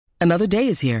Another day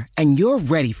is here, and you're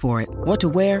ready for it. What to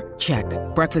wear? Check.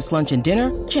 Breakfast, lunch, and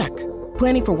dinner? Check.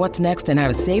 Planning for what's next and how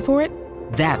to save for it?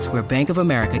 That's where Bank of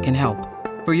America can help.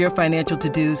 For your financial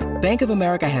to-dos, Bank of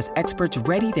America has experts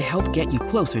ready to help get you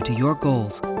closer to your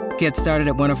goals. Get started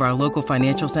at one of our local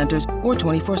financial centers or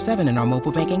 24/7 in our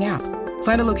mobile banking app.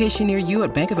 Find a location near you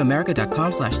at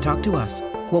bankofamerica.com/talktous.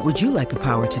 What would you like the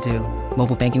power to do?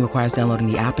 Mobile banking requires downloading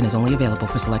the app and is only available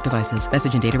for select devices.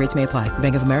 Message and data rates may apply.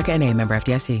 Bank of America N.A., member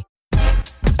FDIC.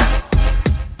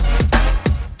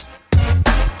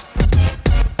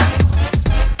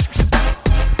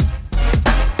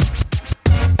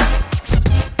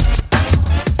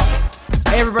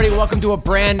 Hey everybody, welcome to a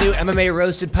brand new MMA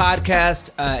Roasted podcast.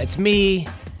 It's me,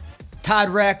 Todd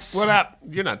Rex. What up?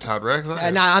 You're not Todd Rex, are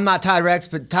you? No, I'm not Todd Rex,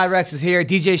 but Todd Rex is here.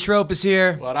 DJ Schroep is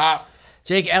here. What up?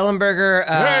 Jake Ellenberger.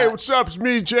 Hey, what's up? It's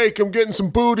me, Jake. I'm getting some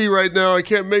booty right now. I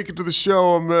can't make it to the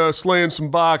show. I'm slaying some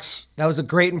box. That was a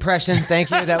great impression. Thank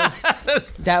you.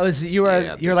 That was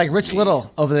you're like Rich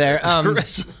Little over there.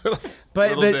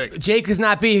 But Jake is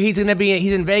not be. He's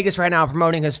in Vegas right now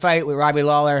promoting his fight with Robbie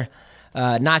Lawler.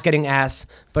 Not getting ass,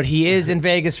 but he is in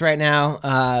Vegas right now,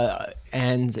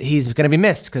 and he's going to be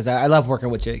missed because I love working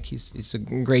with Jake. He's a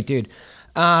great dude.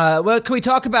 What can we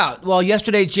talk about? Well,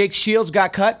 yesterday Jake Shields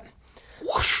got cut.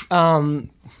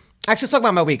 Actually, let's talk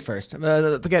about my week first.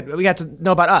 Forget we got to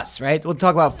know about us, right? We'll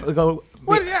talk about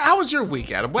How was your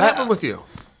week, Adam? What happened with you?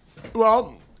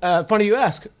 Well, funny you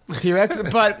ask, T-Rex,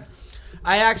 but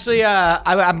I actually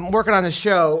I'm working on a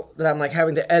show that I'm like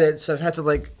having to edit, so I've had to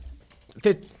like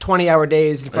 20-hour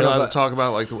days in front of talk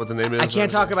about like what the name is. I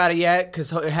can't talk about it yet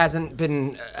because it hasn't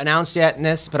been announced yet in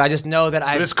this. But I just know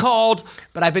that it's called.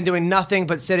 But I've been doing nothing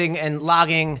but sitting and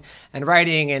logging and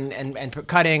writing and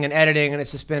cutting and editing, and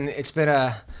it's been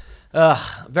a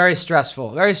very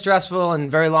stressful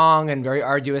and very long and very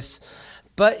arduous.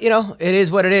 But it is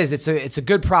what it is. It's a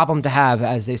good problem to have,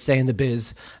 as they say in the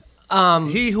biz.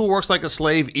 He who works like a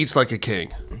slave eats like a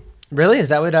king. Really? Is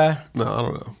that what? No, I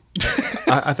don't know.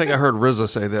 I think I heard RZA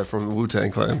say that from the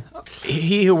Wu-Tang Clan.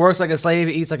 He who works like a slave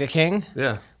eats like a king?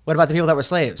 Yeah. What about the people that were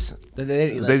slaves?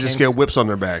 They just get whips on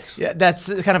their backs. Yeah, that's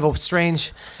kind of a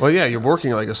strange... Well, yeah, you're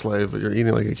working like a slave, but you're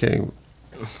eating like a king.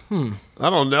 I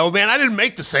don't know, man. I didn't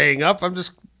make the saying up. I'm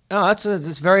just... Oh, that's a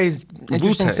very interesting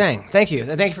Wu-Tang. saying. Thank you.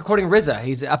 Thank you for quoting RZA.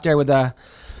 He's up there with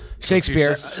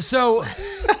Shakespeare. So...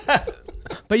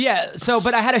 But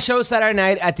I had a show Saturday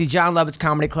night at the John Lovitz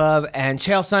Comedy Club, and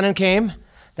Chael Sonnen came.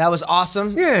 That was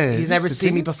awesome. Yeah. He's never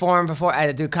seen me perform before.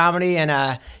 I do comedy,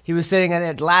 and he was sitting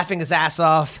and laughing his ass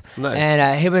off. Nice.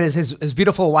 And him and his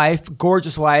beautiful wife,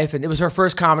 gorgeous wife, and it was her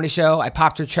first comedy show. I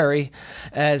popped her cherry.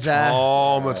 I'm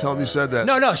gonna tell him you said that.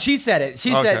 No, she said it.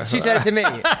 She said it to me,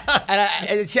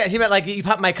 and she meant like you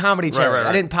popped my comedy cherry. Right.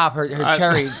 I didn't pop her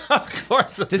cherry. Of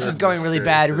course. This is going really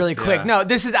bad, really quick. Yeah. No,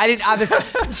 this is I didn't.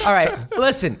 All right,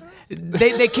 listen.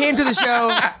 They came to the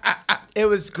show. It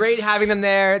was great having them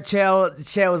there.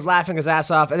 Chael was laughing his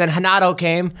ass off. And then Renato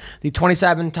came, the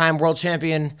 27-time world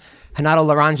champion, Renato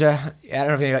Laranja. I don't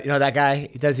know if you know that guy.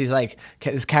 He does his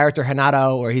character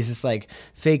Renato, where he's this like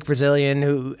fake Brazilian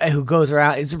who goes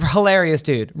around. He's a hilarious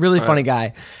dude, really funny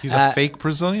guy. He's a fake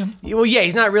Brazilian? Well, yeah,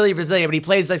 he's not really Brazilian, but he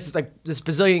plays this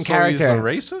Brazilian character. So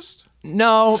he's a racist?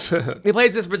 No, he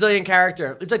plays this Brazilian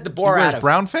character. It's like the Borat. He wears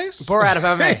brown face? Borat of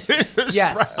MMA.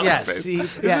 Yes.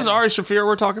 This is Ari Shaffir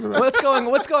we're talking about. What's going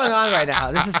on right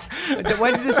now?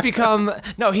 When did this become?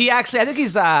 No, he actually. I think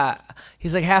he's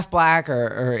like half black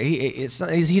or he's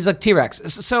like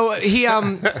T-Rex. So he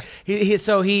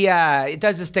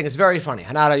does this thing. It's very funny.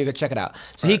 Renato, you can check it out.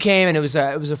 So he came and it was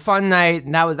a fun night,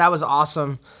 and that was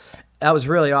awesome. That was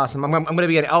really awesome. I'm going to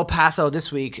be in El Paso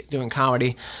this week doing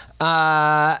comedy.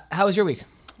 How was your week?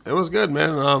 It was good,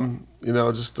 man.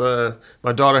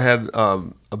 My daughter had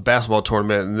a basketball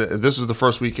tournament, and this was the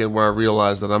first weekend where I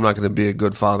realized that I'm not going to be a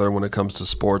good father when it comes to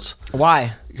sports.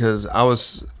 Why? Because I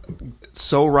was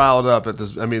so riled up at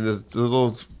this. I mean, the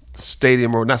little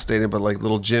stadium, or not stadium, but like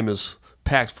little gym is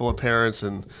packed full of parents,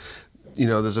 and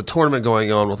there's a tournament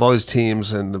going on with all these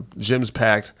teams, and the gym's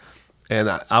packed. And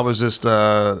I was just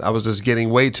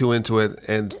getting way too into it,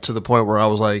 and to the point where I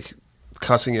was like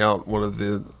cussing out one of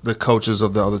the coaches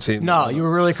of the other team. No, you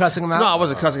were really cussing him out? No, I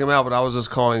wasn't cussing him out, but I was just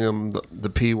calling him the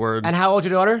P word. And how old's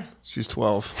your daughter? She's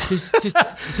 12.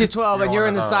 She's 12, and you're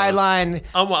in the sideline.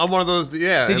 I'm one of those,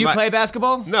 yeah. Did you play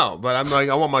basketball? No, but I'm like,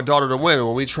 I want my daughter to win. And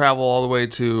when we travel all the way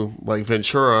to like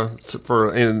Ventura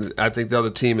and I think the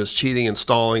other team is cheating and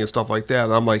stalling and stuff like that,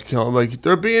 and I'm like,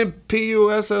 they're being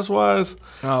PUSSYs.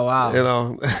 Oh wow.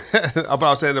 But I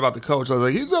was saying about the coach. I was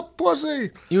like, he's a pussy.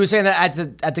 You were saying that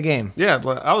at the game. Yeah, Yeah,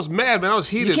 but I was mad, man. I was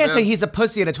heated. You can't man. say he's a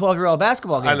pussy at a 12-year-old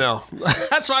basketball game. I know.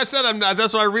 That's why I said I'm not.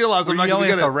 That's what I realized. I'm not yelling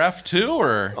going to at get the ref too,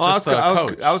 or just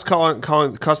I was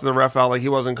cussing the ref out like he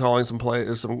wasn't calling some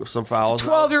fouls.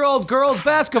 12-year-old girls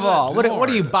basketball. What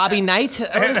are you, Bobby Knight?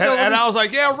 And I was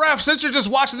like, yeah, ref, since you're just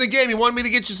watching the game, you want me to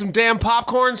get you some damn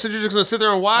popcorn since you're just going to sit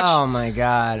there and watch? Oh, my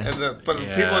God. And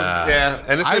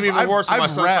and it's going to be even worse when my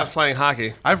son starts playing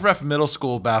hockey. I've ref middle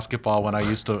school basketball when I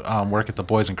used to work at the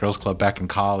Boys and Girls Club back in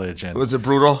college. And was it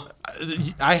brutal?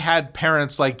 I had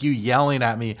parents like you yelling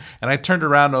at me, and I turned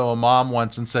around to a mom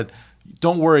once and said,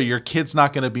 "Don't worry, your kid's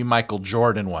not going to be Michael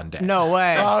Jordan one day." No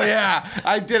way. Oh, yeah.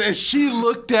 I did it. She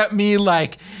looked at me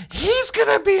like, he's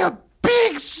going to be a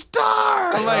big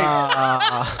star. Like,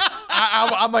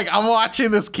 I'm like, I'm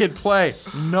watching this kid play.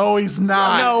 No, he's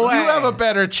not. No way. You have a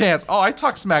better chance. Oh, I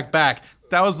talk smack back.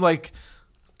 That was like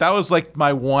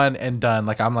my one and done.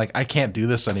 Like, I'm like, I can't do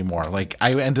this anymore. Like,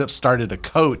 I ended up started to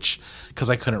coach because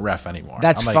I couldn't ref anymore.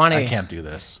 That's I'm like, funny. I can't do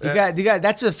this. You got.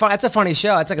 That's a funny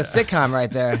show. It's like a sitcom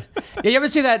right there. Yeah, you ever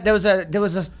see that? There was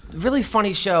a really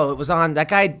funny show. It was on the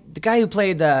guy who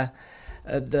played the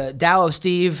Tao of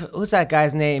Steve. What's that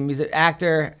guy's name? He's an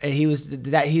actor. He's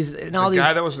in all the these.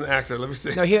 guy that was an actor. Let me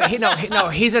see. No,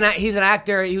 he's an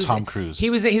actor. He was Tom Cruise.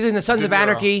 He's in the Sons of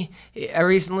Anarchy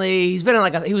recently. He's been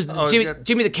in he was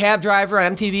Jimmy the Cab Driver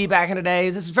on MTV back in the day.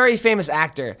 He's this very famous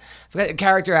actor,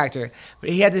 character actor. But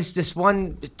he had this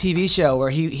one TV show where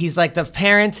he's like the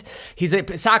parent. He's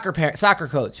a soccer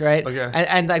coach, right? Okay.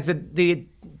 And like the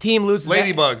team loses.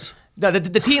 Ladybugs. No,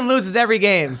 the team loses every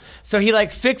game, so he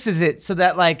like fixes it so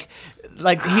that he's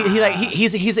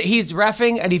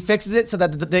reffing and he fixes it so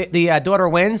that the daughter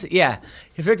wins. Yeah,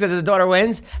 he fixes it so the daughter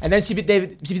wins, and then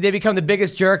they become the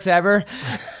biggest jerks ever.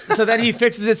 So then he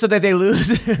fixes it so that they lose.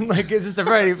 Like, it's just a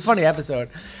very funny episode.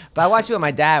 But I watched it with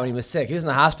my dad when he was sick. He was in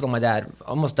the hospital. My dad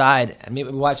almost died. And we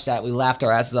watched that. We laughed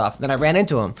our asses off. Then I ran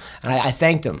into him and I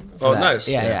thanked him. For that. Nice.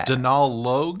 Yeah. Donal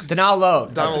Logue.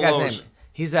 That's the guy's name.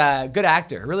 He's a good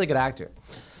actor, a really good actor.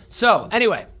 So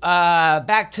anyway,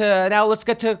 back to now. Let's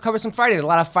get to cover some fighting. A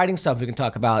lot of fighting stuff we can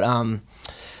talk about.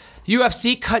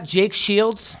 UFC cut Jake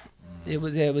Shields. It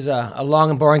was a long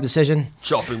and boring decision.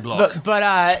 Chopping block. But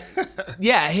I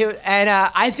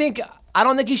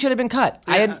don't think he should have been cut.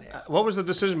 Yeah, what was the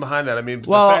decision behind that? I mean,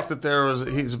 the fact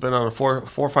that he's been on a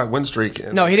four fight win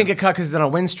streak. No, he didn't get cut because he's on a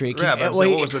win streak. Yeah, but what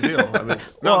was the deal? I mean,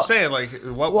 I'm saying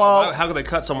how could they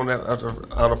cut someone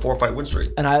on a 4-fight win streak?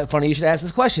 And funny you should ask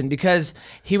this question because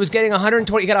he was getting He got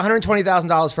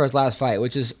 $120,000 for his last fight,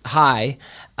 which is high.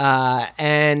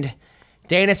 And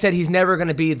Dana said he's never going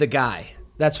to be the guy.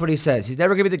 That's what he says. He's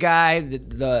never going to be the guy.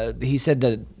 He said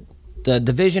the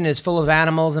division is full of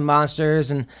animals and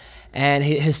monsters and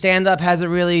his stand-up hasn't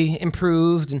really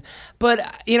improved.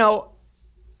 But,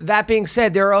 that being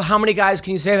said, how many guys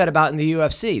can you say that about in the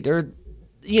UFC?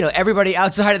 Everybody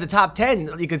outside of the top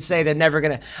 10, you could say they're never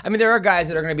going to... I mean, there are guys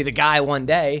that are going to be the guy one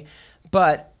day,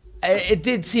 but it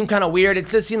did seem kind of weird. It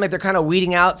does seem like they're kind of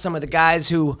weeding out some of the guys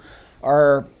who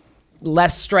are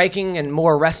less striking and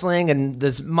more wrestling and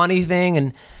this money thing.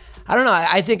 And I don't know.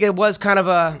 I think it was kind of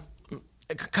a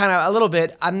little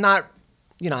bit... I'm not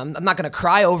going to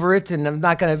cry over it, and I'm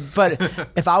not going to. But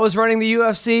if I was running the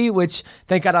UFC, which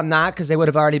thank God I'm not, because they would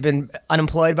have already been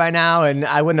unemployed by now, and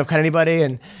I wouldn't have cut anybody,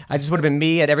 and I just would have been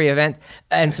me at every event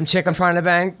and some chick I'm trying to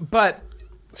bang. But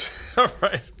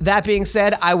right. That being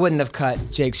said, I wouldn't have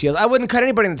cut Jake Shields. I wouldn't cut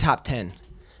anybody in the top 10.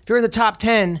 If you're in the top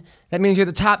 10, that means you're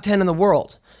the top 10 in the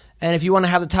world. And if you want to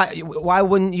have why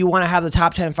wouldn't you want to have the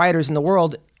top 10 fighters in the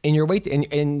world in your weight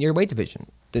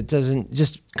division? That doesn't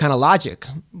just kind of logic,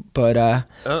 but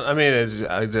I mean,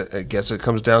 I guess it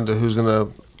comes down to who's going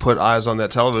to put eyes on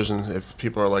that television. If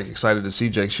people are like excited to see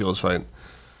Jake Shields fight,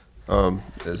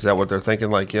 is that what they're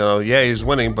thinking? Like, he's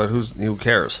winning, but who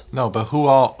cares? No, but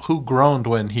who groaned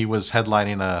when he was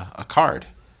headlining a card?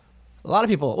 A lot of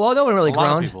people. Well, no one really groaned.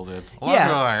 A lot of people did. A lot of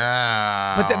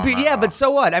people were like, but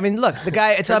so what? I mean, look, the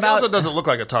guy. It's about. He also doesn't look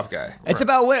like a tough guy. It's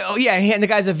about. And the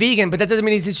guy's a vegan, but that doesn't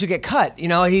mean he should get cut.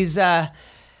 He's.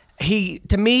 He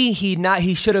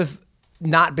should have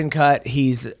not been cut.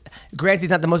 Granted, he's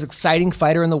not the most exciting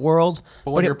fighter in the world.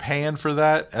 But when you're paying for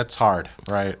that, it's hard,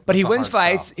 right? But he wins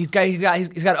fights. He's got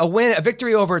a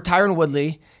victory over Tyron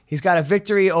Woodley. He's got a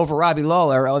victory over Robbie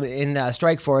Lawler in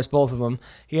Strikeforce, both of them.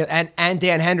 And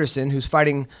Dan Henderson, who's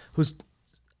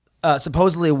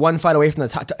supposedly one fight away from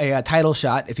a title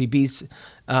shot if he beats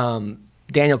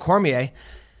Daniel Cormier.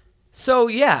 So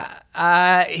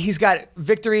he's got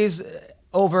victories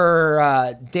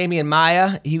over Damian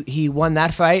Maia. He won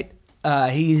that fight.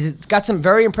 He's got some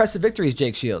very impressive victories,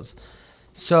 Jake Shields.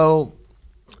 So,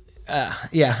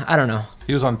 I don't know.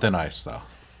 He was on thin ice, though.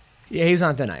 Yeah, he's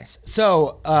on thin ice.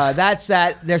 So that's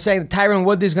that. They're saying Tyron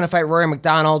Woodley's going to fight Rory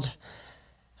McDonald.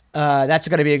 That's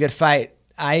going to be a good fight.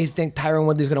 I think Tyron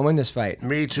Woodley's going to win this fight.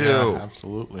 Me too. Yeah,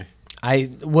 absolutely.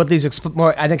 Woodley's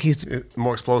more. I think he's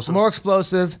more explosive. More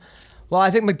explosive. Well, I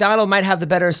think McDonald might have the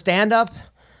better stand-up.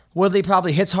 Woodley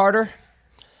probably hits harder.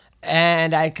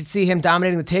 And I could see him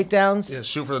dominating the takedowns. Yeah,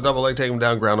 shoot for the double leg, take him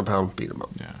down, ground and pound, beat him up.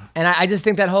 Yeah. And I just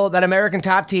think that American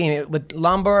top team with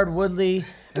Lombard, Woodley,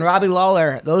 and Robbie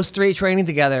Lawler, those three training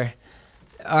together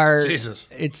are. Jesus.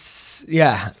 It's you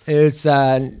know.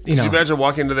 Could you imagine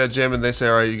walking into that gym and they say,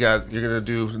 "All right, you're gonna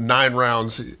do 9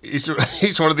 rounds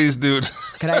each one of these dudes."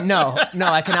 No,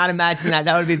 I cannot imagine that.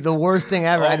 That would be the worst thing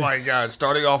ever. Oh my God!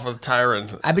 Starting off with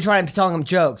Tyron. I'd be trying to tell them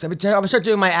jokes. I would start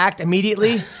doing my act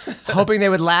immediately, hoping they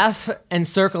would laugh and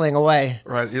circling away.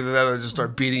 Right, either that or just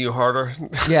start beating you harder.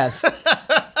 Yes.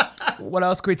 What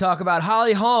else could we talk about?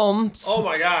 Holly Holmes. Oh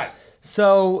my God!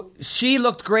 So she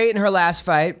looked great in her last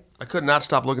fight. I could not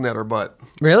stop looking at her butt.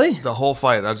 Really? The whole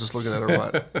fight, I was just looking at her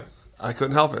butt. I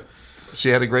couldn't help it. She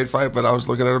had a great fight, but I was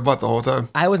looking at her butt the whole time.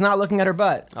 I was not looking at her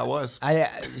butt. I was.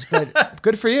 But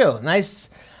good for you. Nice.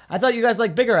 I thought you guys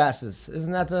like bigger asses.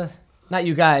 Isn't that the... Not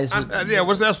you guys. Yeah,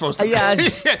 what's that supposed to be? Yeah.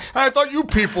 I thought you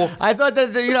people. I thought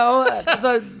that, I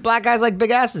thought black guys like big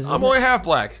asses. I'm only half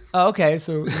black. Oh, okay.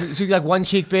 So you like one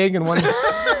cheek big and one...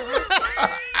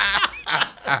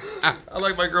 I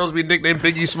like my girls being nicknamed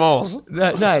Biggie Smalls.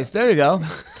 Nice. There you go.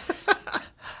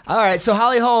 All right. So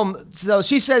Holly Holm. So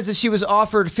she says that she was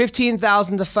offered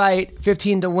 $15,000 to fight,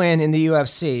 $15,000 to win in the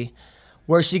UFC,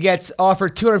 where she gets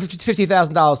offered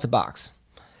 $250,000 to box.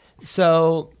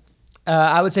 So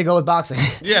I would say go with boxing.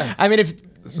 Yeah. I mean, if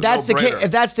that's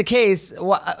the case,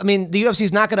 well, I mean, the UFC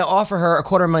is not going to offer her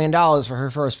 $250,000 for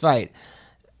her first fight.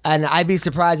 And I'd be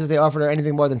surprised if they offered her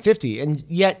anything more than 50. And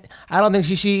yet, I don't think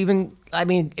she even. I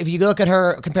mean, if you look at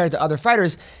her compared to other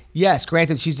fighters, yes,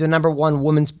 granted, she's the number 1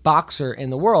 women's boxer in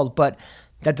the world, but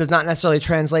that does not necessarily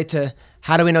translate to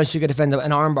how do we know she could defend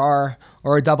an armbar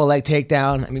or a double leg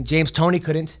takedown. I mean, James Toney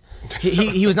couldn't.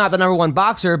 He was not the number 1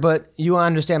 boxer, but you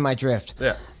understand my drift.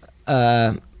 Yeah.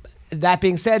 That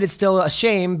being said, it's still a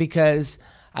shame because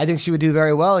I think she would do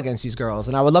very well against these girls,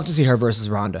 and I would love to see her versus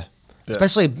Ronda. Yeah.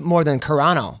 Especially more than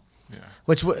Carano,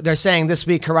 which they're saying this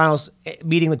week Carano's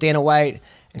meeting with Dana White,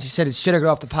 and she said it's shit or get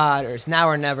off the pod, or it's now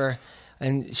or never.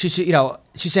 And she's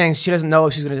saying she doesn't know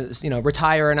if she's going to,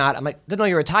 retire or not. I'm like, didn't know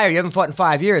you're retired. You haven't fought in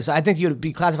 5 years. I think you'd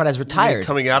be classified as retired.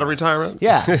 Coming out of retirement?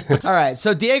 Yeah. All right.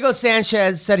 So Diego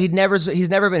Sanchez said he's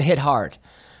never been hit hard,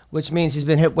 which means he's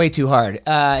been hit way too hard.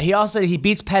 He also said he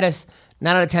beats Pettis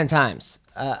 9 out of 10 times.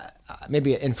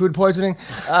 Maybe in food poisoning.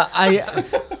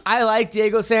 I like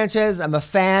Diego Sanchez. I'm a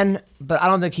fan, but I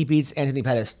don't think he beats Anthony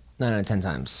Pettis 9 out of 10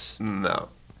 times. No.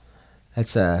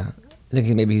 That's I think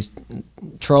maybe he's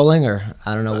trolling, or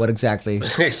I don't know what exactly.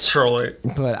 He's trolling.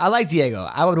 But I like Diego.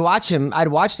 I would watch him. I'd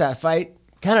watch that fight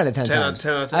 10 out of 10 times.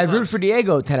 10 out of 10 I'd root for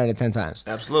Diego 10 out of 10 times.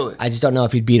 Absolutely. I just don't know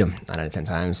if he'd beat him 9 out of 10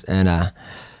 times. And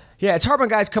yeah, it's hard when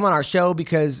guys come on our show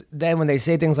because then when they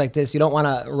say things like this, you don't want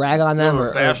to rag on them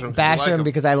or bash them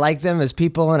because I like them as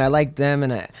people and I like them,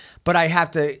 but I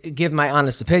have to give my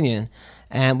honest opinion,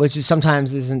 and which is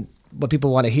sometimes isn't what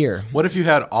people want to hear. What if you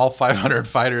had all 500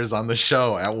 fighters on the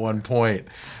show at one point?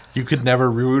 You could never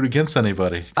root against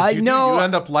anybody. You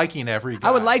end up liking every guy.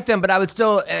 I would like them, but I would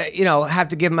still, have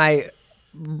to give my,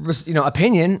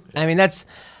 opinion. I mean, that's.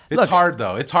 It's hard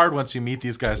though. It's hard once you meet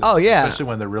these guys. Oh yeah, especially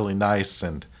when they're really nice.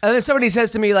 And if somebody says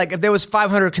to me, like, if there was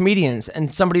 500 comedians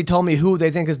and somebody told me who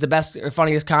they think is the best or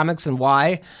funniest comics and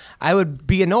why, I would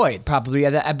be annoyed. Probably,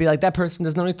 I'd be like, that person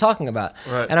doesn't know what he's talking about.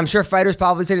 Right. And I'm sure fighters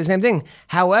probably say the same thing.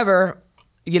 However,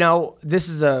 this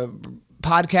is a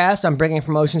podcast. I'm bringing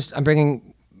promotions. I'm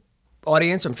bringing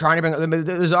audience. I'm trying to bring.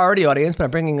 There's already audience, but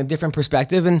I'm bringing a different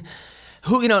perspective and.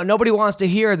 Nobody wants to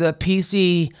hear the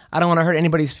PC, I don't want to hurt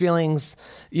anybody's feelings,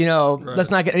 right.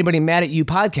 Let's not get anybody mad at you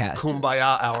podcast.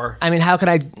 Kumbaya hour. I mean,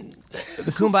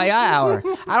 the Kumbaya hour.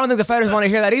 I don't think the fighters want to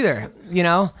hear that either,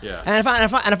 Yeah. And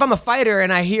if I'm a fighter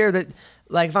and I hear that,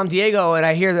 like if I'm Diego and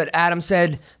I hear that Adam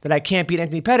said that I can't beat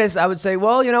Anthony Pettis, I would say,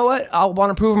 well, you know what? I'll want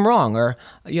to prove him wrong, or,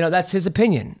 that's his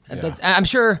opinion. Yeah. I'm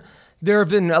sure there have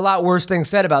been a lot worse things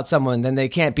said about someone than they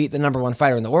can't beat the number 1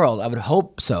 fighter in the world. I would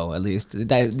hope so, at least.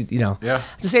 Yeah.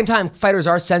 At the same time, fighters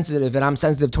are sensitive, and I'm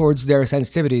sensitive towards their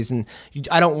sensitivities, and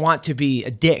I don't want to be a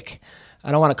dick.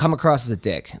 I don't want to come across as a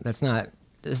dick. That's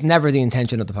never the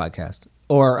intention of the podcast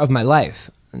or of my life.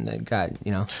 And God,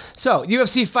 So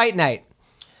UFC Fight Night.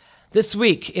 This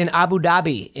week in Abu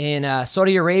Dhabi, in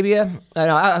Saudi Arabia.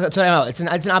 No, it's in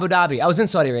Abu Dhabi. I was in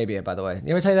Saudi Arabia, by the way.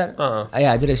 You ever tell you that?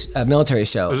 Yeah, I did a military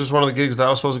show. Was this one of the gigs that I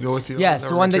was supposed to go with you? Yes,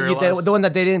 the one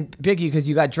that they didn't pick you because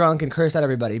you got drunk and cursed at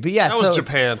everybody. But yeah, that was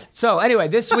Japan. So anyway,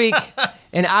 this week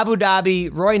in Abu Dhabi,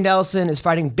 Roy Nelson is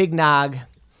fighting Big Nog.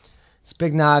 It's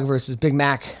Big Nog versus Big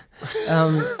Mac.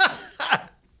 It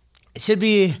should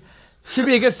be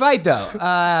a good fight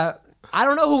though. I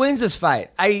don't know who wins this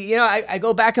fight. I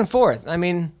go back and forth. I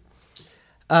mean,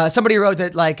 somebody wrote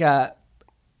that like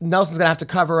Nelson's gonna have to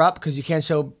cover up because you can't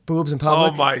show boobs in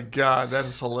public. Oh my God, that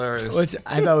is hilarious. Which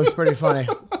I thought was pretty funny.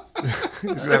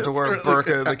 He's gonna have to wear a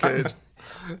burqa in the cage.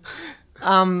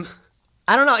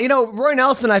 I don't know. Roy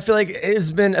Nelson, I feel like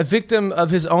has been a victim of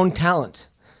his own talent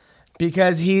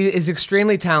because he is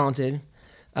extremely talented.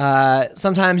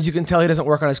 Sometimes you can tell he doesn't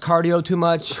work on his cardio too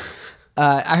much.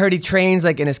 I heard he trains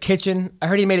like in his kitchen. I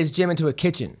heard he made his gym into a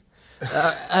kitchen.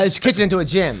 His kitchen into a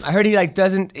gym. I heard he like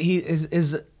doesn't.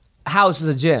 His house is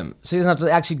a gym, so he doesn't have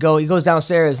to actually go. He goes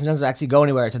downstairs and doesn't actually go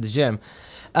anywhere to the gym.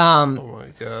 Oh my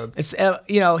God! It's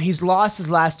he's lost his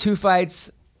last 2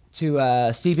 fights to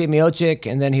Stipe Miocic,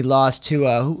 and then he lost to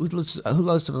who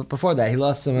lost to before that? He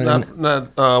lost to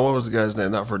what was the guy's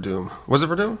name? Not Verdum. Was it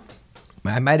Verdum?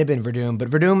 I might have been Verdum, but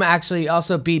Verdum actually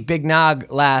also beat Big Nog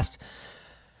last.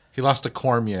 He lost to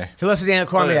Cormier. He lost to Daniel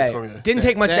Cormier. Cormier. Didn't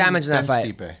take much damage in that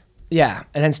fight. Stipe. Yeah,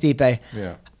 and then Stipe.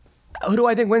 Yeah. Who do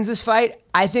I think wins this fight?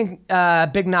 I think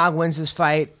Big Nog wins this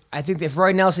fight. I think if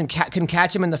Roy Nelson can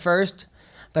catch him in the first,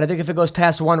 but I think if it goes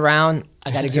past 1 round,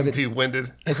 I got to give it. Be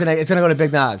winded. It's gonna go to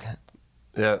Big Nog.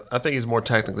 Yeah, I think he's more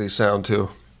technically sound too,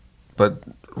 but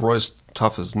Roy's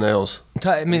tough as nails.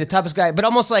 I mean, the toughest guy, but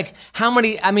almost like how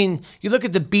many? I mean, you look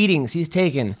at the beatings he's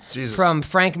taken from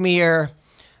Frank Mir,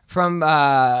 from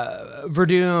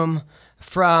Verdum,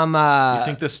 from. You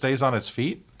think this stays on his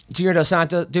feet? Junior Dos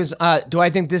Santos. Do I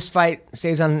think this fight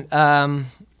stays on?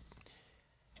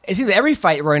 It seems every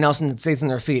fight Roy Nelson stays on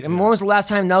their feet. I mean, when was the last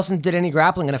time Nelson did any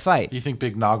grappling in a fight? You think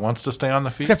Big Nog wants to stay on the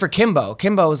feet? Except for Kimbo.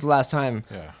 Kimbo was the last time.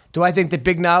 Yeah. Do I think that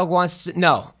Big Nog wants to?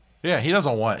 No. Yeah, he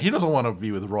doesn't want to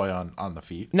be with Roy on the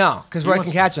feet. No, because Roy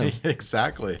can catch him.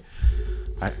 Exactly.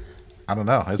 I don't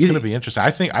know. It's going to be interesting.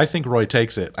 I think Roy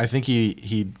takes it. I think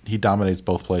he dominates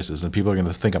both places, and people are going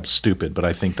to think I'm stupid, but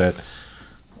I think that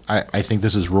I think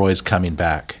this is Roy's coming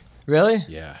back. Really?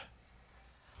 Yeah.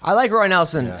 I like Roy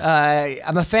Nelson. Yeah.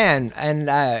 I'm a fan, and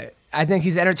I think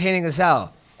he's entertaining as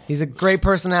hell. He's a great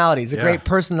personality. He's a great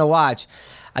person to watch.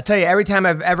 I tell you, every time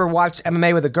I've ever watched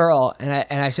MMA with a girl, and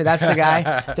I say that's the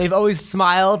guy, they've always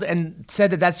smiled and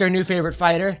said that that's their new favorite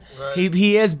fighter. Right.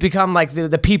 He has become like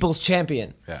the people's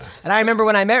champion. Yeah. And I remember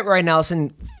when I met Roy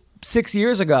Nelson 6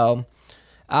 years ago,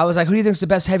 I was like, who do you think's the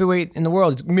best heavyweight in the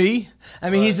world? It's me. I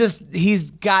mean,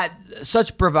 he's got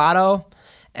such bravado,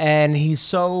 and he's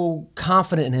so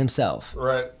confident in himself.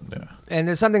 Right. Yeah. And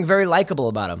there's something very likable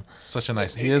about him. Such a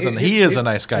nice. He is a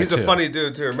nice guy. He's a funny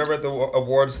dude too. Remember at the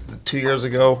awards 2 years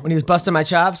ago when he was busting my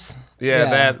chops? Yeah,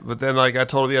 that. But then like I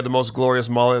told him he had the most glorious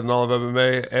mullet in all of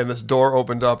MMA, and this door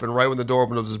opened up, and right when the door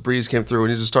opened up, this breeze came through,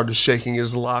 and he just started shaking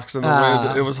his locks in the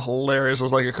wind. It was hilarious. It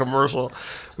was like a commercial.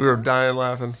 We were dying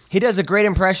laughing. He does a great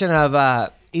impression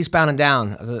of Eastbound and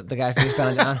Down, the guy from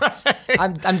Eastbound and Down.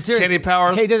 I'm serious. Kenny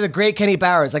Powers. He does a great Kenny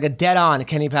Powers, like a dead-on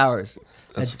Kenny Powers.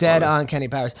 That's dead-on Kenny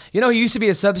Powers. You know, he used to be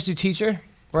a substitute teacher,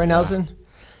 Roy Nelson.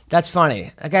 That's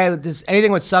funny. That guy does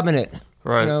anything with sub in it.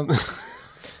 Right. You know?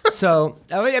 So,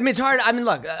 I mean, it's hard. I mean,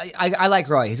 look, I like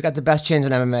Roy. He's got the best chins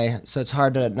in MMA, so it's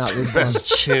hard to not root for him. Best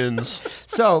chins.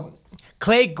 So,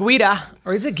 Clay Guida,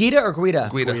 or is it Guida or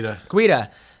Guida?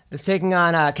 Guida is taking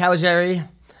on Kawajiri.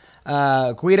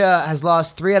 Guida has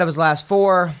lost 3 out of his last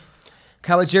 4.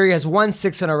 Kawajiri has won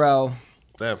 6 in a row.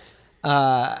 Damn.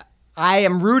 I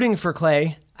am rooting for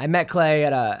Clay. I met Clay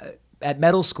at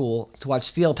Metal School to watch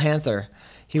Steel Panther.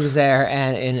 He was there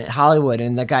and in Hollywood,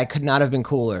 and the guy could not have been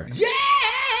cooler. Yeah!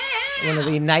 One of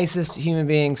the nicest human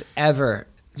beings ever.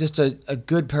 Just a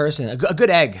good person. A good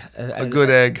egg. A good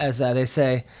egg. As they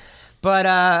say. But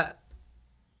I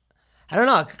don't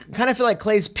know. I kind of feel like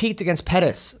Clay's peaked against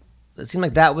Pettis. It seemed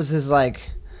like that was his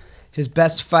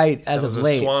best fight as of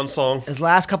late. His swan song. His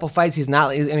last couple fights, he's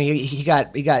not. I mean, he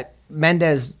got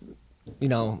Mendez,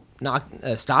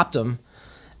 stopped him.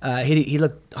 He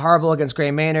looked horrible against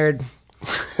Gray Maynard.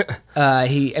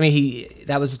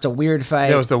 That was just a weird fight.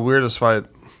 Yeah, it was the weirdest fight.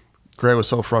 Gray was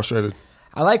so frustrated.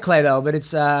 I like Clay though, but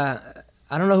it's I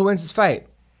don't know who wins this fight.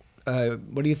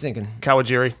 What are you thinking?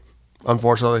 Kawajiri,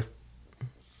 unfortunately.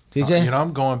 DJ?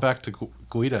 I'm going back to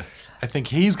Guida. I think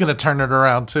he's going to turn it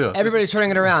around too. Everybody's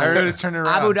turning it around. Everybody's turning it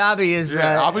around. Abu Dhabi is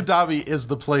Abu Dhabi is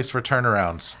the place for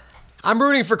turnarounds. I'm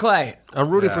rooting for Clay. I'm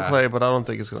rooting for Clay, but I don't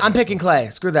think it's going to I'm picking Clay.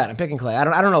 Screw that. I'm picking Clay. I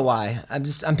don't know why.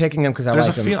 I'm picking him because I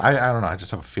like him. I don't know. I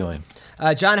just have a feeling.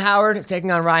 John Howard is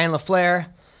taking on Ryan LaFleur.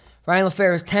 Ryan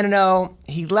LaFleur is 10-0.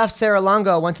 He left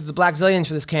Serra-Longo, went to the Black Zillions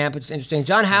for this camp, which is interesting.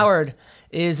 John Howard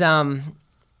is John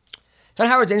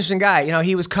Howard's an interesting guy. You know,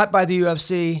 he was cut by the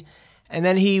UFC, and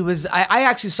then he was. I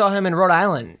actually saw him in Rhode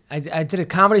Island. I did a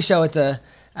comedy show at the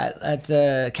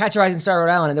Catch a Rising Star,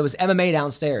 Rhode Island, and there was MMA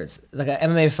downstairs, like an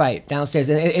MMA fight downstairs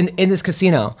in this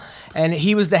casino, and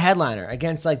he was the headliner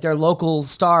against like their local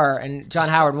star, and John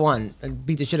Howard won and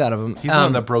beat the shit out of him. He's the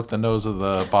one that broke the nose of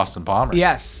the Boston Bomber.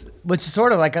 Yes, which is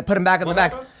sort of like I put him back on the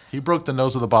back. He broke the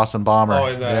nose of the Boston Bomber. Oh,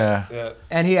 yeah.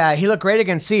 And he looked great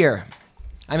against Sear.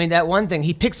 I mean, that one thing,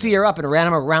 he picked Sear up and ran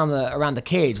him around the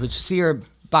cage, which Sear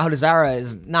Bahudazara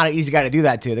is not an easy guy to do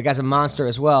that to. The guy's a monster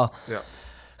as well. Yeah.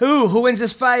 Who wins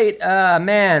this fight?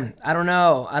 Man, I don't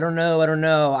know.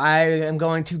 I am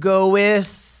going to go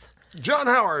with John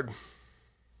Howard.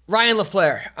 Ryan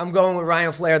LaFleur. I'm going with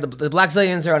Ryan LaFleur. The Black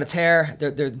Zillions are on a tear.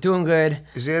 They're doing good.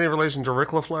 Is he any relation to Rick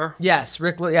LaFleur? Yes,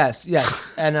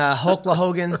 yes. And Hulk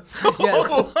LaHogan. Yes.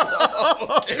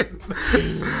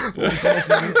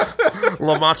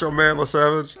 La Macho Man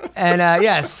LaSavage. And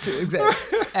yes,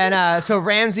 exactly. And so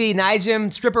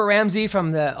Nijim, Stripper Ramsey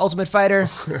from the Ultimate Fighter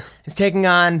is taking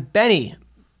on Benny.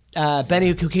 Benny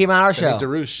who came on our show.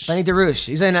 Benny DeRouche.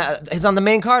 He's on the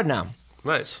main card now.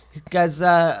 Nice. Guys,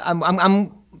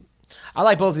 I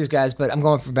like both of these guys, but I'm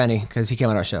going for Benny because he came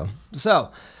on our show.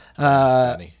 So,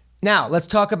 now let's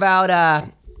talk about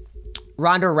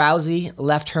Ronda Rousey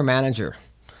left her manager.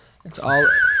 It's all,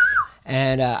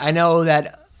 and I know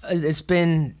that it's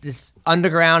been this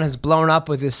underground has blown up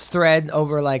with this thread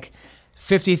over like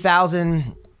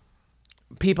 50,000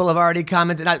 people have already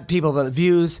commented, not people but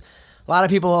views. A lot of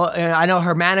people. I know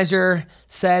her manager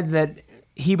said that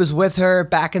he was with her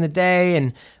back in the day,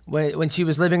 and when she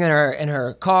was living in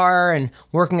her car and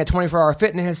working at 24 Hour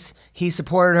Fitness, he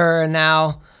supported her, and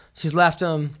now she's left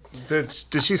him. Did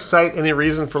she cite any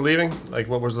reason for leaving? Like,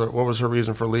 what was her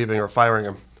reason for leaving or firing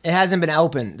him? It hasn't been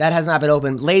open. That has not been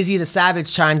open. Lazy the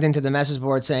Savage chimed into the message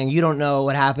board saying, "You don't know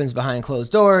what happens behind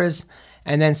closed doors."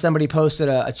 And then somebody posted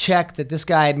a check that this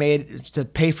guy made to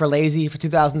pay for Lazy for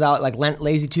 $2,000, like lent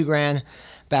Lazy $2,000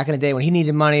 back in the day when he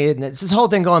needed money. And it's this whole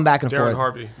thing going back and forth.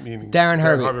 Darren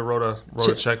Harvey wrote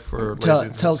a check for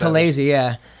Lazy to Lazy.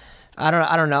 Yeah, I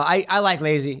don't know. I like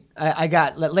Lazy.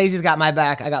 Lazy's got my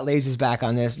back. I got Lazy's back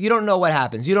on this. You don't know what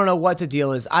happens. You don't know what the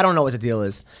deal is. I don't know what the deal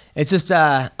is. It's just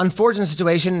an unfortunate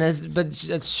situation, but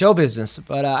it's show business.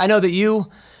 But I know that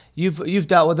you've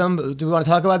dealt with them. Do we want to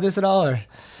talk about this at all, or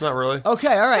not really?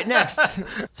 Okay, all right. Next,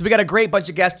 so we got a great bunch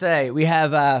of guests today. We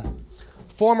have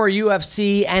former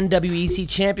UFC and WEC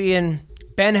champion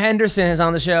Ben Henderson is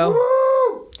on the show.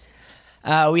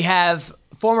 We have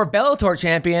former Bellator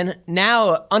champion,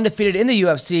 now undefeated in the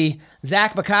UFC,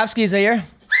 Zach Makovsky is here.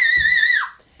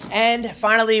 And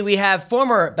finally, we have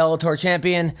former Bellator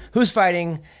champion who's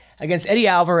fighting against Eddie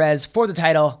Alvarez for the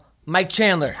title, Mike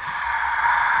Chandler.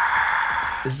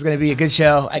 This is going to be a good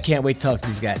show. I can't wait to talk to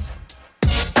these guys.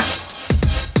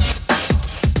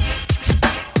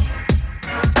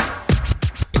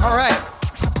 All right.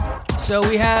 So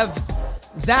we have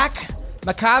Zach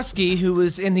Makovsky, who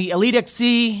was in the Elite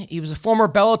XC. He was a former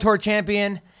Bellator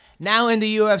champion, now in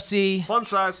the UFC. Fun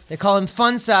size. They call him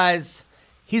Fun Size.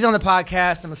 He's on the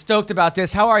podcast. I'm stoked about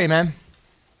this. How are you, man?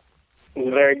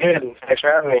 Very good. Thanks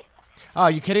for having me. Oh,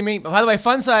 you kidding me? By the way,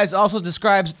 Fun Size also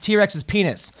describes T-Rex's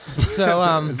penis. So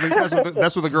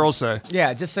that's what the girls say.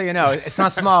 Yeah, just so you know, it's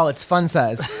not small; it's Fun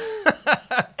Size.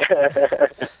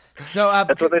 So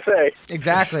that's what they say.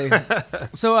 Exactly.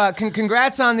 So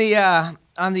congrats on the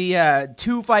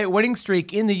 2-fight winning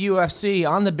streak in the UFC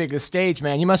on the biggest stage,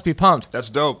 man. You must be pumped. That's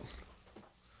dope.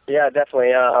 Yeah,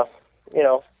 definitely. Of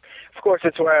course,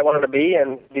 it's where I wanted to be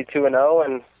and be 2-0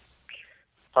 and.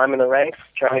 I'm in the ranks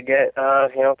trying to get,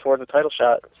 towards a title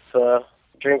shot. It's a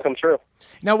dream come true.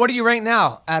 Now, what are you ranked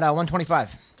now at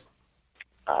 125?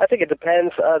 I think it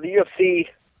depends. The UFC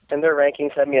and their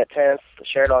rankings have me at 10th. The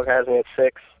Sherdog has me at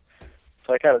 6th.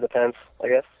 So it kind of depends, I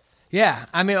guess. Yeah,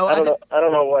 I mean, I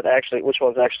don't know which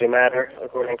ones actually matter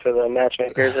according to the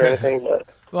matchmakers or anything, but.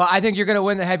 Well, I think you're going to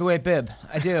win the heavyweight bib.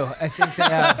 I do. I think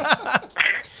that.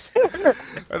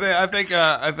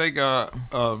 I think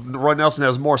Roy Nelson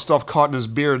has more stuff caught in his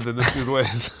beard than this dude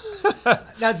weighs.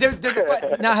 Now,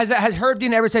 has Herb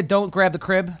Dean ever said "Don't grab the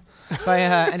crib" by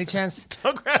any chance?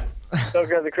 Don't grab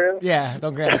the crib. Yeah,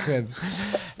 don't grab the crib.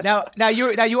 Now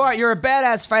you're a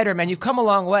badass fighter, man. You've come a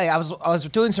long way. I was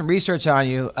doing some research on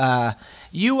you.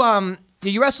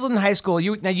 You wrestled in high school.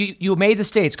 You made the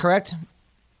States, correct?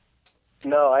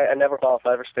 No, I never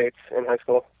qualified for states in high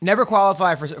school. Never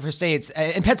qualified for states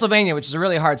in Pennsylvania, which is a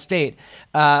really hard state.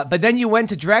 But then you went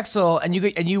to Drexel, and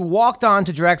you walked on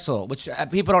to Drexel, which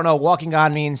people don't know. Walking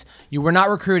on means you were not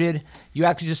recruited. You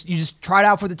actually just tried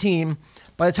out for the team.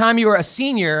 By the time you were a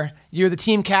senior, you're the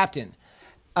team captain,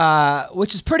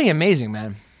 which is pretty amazing,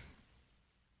 man.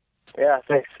 Yeah,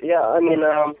 thanks. Yeah, I mean,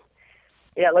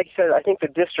 like you said, I think the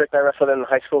district I wrestled in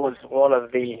high school was one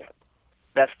of the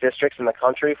best districts in the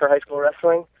country for high school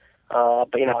wrestling.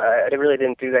 But, I really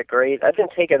didn't do that great. I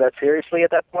didn't take it that seriously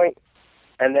at that point.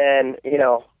 And then,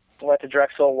 went to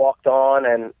Drexel, walked on,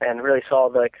 and really saw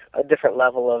like a different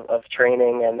level of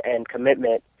training and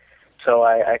commitment. So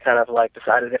I kind of like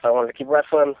decided if I wanted to keep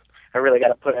wrestling, I really got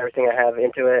to put everything I have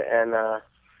into it. And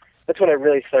that's when I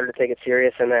really started to take it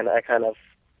serious. And then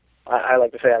I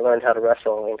like to say I learned how to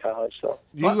wrestle in college. So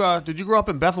did you grow up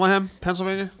in Bethlehem,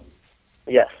 Pennsylvania?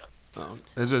 Yes. Oh.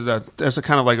 Is it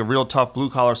kind of like a real tough blue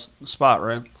collar spot,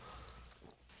 right?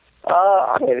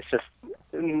 I mean, it's just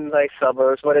nice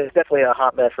suburbs, but it's definitely a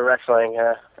hotbed for wrestling.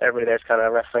 Everybody there's kind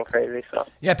of wrestling crazy. So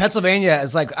yeah, Pennsylvania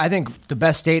is I think the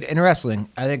best state in wrestling.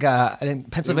 I think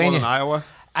Pennsylvania. More than Iowa.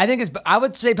 I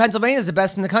would say Pennsylvania is the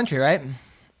best in the country, right?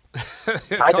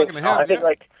 I think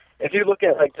like if you look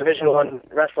at like Division I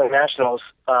wrestling nationals,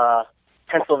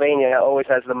 Pennsylvania always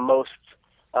has the most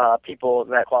people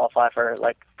that qualify for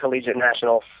like collegiate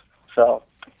nationals. So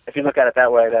if you look at it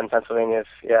that way, then Pennsylvania is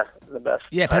the best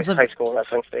high school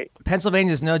wrestling state.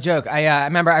 Pennsylvania is no joke. I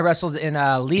remember I wrestled in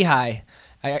Lehigh.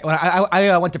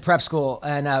 I went to prep school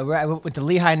and I went to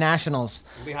Lehigh Nationals,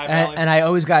 and I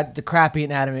always got the crap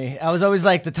eaten out of me. I was always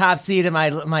like the top seed in my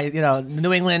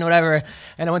New England whatever,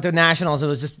 and I went to Nationals. It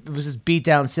was just beat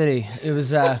down city. It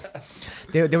was.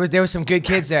 There were some good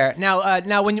kids there.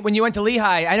 Now when you went to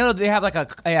Lehigh, I know they have like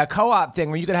a co-op thing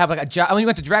where you could have like a job. When you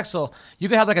went to Drexel, you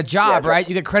could have like a job, right?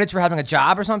 You get credits for having a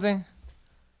job or something.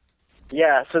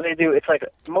 Yeah, so they do. It's like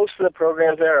most of the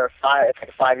programs there are it's like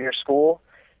a 5-year school,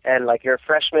 and like your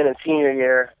freshman and senior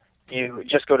year, you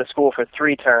just go to school for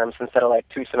 3 terms instead of like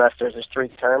 2 semesters. There's 3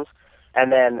 terms,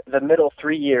 and then the middle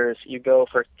 3 years you go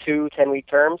for 2 10-week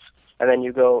terms, and then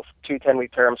you go 2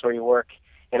 10-week terms where you work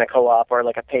in a co-op or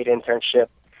like a paid internship.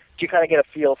 You kind of get a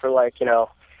feel for like,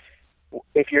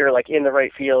 if you're like in the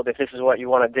right field, if this is what you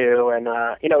want to do. And,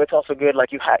 it's also good. Like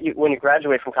when you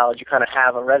graduate from college, you kind of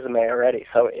have a resume already.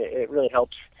 So it really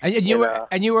helps. And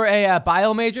you were a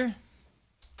bio major?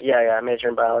 Yeah. I major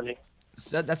in biology.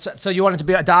 So you wanted to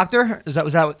be a doctor? Was that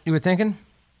what you were thinking?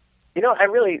 I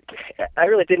really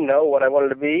didn't know what I wanted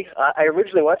to be. I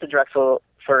originally went to Drexel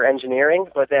for engineering,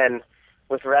 but then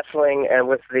with wrestling and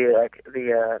with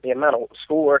the amount of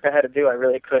schoolwork I had to do, I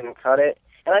really couldn't cut it.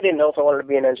 And I didn't know if I wanted to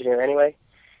be an engineer anyway.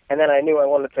 And then I knew I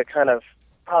wanted to kind of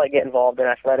probably get involved in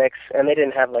athletics, and they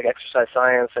didn't have like exercise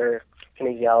science or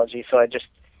kinesiology, so I just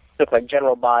took like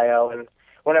general bio, and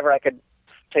whenever I could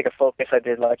take a focus, I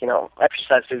did like,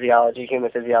 exercise physiology,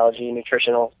 human physiology,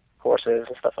 nutritional courses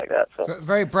and stuff like that. So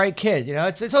very bright kid,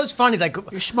 It's always funny, like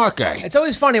you're a smart guy. It's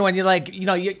always funny when you like,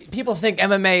 people think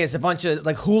MMA is a bunch of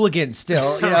like hooligans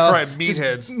still, right?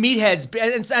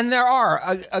 Meatheads, and there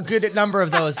are a good number of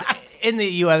those in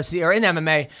the UFC or in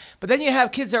MMA. But then you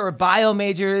have kids that were bio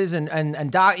majors and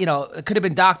it could have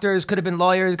been doctors, could have been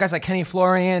lawyers, guys like Kenny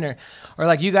Florian or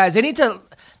like you guys.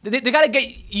 They got to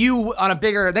get you on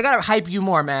they got to hype you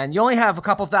more, man. You only have a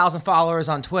couple thousand followers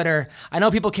on Twitter. I know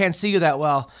people can't see you that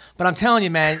well, but I'm telling you,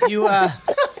 man,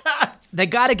 they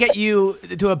got to get you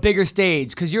to a bigger stage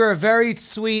because you're a very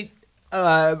sweet,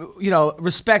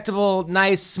 respectable,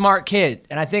 nice, smart kid.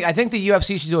 And I think the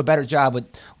UFC should do a better job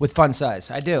with Fun Size.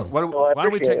 I do. Why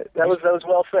don't we take it. That was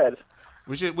well said.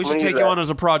 We should take you on as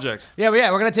a project. Yeah,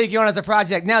 we're gonna take you on as a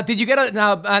project. Now, did you get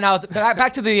now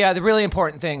back to the really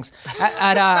important things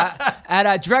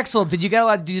at Drexel? Did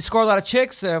you score a lot of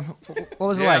chicks? What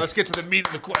was it like? Let's get to the meat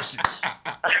of the questions.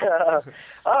 Not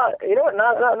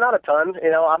a ton.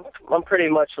 I'm pretty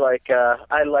much like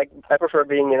I prefer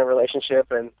being in a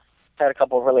relationship, and had a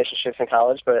couple of relationships in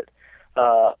college, but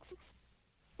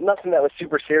nothing that was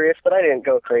super serious. But I didn't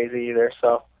go crazy either.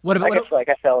 So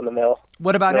I fell in the middle.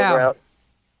 What about now? Ground.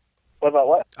 What about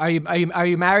what? Are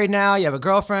you married now? You have a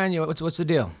girlfriend? What's the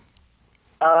deal?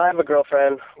 I have a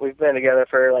girlfriend. We've been together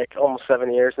for like almost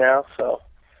 7 years now, so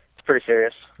it's pretty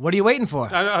serious. What are you waiting for?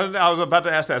 I was about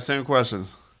to ask that same question.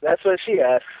 That's what she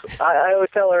asks. I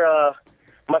always tell her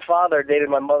my father dated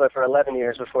my mother for 11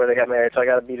 years before they got married, so I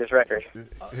got to beat his record.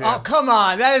 Yeah. Oh, come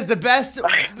on. That is the best,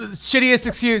 shittiest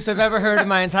excuse I've ever heard in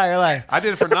my entire life. I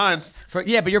did it for 9. But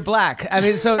you're black. I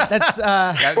mean, so that's.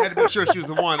 I had to make sure she was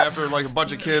the one after like a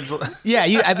bunch of kids. Yeah,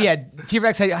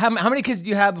 T-Rex. How many kids did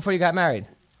you have before you got married?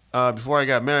 Before I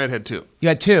got married, I had 2. You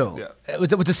had 2? Yeah. With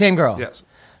the same girl? Yes.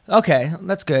 Okay,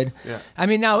 that's good. Yeah. I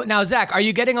mean, now, Zach, are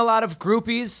you getting a lot of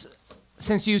groupies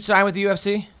since you signed with the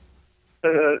UFC?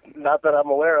 Not that I'm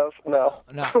aware of, no.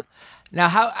 No.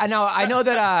 Now, I know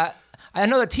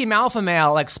that Team Alpha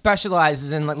Male like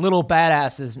specializes in like little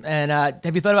badasses, and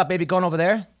have you thought about maybe going over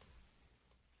there?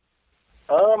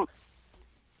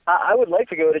 I would like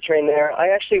to go to train there. I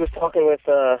actually was talking with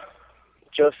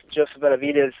Joseph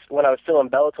Benavidez when I was still in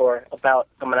Bellator about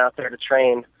coming out there to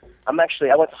train. I went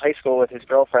to high school with his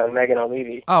girlfriend Megan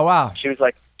O'Leary. Oh wow. She was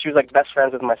like best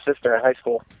friends with my sister in high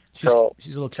school. She's a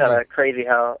little kind of crazy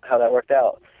how that worked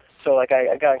out. So like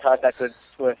I got in contact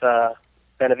with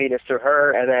Benavidez through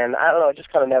her, and then I don't know, it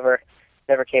just kind of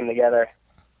never came together.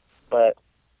 But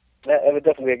it would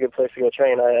definitely be a good place to go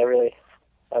train.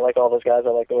 I like all those guys. I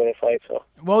like the way they fight. So.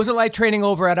 What was it like training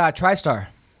over at TriStar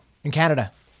in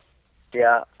Canada?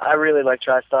 Yeah, I really like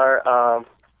TriStar.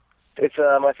 It's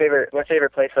my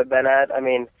favorite place I've been at. I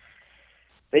mean,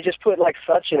 they just put like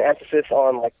such an emphasis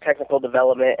on like technical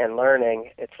development and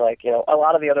learning. It's like, you know, a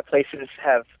lot of the other places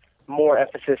have more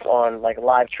emphasis on like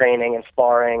live training and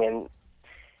sparring, and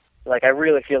like I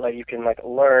really feel like you can like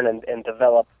learn and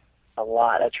develop a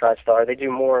lot at TriStar. They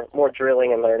do more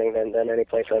drilling and learning than any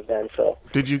place I've been. So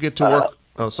did you get to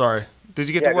work? Did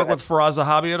you get to work with Faraz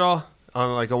Zahabi at all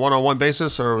on like a one-on-one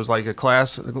basis, or was like a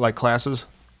class, like classes?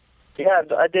 Yeah,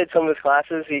 I did some of his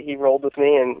classes. He rolled with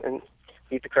me and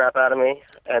beat the crap out of me.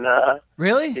 And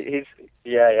really? He's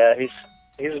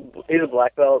a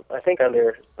black belt, I think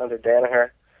under Danaher,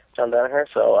 John Danaher.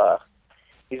 So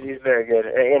he's very good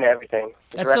in everything.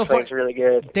 His wrestling's really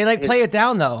good. They like play it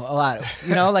down though a lot.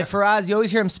 You know, like Faraz, you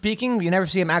always hear him speaking, but you never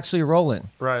see him actually rolling.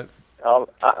 Right.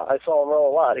 I saw him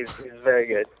roll a lot. He's very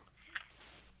good.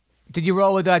 Did you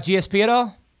roll with GSP at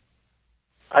all?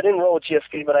 I didn't roll with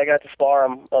GSP, but I got to spar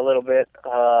him a little bit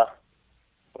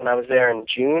when I was there in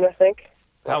June, I think.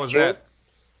 How was that?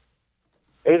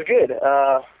 It was good.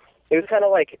 It was kind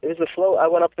of like, it was a slow, I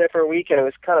went up there for a week, and it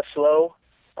was kind of slow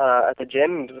at the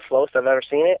gym. It was the slowest I've ever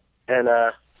seen it. And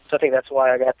so I think that's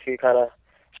why I got to kind of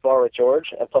spar with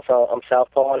George. And plus, I'm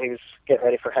southpaw, and he was getting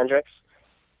ready for Hendricks.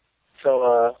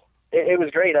 So it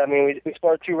was great. I mean, we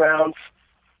sparred 2 rounds.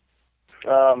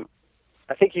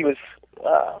 I think he was,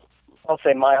 I'll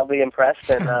say, mildly impressed,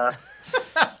 and I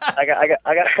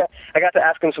got to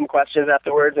ask him some questions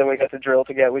afterwards, and we got to drill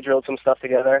together. We drilled some stuff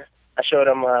together. I showed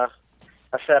him a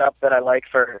setup that I like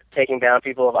for taking down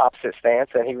people of opposite stance,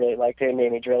 and he really liked it. He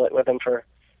made me drill it with him for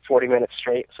 40 minutes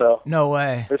straight. So no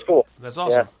way. It was cool. That's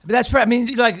awesome. Yeah. But that's I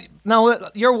mean, like, now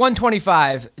you're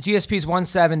 125, GSP's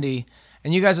 170,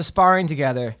 and you guys are sparring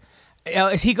together.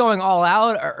 Is he going all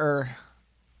out or?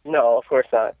 No, of course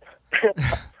not.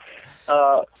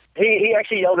 He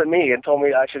actually yelled at me and told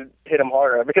me I should hit him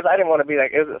harder, because I didn't want to be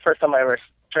like, it was the first time I ever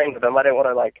trained with him. I didn't want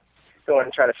to like go in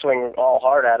and try to swing all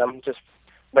hard at him.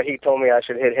 But he told me I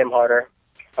should hit him harder.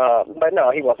 But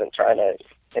no, he wasn't trying to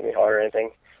hit me hard or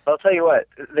anything. But I'll tell you what,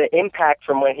 the impact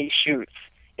from when he shoots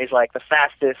is like the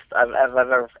fastest I've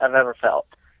ever felt.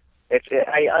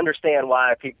 I understand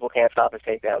why people can't stop his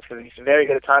takedowns, because he's very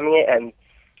good at timing it, and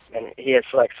he has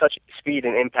like such speed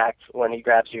and impact when he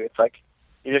grabs you. It's like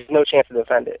there's no chance to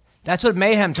defend it. That's what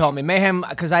Mayhem told me. Mayhem,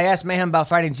 because I asked Mayhem about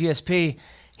fighting GSP,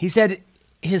 he said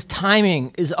his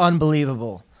timing is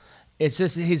unbelievable. It's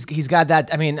just he's got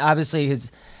that. I mean, obviously it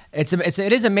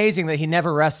is amazing that he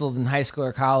never wrestled in high school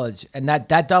or college, and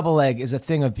that double leg is a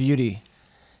thing of beauty.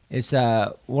 It's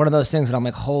one of those things that I'm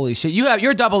like, holy shit.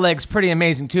 Your double leg's pretty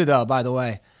amazing too, though. By the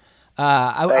way,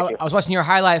 I was watching your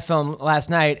highlight film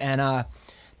last night, and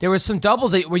there was some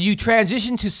doubles where you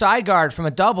transitioned to side guard from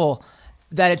a double.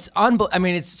 That it's I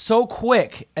mean, it's so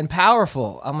quick and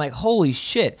powerful. I'm like, holy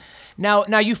shit. Now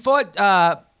you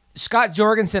fought Scott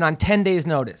Jorgensen on 10 days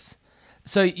notice.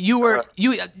 So you're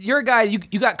a guy, you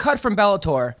got cut from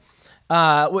Bellator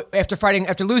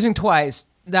after losing twice.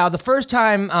 Now the first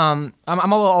time, I'm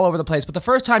all over the place, but the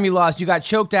first time you lost, you got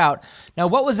choked out. Now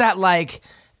what was that like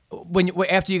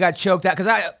after you got choked out?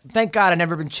 Because thank God I've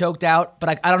never been choked out,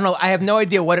 but I don't know. I have no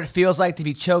idea what it feels like to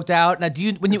be choked out. Now,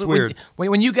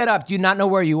 when you get up, do you not know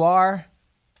where you are?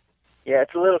 Yeah,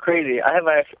 it's a little crazy. I have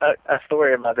a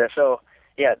story about this. So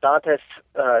yeah, Dantes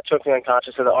choked me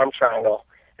unconscious with the arm triangle,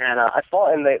 and I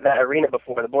fought in that arena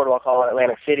before, the Boardwalk Hall in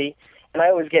Atlantic City, and I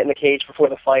always get in the cage before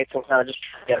the fights and kind of just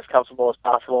try to get as comfortable as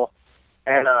possible.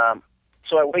 And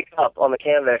so I wake up on the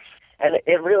canvas, and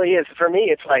it really is, for me,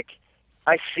 it's like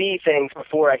I see things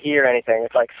before I hear anything.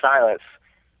 It's like silence.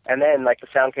 And then like the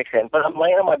sound kicks in. But I'm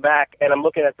laying on my back and I'm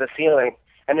looking at the ceiling,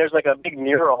 and there's like a big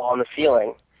mural on the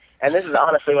ceiling. And this is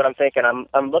honestly what I'm thinking.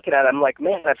 I'm looking at it. I'm like,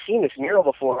 man, I've seen this mural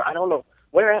before. I don't know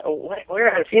where have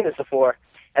I seen this before?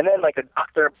 And then like the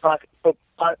doctor pokes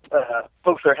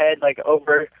their head like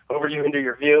over you into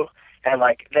your view, and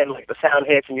like then like the sound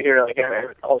hits and you hear like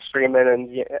all screaming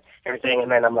and everything, and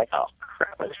then I'm like, oh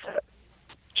crap, I just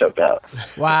choked out.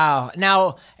 Wow.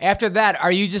 Now after that,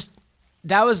 are you just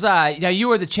that was you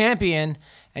were the champion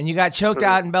and you got choked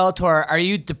out in Bellator. Are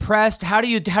you depressed? How do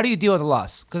you deal with the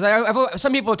loss? Because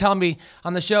some people tell me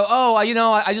on the show,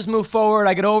 I just move forward,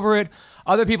 I get over it.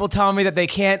 Other people tell me that they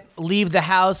can't leave the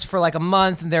house for like a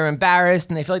month and they're embarrassed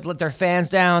and they feel like they let their fans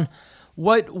down.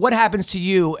 What happens to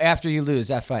you after you lose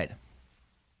that fight?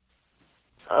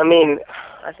 I mean,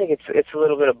 I think it's a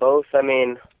little bit of both. I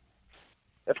mean,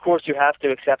 of course you have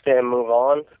to accept it and move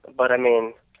on, but I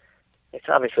mean, it's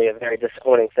obviously a very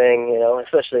disappointing thing,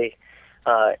 especially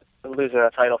losing a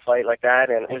title fight like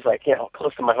that, and it was like,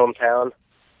 close to my hometown.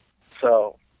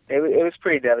 So it was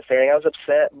pretty devastating. I was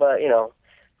upset, but,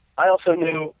 I also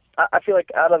knew, I feel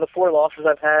like out of the 4 losses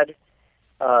I've had,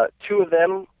 2 of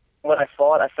them, when I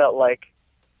fought, I felt like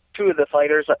 2 of the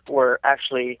fighters were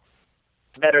actually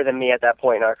better than me at that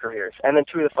point in our careers. And then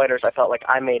 2 of the fighters, I felt like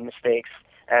I made mistakes,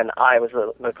 and I was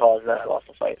the cause that I lost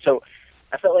the fight. So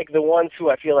I felt like the ones who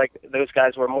I feel like those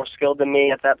guys were more skilled than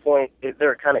me at that point,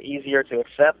 they're kind of easier to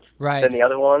accept than the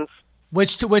other ones.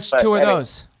 Which two are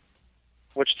those?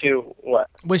 Which 2 what?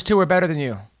 Which 2 were better than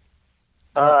you?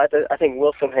 I think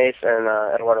Wilson Hayes and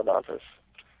Eduardo Dantas.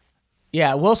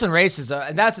 Yeah, Wilson Hayes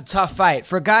that's a tough fight.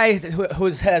 For a guy who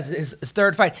has his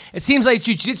 3rd fight, it seems like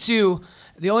jiu-jitsu,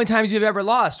 the only times you've ever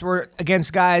lost were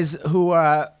against guys who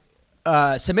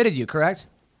submitted you, correct?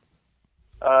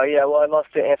 Yeah, well, I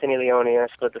lost to Anthony Leone in a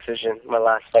split decision my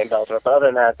last fight in Bellator. But other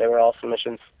than that, they were all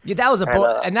submissions. Yeah, that was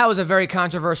that was a very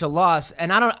controversial loss.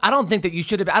 And I don't think that you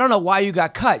should have. I don't know why you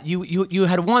got cut. You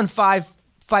had won 5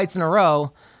 fights in a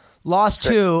row, lost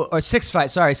 2 or 6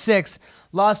 fights. Sorry, 6,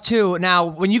 lost 2. Now,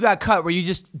 when you got cut, were you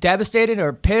just devastated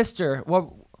or pissed or what?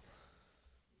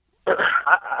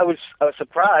 I was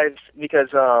surprised because,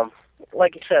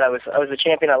 like you said, I was the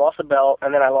champion. I lost the belt,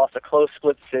 and then I lost a close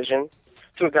split decision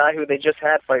to a guy who they just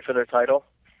had fight for their title.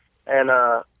 And,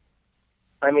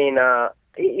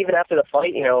 even after the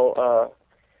fight,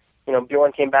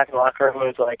 Bjorn came back in the locker room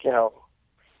and was like,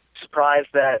 surprised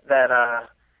that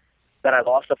I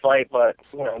lost the fight, but,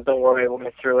 don't worry, we'll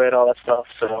get through it, all that stuff.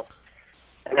 So,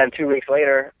 and then 2 weeks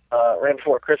later, right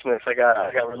before Christmas, I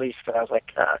got released, and I was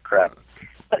like, crap.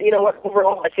 But you know what,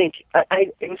 overall, I think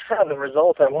it was kind of the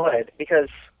result I wanted, because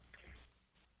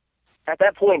at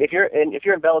that point, if you're in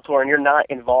Bellator and you're not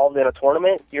involved in a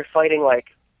tournament, you're fighting like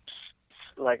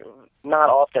not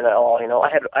often at all.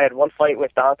 I had one fight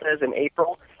with Dantas in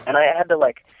April, and I had to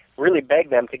like really beg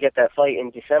them to get that fight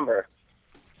in December,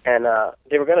 and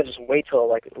they were gonna just wait till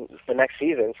like the next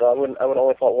season. So I would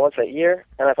only fought once that year,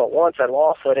 and I fought once, I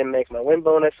lost, so I didn't make my win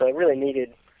bonus. So I really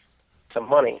needed some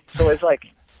money. So it's like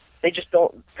they just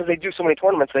don't, because they do so many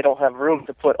tournaments, they don't have room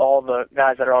to put all the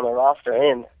guys that are on the roster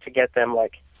in to get them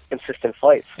like consistent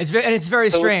fights. It's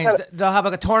very strange. They'll have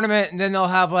like a tournament, and then they'll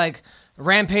have like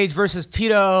Rampage versus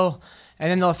Tito, and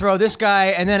then they'll throw this guy,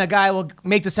 and then a guy will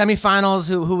make the semifinals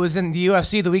who was in the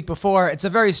UFC the week before. It's a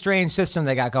very strange system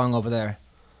they got going over there.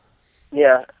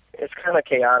 Yeah, it's kind of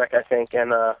chaotic, I think,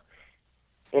 and I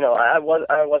wasn't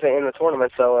in the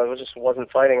tournament, so I just wasn't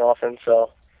fighting often,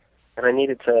 so, and I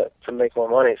needed to make more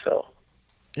money, so.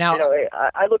 Now,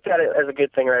 I looked at it as a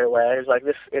good thing right away. I was like,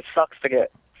 it sucks to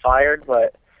get fired,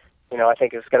 but I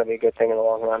think it's going to be a good thing in the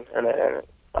long run, and it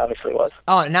obviously was.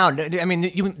 Oh, now, I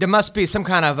mean, there must be some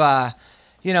kind of,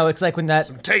 it's like when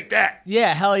that... Take that!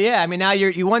 Yeah, hell yeah. I mean, now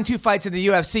you won 2 fights in the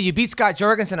UFC. You beat Scott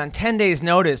Jorgensen on 10 days'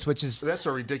 notice, which is... That's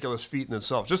a ridiculous feat in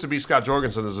itself. Just to beat Scott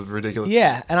Jorgensen is a ridiculous feat.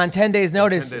 Yeah, and on 10 days'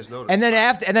 notice. And then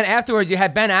afterwards, you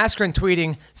had Ben Askren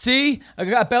tweeting, "See, a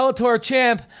Bellator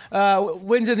champ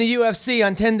wins in the UFC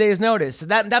on 10 days' notice."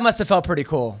 That must have felt pretty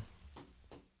cool.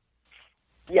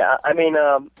 Yeah, I mean,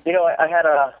 I had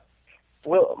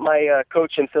my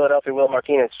coach in Philadelphia, Will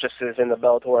Martinez, just is in the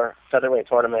Bellator featherweight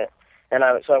tournament, and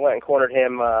so I went and cornered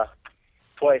him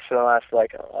twice in the last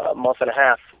month and a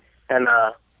half, and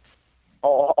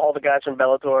all the guys from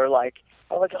Bellator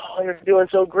oh, you're doing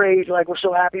so great, we're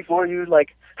so happy for you,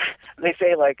 they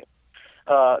say they're like,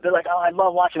 oh, I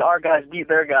love watching our guys beat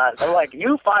their guys. I'm like,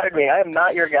 you fired me. I am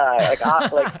not your guy.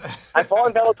 I fought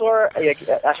in Bellator.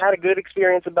 I had a good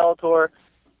experience in Bellator,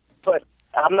 but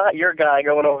I'm not your guy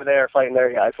going over there fighting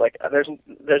their guys. There's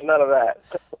none of that.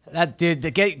 That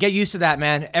dude, get used to that,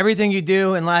 man. Everything you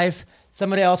do in life,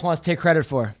 somebody else wants to take credit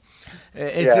for.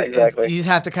 Exactly. You just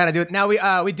have to kind of do it.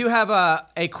 Now we do have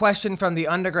a question from the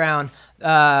underground.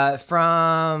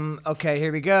 Okay,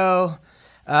 here we go.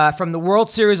 From the World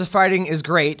Series of Fighting is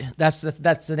great. That's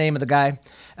the name of the guy.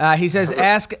 He says,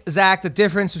 ask Zach the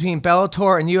difference between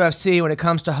Bellator and UFC when it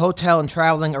comes to hotel and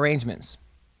traveling arrangements.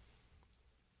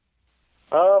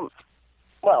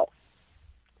 Well,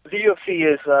 the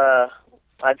UFC is,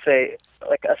 I'd say,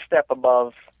 like a step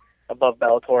above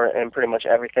Bellator in pretty much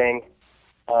everything.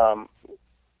 The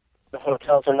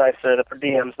hotels are nicer, the per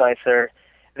diem's nicer.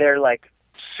 They're like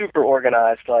super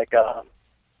organized. Like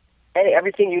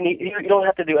everything you need, you don't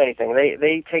have to do anything.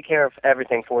 They take care of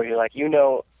everything for you. Like, you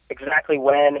know exactly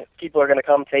when people are going to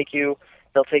come take you.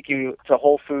 They'll take you to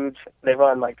Whole Foods. They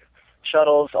run like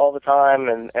shuttles all the time,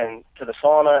 and to the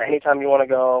sauna anytime you want to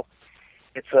go.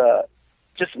 It's a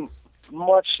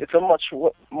much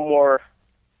more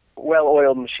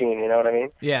well-oiled machine. You know what I mean?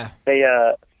 Yeah.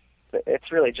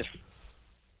 It's really just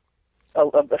a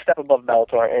step above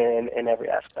Bellator in every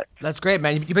aspect. That's great,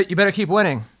 man. You better keep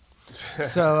winning.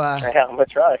 So yeah, I'm gonna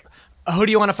try. Who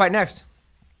do you want to fight next?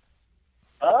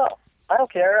 Oh, I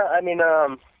don't care. I mean,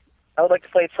 I would like to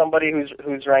fight somebody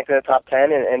who's ranked in the top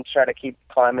 10 and try to keep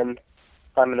climbing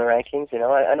the rankings. You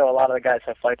know, I know a lot of the guys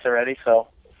have fights already, so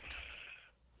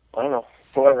I don't know.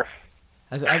 Whoever.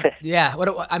 Yeah.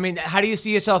 I mean, how do you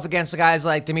see yourself against the guys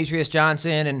like Demetrius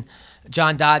Johnson and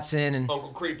John Dodson and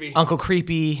Uncle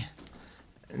Creepy,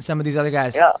 and some of these other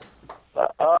guys? Yeah.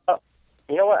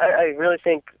 You know what? I really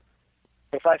think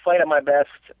if I fight at my best,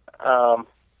 I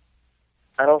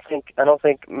don't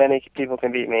think many people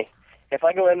can beat me. If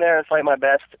I go in there and fight my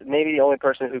best, maybe the only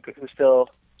person who still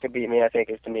could beat me, I think,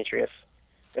 is Demetrius.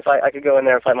 If I could go in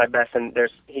there and fight my best, and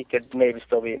he could maybe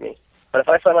still beat me. But if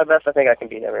I fight my best, I think I can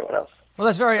beat everyone else. Well,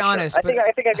 that's very honest. I think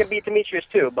I could beat Demetrius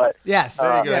too. But yes,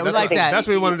 yeah, we like that. That's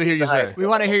what we wanted to hear you say. We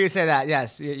want to hear you say that.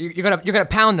 Yes, you're gonna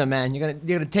pound him, man. You're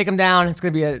gonna take him down. It's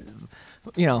gonna be a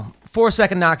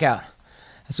 4-second knockout.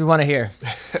 That's what we want to hear.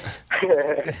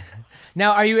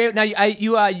 Now, you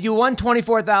won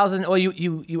 $24,000, or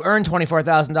you earned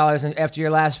 $24,000 after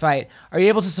your last fight. Are you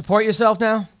able to support yourself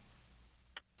now?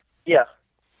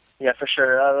 Yeah, for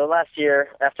sure. The last year,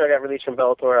 after I got released from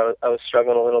Bellator, I was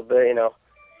struggling a little bit,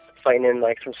 fighting in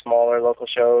like some smaller local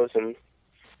shows and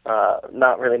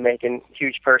not really making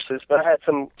huge purses. But I had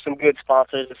some good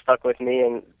sponsors that stuck with me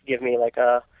and give me like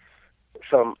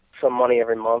some money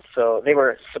every month. So they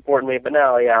were supporting me. But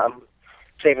now, yeah, I'm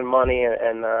saving money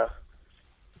and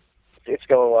it's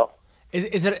going well.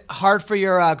 Is it hard for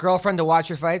your girlfriend to watch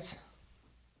your fights?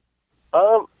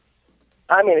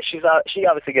 I mean, she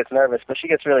obviously gets nervous, but she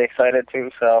gets really excited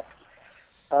too. So,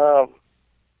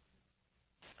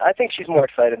 I think she's more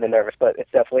excited than nervous, but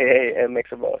it's definitely a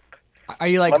mix of both. Are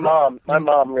you like my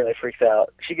mom really freaks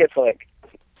out. She gets like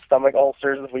stomach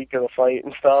ulcers the week of the fight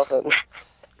and stuff. And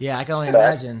yeah, I can only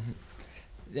imagine.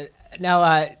 Now,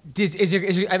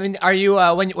 are you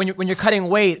when you're cutting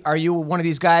weight? Are you one of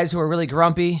these guys who are really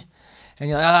grumpy? And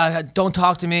you're like, don't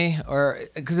talk to me, or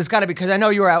because it's got to be, because I know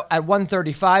you were at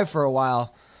 135 for a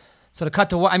while. So to cut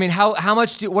to what? I mean, how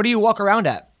much? What do you walk around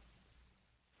at?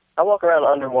 I walk around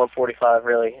under 145,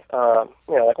 really.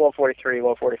 Like 143,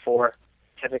 144,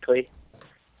 typically.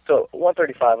 So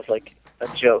 135 was like a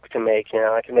joke to make.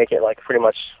 I can make it like pretty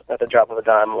much at the drop of a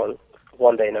dime on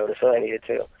one day notice if I needed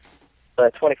to. But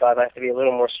at 25, I have to be a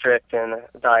little more strict and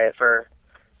diet for.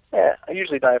 I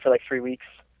usually diet for like 3 weeks,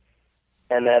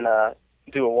 and then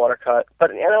do a water cut.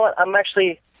 But you know what?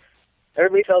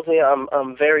 Everybody tells me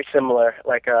I'm very similar.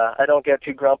 Like I don't get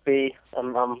too grumpy.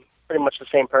 I'm pretty much the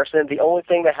same person. The only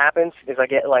thing that happens is I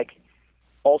get like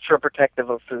ultra protective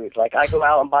of food. Like I go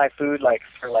out and buy food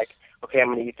okay, I'm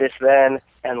gonna eat this then,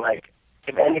 and like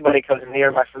if anybody comes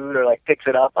near my food or like picks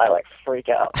it up, I like freak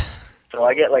out. So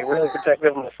I get like really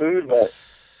protective of my food, but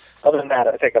other than that,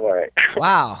 I think I'm all right.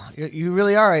 Wow, you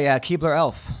really are a Keebler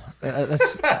elf.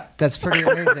 That's pretty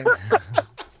amazing.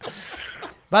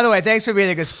 By the way, thanks for being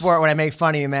a good sport when I make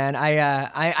fun of you, man. I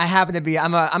happen to be.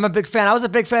 I'm a big fan. I was a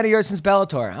big fan of yours since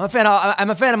Bellator. I'm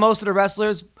a fan of most of the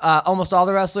wrestlers, almost all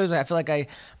the wrestlers. I feel like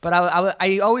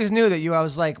I always knew that you. I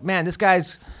was like, man, this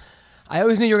guy's. I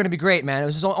always knew you were going to be great, man. It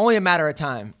was just only a matter of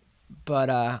time. But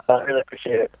I really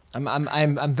appreciate it.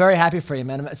 I'm very happy for you,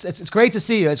 man. It's great to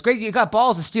see you. It's great you got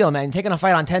balls of steel, man. Taking a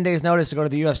fight on 10 days' notice to go to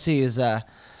the UFC is.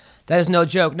 That is no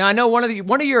joke. Now I know one of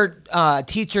your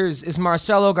teachers is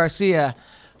Marcelo Garcia,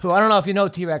 who I don't know if you know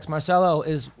T-Rex. Marcelo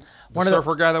is one of the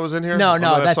surfer guy that was in here. No,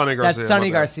 that's Sonny Garcia. That's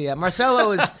Sonny Garcia.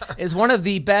 Marcelo is one of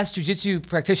the best jiu-jitsu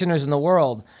practitioners in the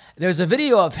world. There's a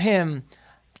video of him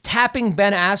tapping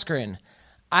Ben Askren,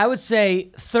 I would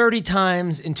say 30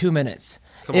 times in 2 minutes.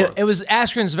 It was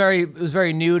Askren's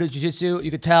very new to jiu-jitsu.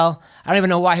 You could tell. I don't even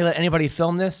know why he let anybody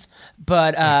film this,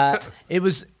 but it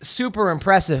was super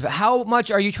impressive. How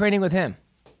much are you training with him?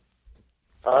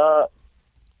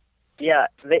 Yeah,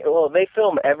 they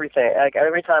film everything. Like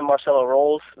every time Marcelo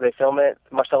rolls, they film it.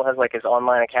 Marcelo has like his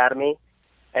online academy,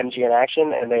 MG in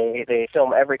Action, and they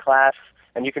film every class.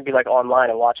 And you can be like online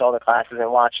and watch all the classes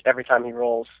and watch every time he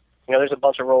rolls. You know, there's a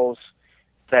bunch of rolls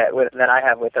that I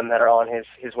have with him that are on his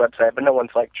website, but no one's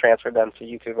like transferred them to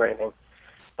YouTube or anything.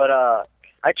 But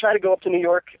I try to go up to New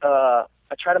York. I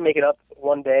try to make it up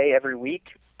one day every week.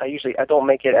 I don't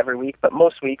make it every week, but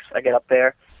most weeks I get up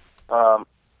there, and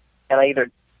I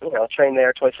either train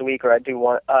there twice a week, or I do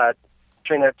one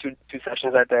train there two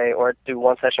sessions that day, or do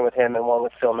one session with him and one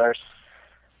with Phil Nurse,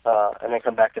 and then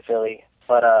come back to Philly.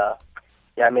 But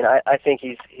yeah, I mean, I think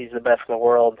he's the best in the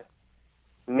world,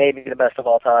 maybe the best of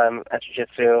all time at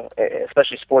jiu-jitsu,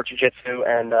 especially sport jiu-jitsu,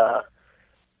 and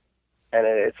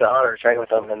it's an honor to train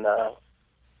with him, and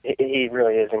he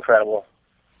really is incredible.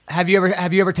 Have you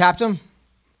ever tapped him?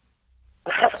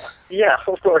 Yeah,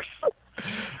 of course.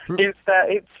 He's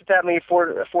tapped me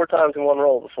four times in one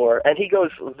roll before, and he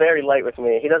goes very light with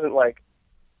me. He doesn't like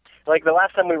the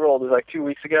last time we rolled was like 2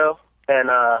 weeks ago, and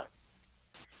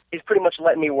he's pretty much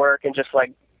letting me work and just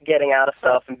like getting out of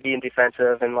stuff and being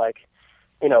defensive and like,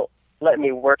 letting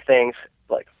me work things.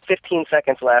 Like 15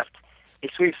 seconds left, he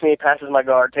sweeps me, passes my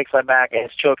guard, takes my back, and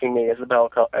is choking me as the bell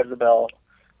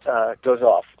goes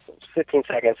off. 15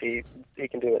 seconds, he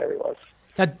can do whatever he wants.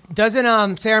 Now,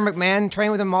 doesn't Sarah McMahon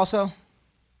train with him also?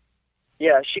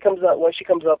 Yeah, when she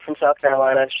comes up from South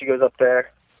Carolina, she goes up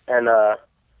there and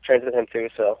trains with him too.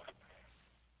 So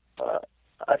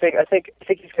I think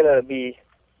he's gonna be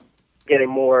getting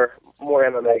more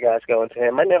MMA guys going to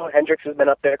him. I know Hendricks has been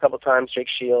up there a couple times. Jake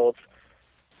Shields,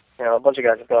 a bunch of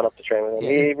guys have gone up to train with him.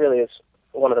 Yeah, he really is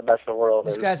one of the best in the world.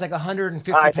 This guy's like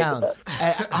 150 pounds.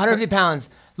 150 pounds.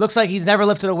 Looks like he's never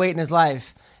lifted a weight in his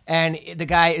life, and the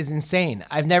guy is insane.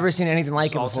 I've never seen anything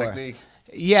like it before. Technique.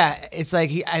 Yeah, it's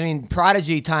like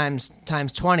prodigy times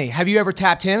 20. Have you ever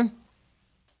tapped him?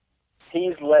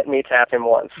 He's let me tap him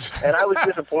once, and I was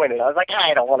disappointed. I was like,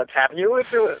 I don't want to tap you. Let's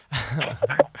do it.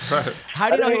 How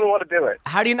do you even want to do it.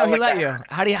 How do you know he let you?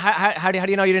 How do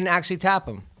you know you didn't actually tap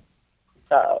him?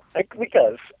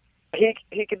 Because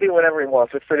he could do whatever he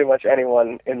wants with pretty much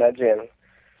anyone in that gym.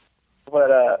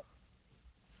 But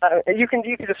you can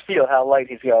just feel how light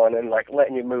he's going and like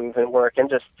letting you move and work, and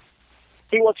just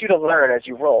he wants you to learn as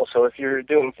you roll. So if you're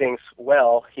doing things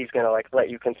well, he's gonna like let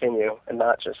you continue and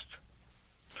not just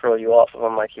throw you off of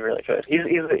him like he really could.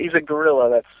 He's a gorilla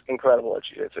that's incredible at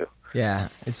jiu-jitsu. Yeah,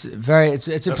 it's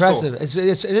impressive. Cool.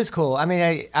 It is cool. I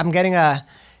mean, I'm getting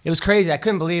it was crazy. I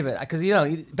couldn't believe it because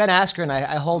Ben Askren,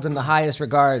 I hold in the highest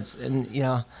regards, and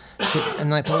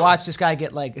and to watch this guy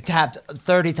get like tapped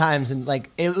 30 times, and like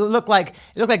it looked like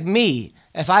me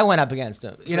if I went up against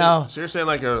him. So you're saying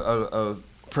like a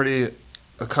pretty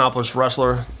accomplished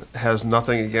wrestler has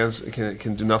nothing against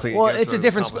can do nothing. Well, against it's a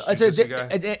different.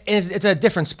 It's a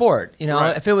different sport.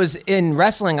 Right. If it was in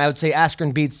wrestling, I would say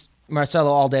Askren beats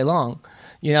Marcelo all day long.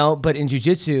 But in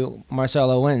jiu-jitsu,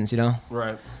 Marcelo wins.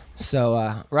 Right.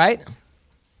 So, right?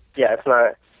 Yeah, it's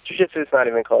not. Jiu-jitsu is not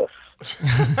even close.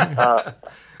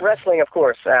 Wrestling, of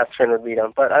course, Askren would beat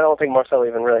him, but I don't think Marcelo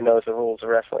even really knows the rules of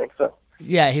wrestling. So.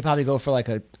 Yeah, he'd probably go for like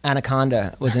a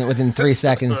anaconda within 3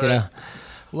 seconds. Right.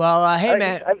 Well, hey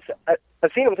man,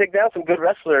 I've seen him take down some good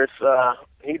wrestlers.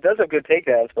 He does have good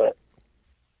takedowns, but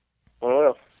I don't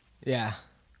know. Yeah.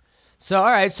 So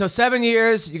all right, so 7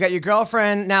 years. You got your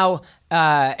girlfriend now.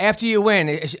 After you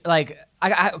win, like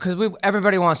because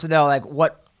everybody wants to know like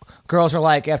what girls are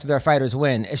like after their fighters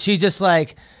win. Is she just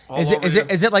like? Is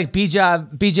it like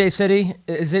BJ City?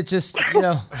 Is it just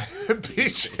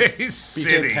BJ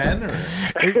City? BJ Penn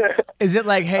or? Is it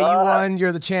like, hey, you won,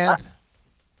 you're the champ?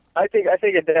 I think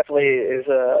it definitely is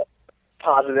a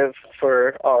positive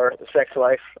for our sex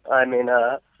life. I mean,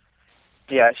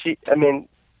 yeah, she's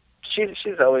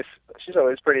always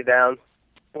pretty down.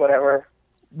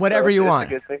 Whatever you want.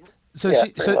 A good thing.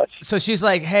 So she's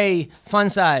like, hey, fun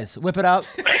size, whip it up.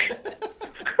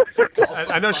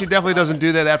 I know she definitely doesn't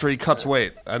do that after he cuts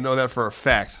weight. I know that for a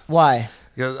fact. Why?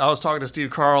 Because I was talking to Steve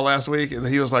Carl last week, and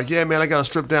he was like, yeah, man, I got to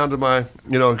strip down to my,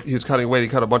 he was cutting weight. He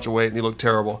cut a bunch of weight, and he looked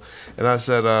terrible. And I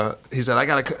said, he said, I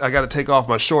got to take off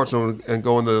my shorts and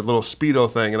go in the little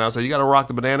Speedo thing. And I said, you got to rock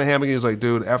the banana hammock. He was like,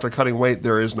 dude, after cutting weight,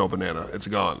 there is no banana. It's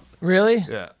gone. Really?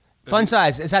 Yeah. Fun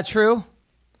size. Is that true?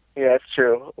 Yeah, it's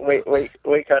true.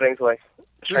 Weight cutting's like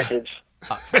shrinkage.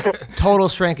 Total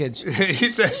shrinkage. He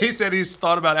said he's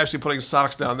thought about actually putting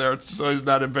socks down there so he's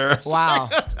not embarrassed. Wow.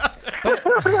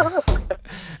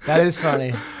 That is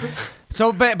funny.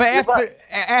 So, but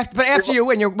after you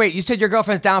win, you said your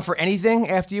girlfriend's down for anything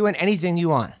after you win. Anything you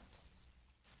want?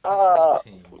 I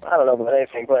don't know about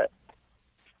anything, but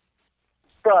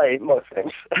Probably most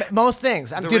things. Most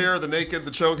things. The rear, the naked,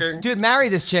 the choking. Dude, marry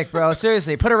this chick, bro.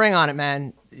 Seriously, put a ring on it,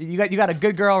 man. You got a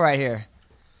good girl right here.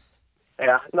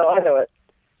 Yeah, no, I know it.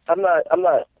 I'm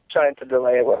not trying to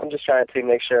delay it. I'm just trying to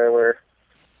make sure we're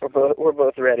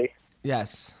both ready.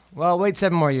 Yes. Well, wait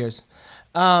 7 more years.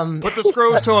 Put the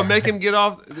screws to him. Make him get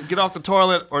off the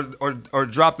toilet or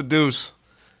drop the deuce.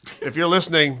 If you're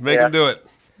listening, make him do it.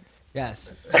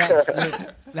 Yes.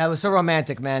 That was so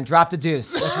romantic, man. Drop the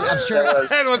deuce. I'm sure.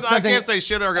 I can't say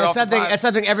shit or get off the pot. That's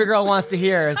something every girl wants to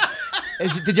hear.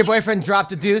 Did your boyfriend drop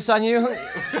the deuce on you?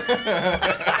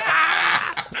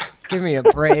 Give me a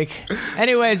break.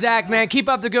 Anyway, Zach, man, keep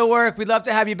up the good work. We'd love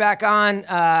to have you back on.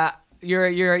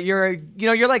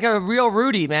 You're like a real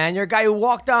Rudy, man. You're a guy who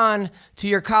walked on to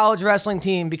your college wrestling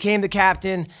team, became the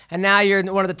captain, and now you're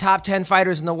one of the top 10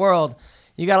 fighters in the world.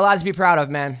 You got a lot to be proud of,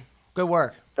 man. Good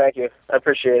work. Thank you. I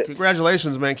appreciate it.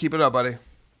 Congratulations, man. Keep it up, buddy.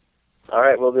 All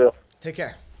right, we'll do. Take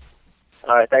care.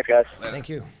 All right, thanks, guys. Thank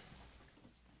you.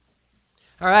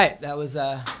 All right, that was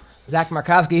Zach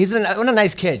Markovsky. He's a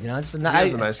nice kid, you know. He's a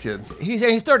nice kid.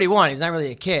 He's 31. He's not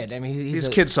really a kid. I mean, he's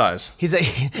kid size. He's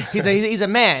a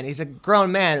man. He's a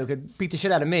grown man who could beat the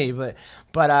shit out of me. But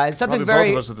it's something Probably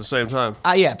very. both of us at the same time.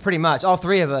 Yeah, pretty much all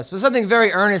 3 of us. But something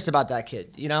very earnest about that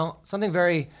kid. You know, something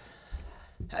very.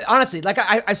 Honestly, like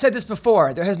I've said this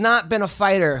before, there has not been a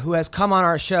fighter who has come on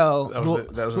our show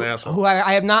that was an asshole. who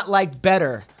I have not liked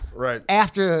better. Right.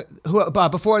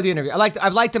 Before the interview,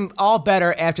 I've liked them all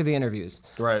better after the interviews.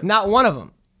 Right. Not one of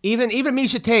them. Even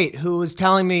Misha Tate, who was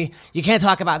telling me you can't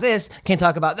talk about this, can't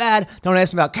talk about that, don't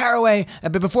ask me about Caraway.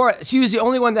 But before, she was the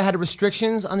only one that had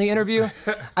restrictions on the interview.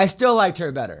 I still liked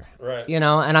her better. Right. You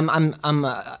know, and I'm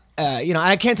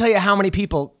I can't tell you how many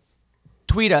people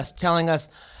tweet us telling us,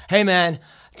 hey man.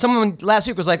 Someone last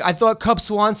week was like, I thought Cub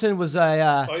Swanson was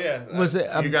a.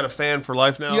 You got a fan for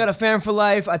life now? You got a fan for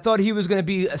life. I thought he was going to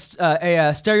be a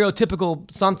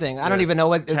stereotypical something. I don't even know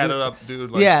what. Tatted up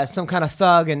dude. Yeah, some kind of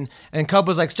thug. And Cub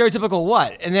was like, stereotypical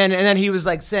what? And then he was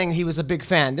like saying he was a big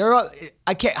fan.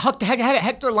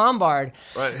 Hector Lombard.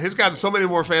 Right. He's got so many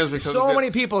more fans because so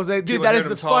many people say, dude, that is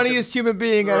the funniest human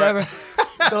being I've ever.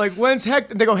 They're like, when's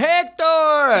Hector? They go,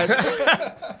 Hector.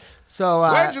 So.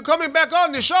 When's you coming back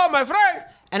on the show, my friend?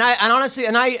 And honestly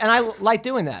like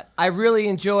doing that. I really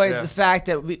enjoy the fact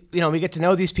that we get to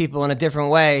know these people in a different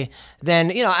way.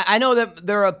 Than I know that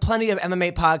there are plenty of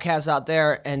MMA podcasts out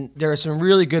there, and there are some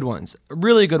really good ones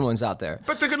out there.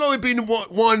 But there can only be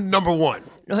one number one.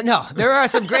 No, there are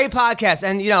some great podcasts,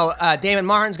 and Damon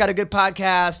Martin's got a good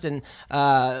podcast, and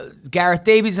Gareth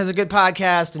Davies has a good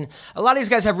podcast, and a lot of these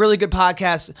guys have really good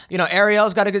podcasts.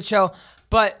 Ariel's got a good show.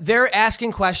 But they're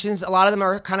asking questions. A lot of them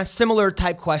are kind of similar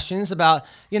type questions about,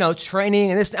 training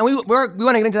and this. And we want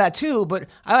to get into that too, but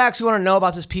I actually want to know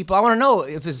about these people. I want to know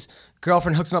if his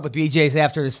girlfriend hooks him up with BJ's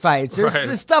after his fights.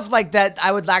 There's stuff like that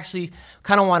I would actually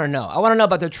kind of want to know. I want to know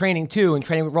about their training too,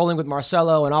 and rolling with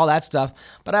Marcelo and all that stuff.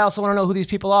 But I also want to know who these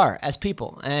people are as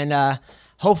people. And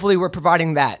hopefully we're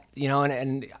providing that,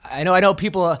 and I know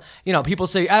people, people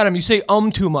say, Adam, you say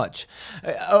too much.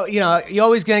 You're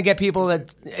always going to get people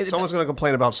that. Someone's going to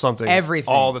complain about something.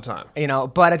 Everything. All the time.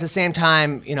 But at the same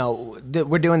time,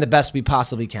 we're doing the best we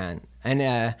possibly can.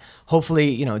 And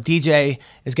hopefully, DJ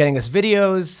is getting us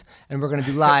videos, and we're going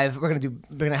to do live. We're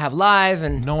going to have live,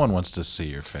 and no one wants to see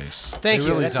your face. Thank you.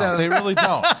 Really don't. They really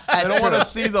don't. They don't want to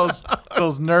see those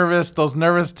nervous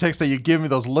ticks that you give me,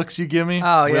 those looks you give me.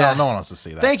 Oh yeah. No one wants to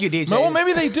see that. Thank you, DJ. No,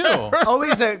 maybe they do.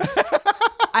 I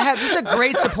have such a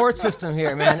great support system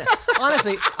here, man.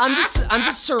 Honestly, I'm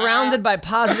just surrounded by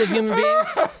positive human beings.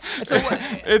 It's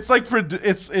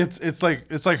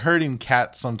like herding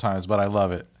cats sometimes, but I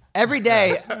love it. Every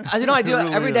day, I do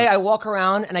it every day. I walk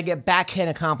around and I get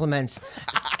backhanded compliments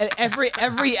at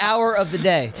every hour of the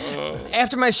day.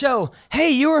 After my show, hey,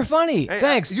 you were funny. Hey,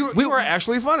 thanks. You were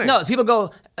actually funny. No, people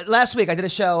go. Last week I did a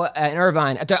show in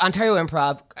Irvine at the Ontario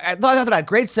Improv. I thought I had a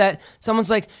great set. Someone's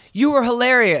like, "You were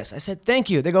hilarious." I said,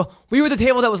 "Thank you." They go, "We were the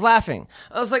table that was laughing."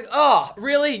 I was like, "Oh,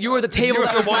 really? You were the table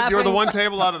that was laughing?" You were the one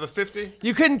table out of the 50.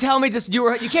 You couldn't tell me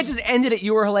you can't just end it at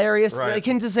 "you were hilarious." Right. You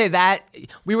can't just say that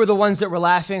we were the ones that were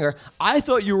laughing, or I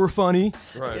thought you were funny.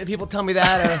 Right. People tell me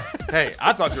that. Hey,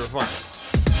 I thought you were funny.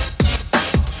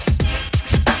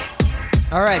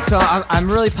 All right, so I'm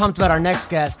really pumped about our next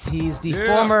guest. He's the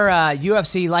former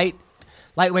UFC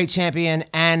lightweight champion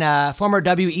and former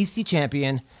WEC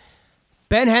champion,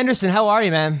 Ben Henderson. How are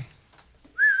you, man?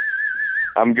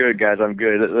 I'm good, guys. I'm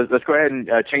good. Let's go ahead and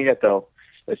change that, though.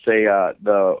 Let's say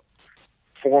the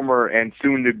former and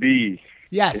soon-to-be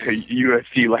Yes.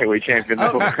 UFC lightweight champion.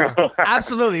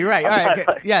 Absolutely right. All right.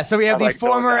 Okay. Yeah. So we have the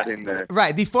former,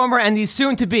 the former and the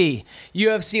soon-to-be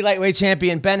UFC lightweight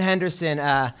champion Ben Henderson.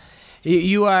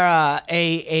 You are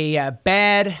a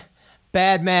bad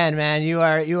man. You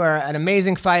are an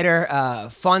amazing fighter.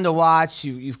 Fun to watch.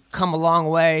 You've come a long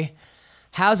way.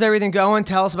 How's everything going?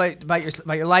 Tell us about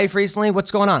your life recently.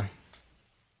 What's going on?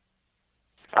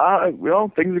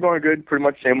 Well, things are going good. Pretty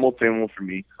much same old for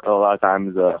me. A lot of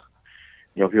times,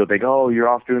 people think, oh, you're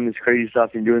off doing this crazy stuff,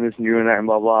 and doing this and doing that, and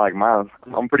blah blah. Like,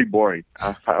 I'm pretty boring.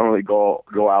 I don't really go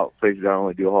out places. I don't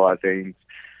really do a whole lot of things.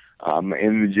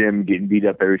 In the gym, getting beat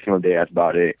up every single day. That's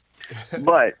about it.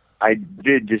 But I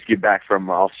did just get back from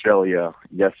Australia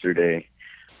yesterday.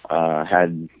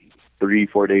 Had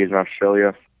 3-4 days in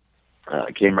Australia.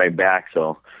 Came right back,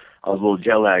 so I was a little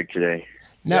jet lagged today.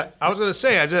 No, I was going to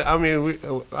say,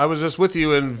 I was just with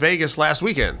you in Vegas last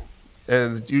weekend,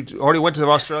 and you already went to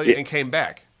Australia and came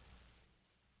back.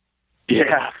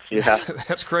 Yeah.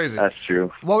 That's crazy. That's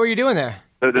true. What were you doing there?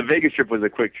 The Vegas trip was a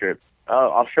quick trip.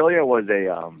 Australia was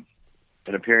an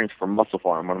appearance for Muscle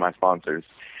Farm, one of my sponsors.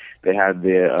 They had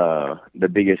the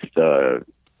biggest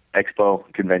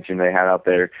expo convention they had out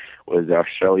there was the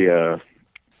Australia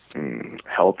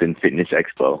Health and Fitness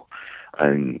Expo,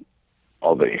 and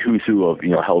all the who's who of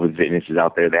health and fitness is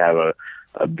out there. They have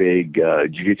a big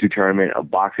jiu-jitsu tournament, a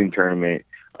boxing tournament,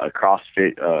 a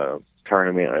CrossFit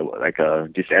tournament, like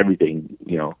just everything.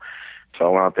 So I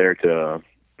went out there to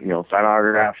sign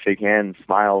autographs, shake hands,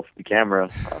 smile for the camera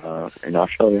in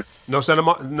Australia. No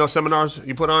seminars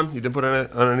you put on? You didn't put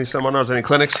on any seminars, any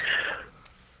clinics?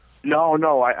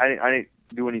 No, I didn't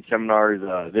do any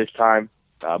seminars this time.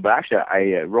 But actually,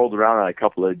 I rolled around at a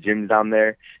couple of gyms down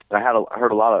there, and I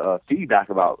heard a lot of feedback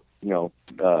about,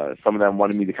 some of them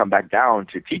wanted me to come back down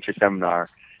to teach a seminar.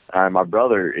 My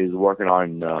brother is working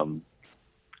on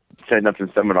setting up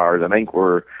some seminars. I think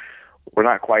we're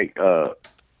not quite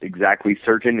exactly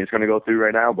certain it's going to go through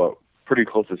right now, but pretty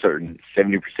close to certain,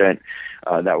 70%,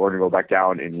 that we're going to go back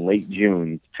down in late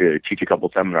June to teach a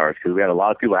couple seminars, because we had a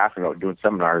lot of people asking about doing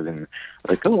seminars, and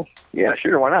like, oh, yeah,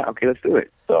 sure, why not? Okay, let's do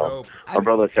it. So our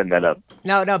brother set that up.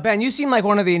 Now, Ben, you seem like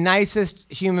one of the nicest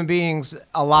human beings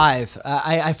alive.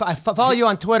 I follow you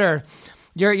on Twitter.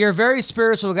 You're a very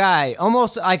spiritual guy.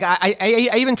 Almost like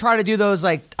I even try to do those,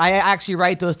 like I actually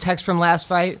write those texts from last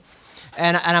fight,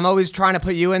 and I'm always trying to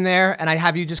put you in there, and I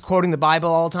have you just quoting the Bible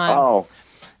all the time. Oh.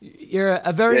 You're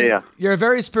a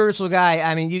very spiritual guy.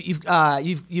 I mean,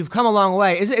 you've come a long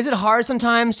way. Is it hard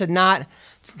sometimes to not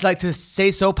like to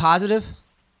stay so positive?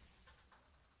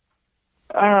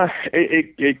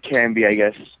 It can be, I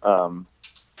guess.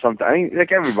 Sometimes, I mean,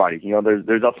 like everybody,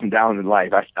 there's ups and downs in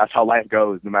life. That's how life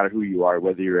goes, no matter who you are,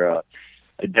 whether you're a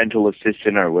dental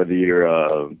assistant or whether you're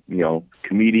a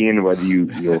comedian, whether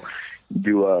you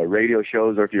do radio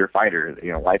shows, or if you're a fighter.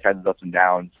 Life has ups and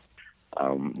downs.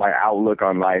 My outlook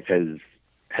on life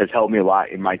has helped me a lot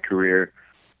in my career.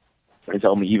 It's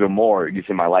helped me even more just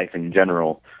in my life in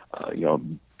general.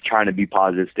 Trying to be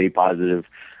positive, stay positive,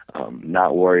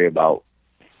 not worry about,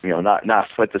 not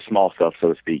sweat the small stuff,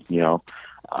 so to speak.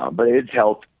 But it's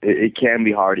helped. It can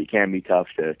be hard. It can be tough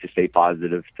to stay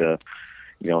positive.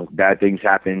 Bad things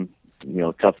happen.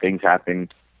 Tough things happen.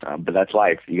 But that's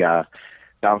life. You gotta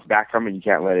bounce back from it. You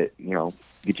can't let it,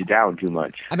 get you down too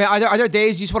much. I mean, are there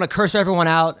days you just want to curse everyone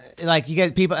out? Like you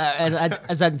get people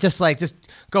just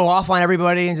go off on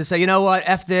everybody and just say, you know what,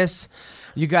 F this.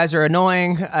 You guys are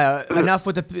annoying. Enough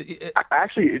with the.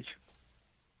 Actually,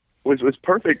 was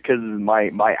perfect because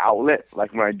my outlet,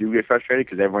 like when I do get frustrated,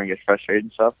 because everyone gets frustrated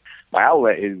and stuff. My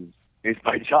outlet is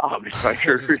my job. It's my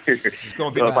career.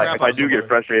 So if I do get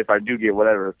frustrated, if I do get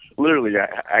whatever, literally,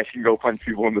 I should go punch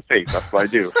people in the face. That's what I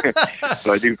do. That's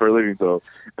what I do for a living. So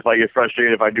if I get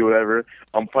frustrated, if I do whatever,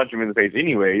 I'm punching them in the face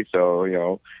anyway.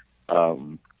 So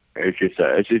it's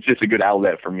just a good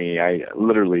outlet for me. I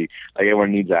literally, like,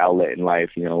 everyone needs an outlet in life.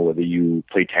 Whether you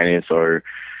play tennis or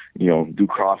do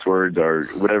crosswords or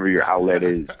whatever your outlet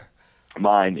is.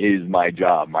 Mine is my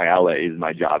job. My outlet is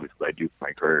my job. It's what I do for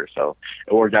my career. So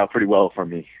it worked out pretty well for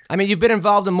me. I mean, you've been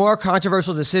involved in more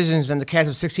controversial decisions than the cast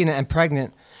of 16 and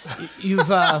Pregnant. You've,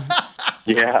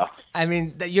 yeah. I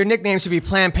mean, your nickname should be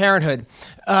Planned Parenthood,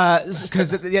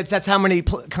 because that's how many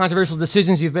controversial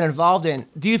decisions you've been involved in.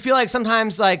 Do you feel like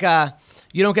sometimes, like,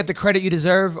 you don't get the credit you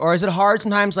deserve, or is it hard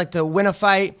sometimes, like, to win a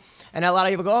fight? And a lot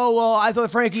of people go, oh, well, I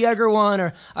thought Frankie Edgar won,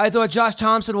 or I thought Josh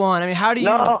Thompson won. I mean, how do you...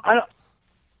 No,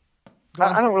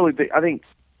 I don't really think. I think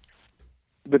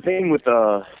the thing with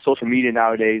social media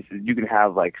nowadays is you can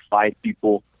have like 5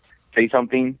 people say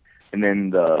something, and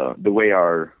then the way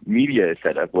our media is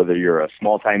set up, whether you're a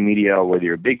small time media or whether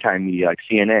you're a big time media like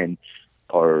CNN,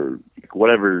 or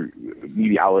whatever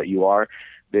media outlet you are,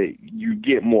 that you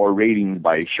get more ratings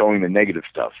by showing the negative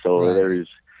stuff. So there's,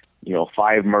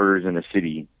 5 murders in a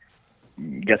city.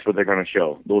 Guess what they're going to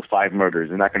show? Those 5 murders.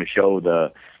 They're not going to show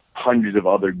the hundreds of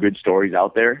other good stories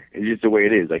out there. It's just the way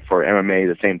it is. Like for MMA,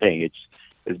 the same thing.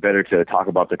 It's better to talk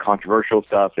about the controversial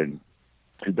stuff, and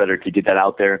it's better to get that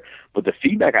out there. But the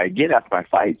feedback I get after my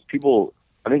fights, people,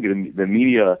 I think the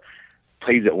media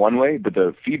plays it one way, but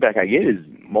the feedback I get is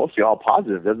mostly all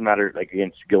positive. It doesn't matter, like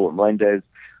against Gilbert Melendez,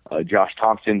 Josh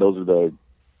Thompson. Those are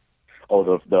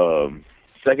the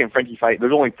second Frankie fight.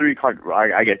 There's only 3.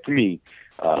 I get, to me,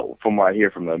 from what I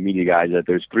hear from the media guys, that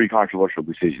there's 3 controversial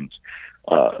decisions.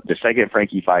 The second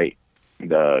Frankie fight,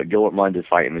 the Gilbert Melendez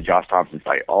fight, and the Josh Thompson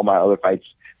fight. All my other fights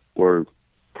were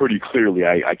pretty clearly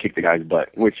I kicked the guy's butt,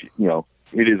 which,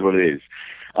 it is what it is.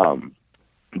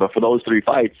 But for those 3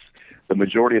 fights, the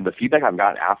majority of the feedback I've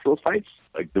gotten after those fights,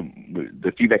 like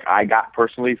the feedback I got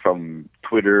personally from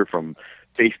Twitter, from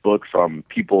Facebook, from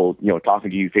people,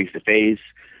 talking to you face to face,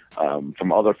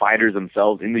 from other fighters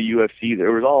themselves in the UFC,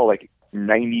 there was all like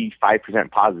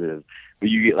 95% positive. But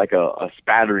you get like a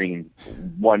spattering,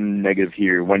 1 negative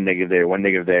here, 1 negative there, 1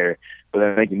 negative there. But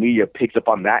then like the media picks up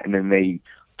on that, and then they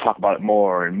talk about it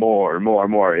more and more and more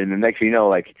and more. And the next thing you know,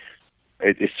 like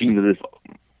it seems as if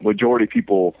majority of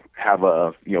people have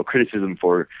a criticism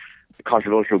for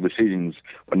controversial decisions,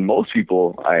 when most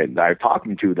people that I'm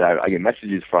talking to, that I get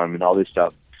messages from and all this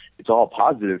stuff, it's all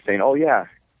positive, saying, oh yeah,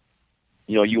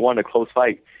 you won a close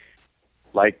fight.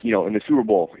 Like, in the Super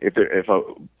Bowl, if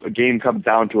a game comes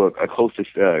down to a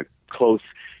close,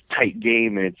 tight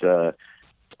game, and it's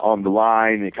on the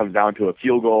line, and it comes down to a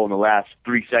field goal in the last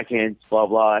 3 seconds, blah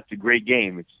blah. That's a great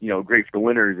game. It's great for the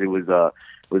winners. It was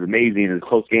amazing. It was a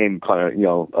close game, kind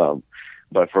of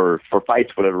but for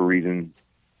fights, for whatever reason,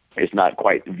 it's not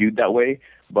quite viewed that way.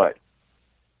 But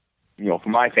for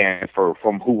my fans,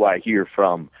 from who I hear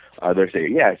from, they're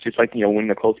saying, yeah, it's just like winning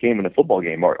a close game in a football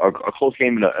game, or a close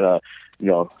game in a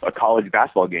college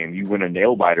basketball game. You win a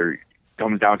nail biter,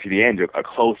 comes down to the end, a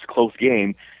close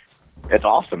game. That's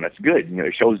awesome. That's good.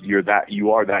 It shows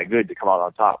you are that good to come out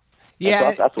on top.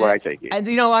 Yeah, that's where I take it. And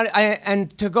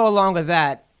and to go along with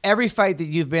that, every fight that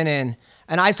you've been in,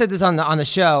 and I've said this on the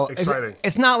show, exciting.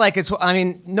 It's not like it's. I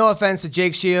mean, no offense to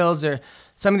Jake Shields or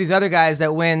some of these other guys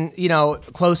that win,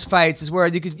 close fights, is where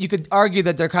you could argue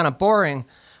that they're kind of boring,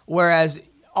 whereas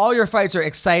all your fights are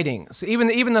exciting. So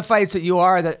even the fights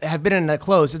that have been in the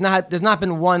close, there's not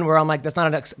been one where I'm like, that's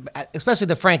not especially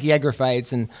the Frankie Edgar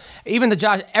fights, and even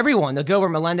the Gilbert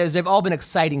Melendez, they've all been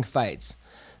exciting fights.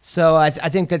 So I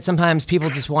think that sometimes people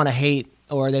just want to hate,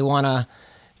 or they want to,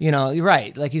 you're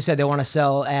right, like you said, they want to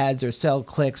sell ads or sell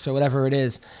clicks or whatever it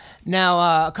is.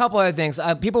 Now, a couple other things.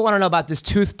 People want to know about this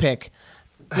toothpick.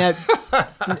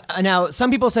 Now, some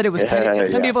people said it was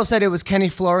people said it was Kenny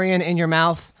Florian in your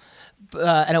mouth.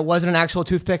 And it wasn't an actual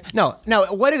toothpick. No.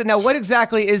 What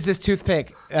exactly is this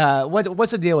toothpick?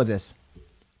 What's the deal with this?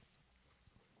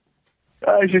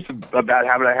 It's just a bad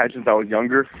habit I had since I was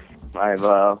younger. I've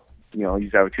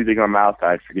used to have a toothpick in my mouth.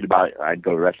 I'd forget about it. I'd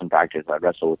go to wrestling practice. I'd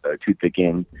wrestle with a toothpick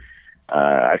in.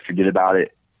 I'd forget about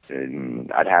it,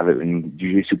 and I'd have it in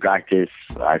jiu-jitsu practice.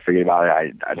 I'd forget about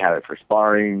it. I'd have it for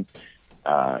sparring.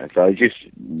 So it's just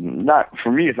not,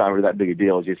 for me, it's not really that big a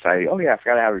deal. It's just I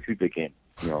forgot to have a toothpick in.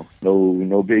 No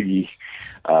biggie.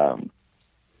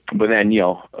 But then,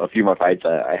 a few more fights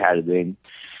I had it in.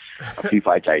 A few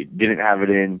fights I didn't have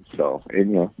it in. So,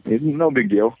 it's no big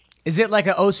deal. Is it like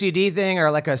an OCD thing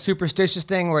or like a superstitious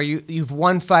thing where you've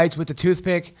won fights with the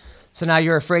toothpick, so now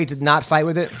you're afraid to not fight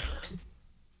with it?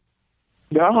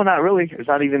 No, not really. It's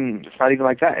not even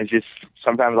like that. It's just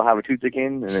sometimes I'll have a toothpick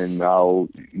in, and then I'll,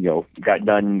 got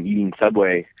done eating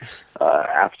Subway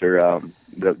after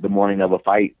the morning of a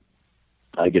fight.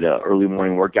 I get an early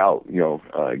morning workout,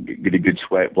 get a good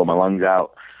sweat, blow my lungs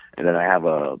out, and then I have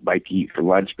a bite to eat for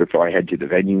lunch before I head to the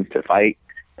venue to fight.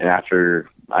 And after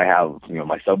I have,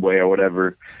 my Subway or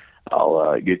whatever,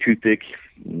 I'll get a toothpick,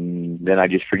 and then I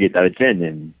just forget that it's in,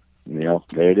 and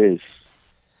there it is.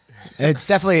 It's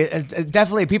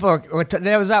definitely people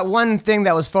there was that one thing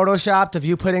that was photoshopped of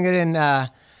you putting it in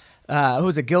who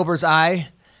was it, Gilbert's eye.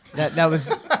 That was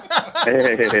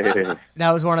that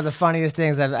was one of the funniest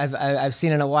things I've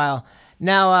seen in a while.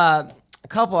 Now a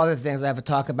couple other things I have to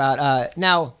talk about.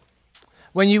 Now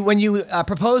when you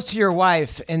proposed to your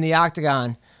wife in the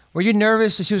octagon, were you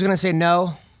nervous that she was going to say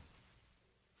no?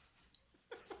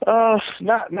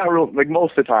 Not real. Like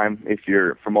most of the time,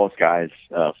 for most guys,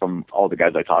 from all the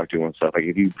guys I talk to and stuff, like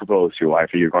if you propose to your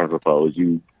wife or you're going to propose,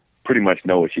 you pretty much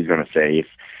know what she's going to say. If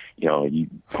you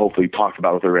hopefully talked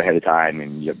about with her ahead of time,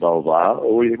 and you blah, blah, blah.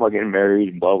 Oh, what do you think about getting married,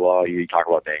 and blah, blah. You talk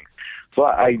about things. So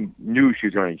I knew she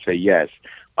was going to say yes.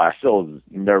 I still was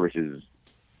nervous as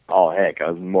all heck.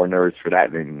 I was more nervous for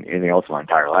that than anything else in my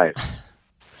entire life.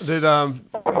 Did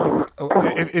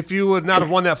if you would not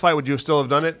have won that fight, would you still have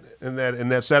done it in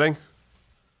that setting?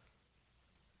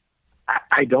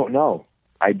 I don't know.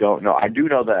 I do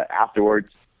know that afterwards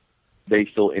they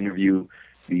still interview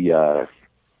the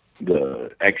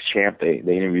ex-champ. They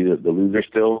interview the loser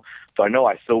still. So I know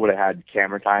I still would have had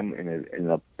camera time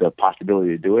and the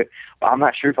possibility to do it. But I'm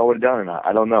not sure if I would have done it or not.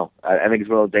 I don't know. I think it's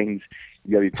one of those things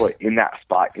you got to be put in that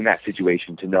spot, in that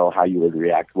situation to know how you would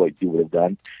react, what you would have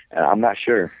done. I'm not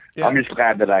sure. Yeah. I'm just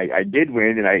glad that I did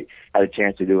win and I had a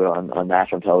chance to do it on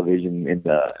national television in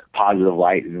the positive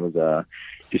light. And it was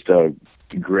just a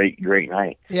great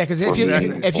night. Yeah, because if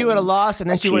you would have lost and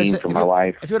then she would have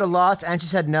said, if you would have lost and she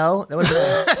said no, that would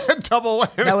have been double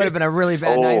whammy. That would have been a really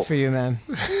bad night for you, man.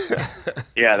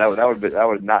 Yeah, that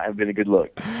would not have been a good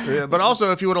look. Yeah, but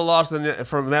also if you would have lost, then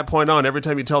from that point on, every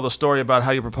time you tell the story about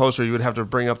how you proposed to her, you would have to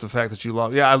bring up the fact that you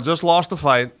lost. Yeah, I just lost the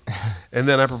fight, and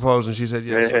then I proposed, and she said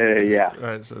yes. Yeah. All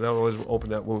right, so that would always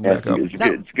open that woman back up. It's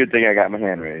a good thing I got my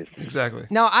hand raised. Exactly.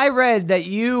 Now I read that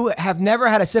you have never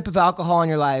had a sip of alcohol in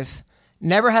your life.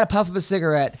 Never had a puff of a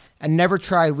cigarette, and never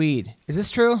tried weed. Is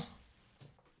this true?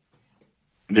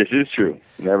 This is true.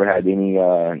 Never had any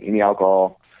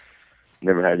alcohol.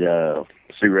 Never had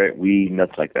cigarette, weed,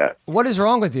 nothing like that. What is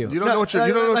wrong with you? You don't know what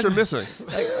you're missing.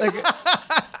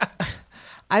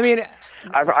 I mean,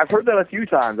 I've heard that a few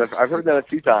times. I've heard that a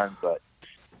few times, but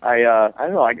I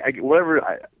don't know.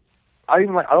 I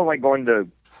don't like going to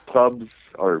clubs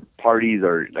or parties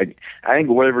or like. I think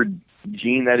whatever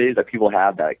gene that is that people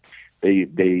have that.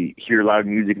 They hear loud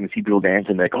music and see people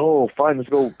dancing, like, oh, fun, let's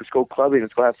go clubbing,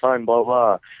 let's go have fun, blah,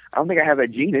 blah. I don't think I have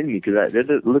that gene in me because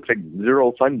it looks like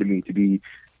zero fun to me to be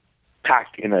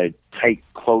packed in a tight,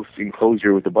 close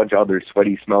enclosure with a bunch of other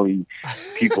sweaty, smelly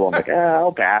people. I'm like,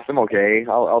 I'll pass, I'm okay,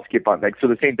 I'll skip on. Like, so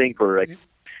the same thing for like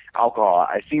alcohol.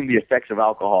 I've seen the effects of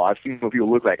alcohol. I've seen what people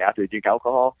look like after they drink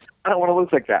alcohol. I don't want to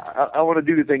look like that. I want to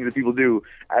do the things that people do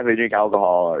after they drink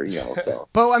alcohol, or so.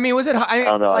 But I mean, was it? I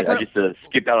don't know. Like, I just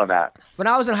skipped out on that. When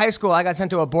I was in high school, I got sent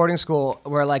to a boarding school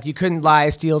where like you couldn't lie,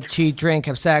 steal, cheat, drink,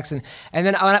 have sex, and then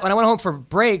when I went home for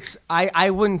breaks, I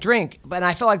wouldn't drink, and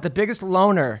I felt like the biggest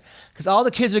loner because all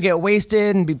the kids would get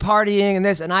wasted and be partying and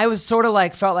this, and I was sort of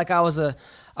like felt like I was a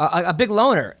big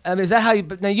loner. I mean, is that how you?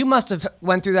 Now you must have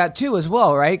went through that too as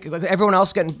well, right? Like everyone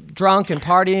else getting drunk and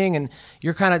partying, and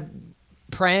you're kind of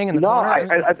praying in the corner.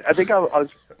 No, I think I was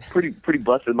pretty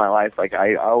blessed in my life. Like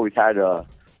I always had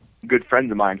good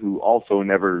friends of mine who also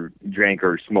never drank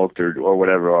or smoked or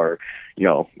whatever. Or when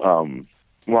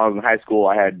I was in high school,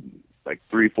 I had like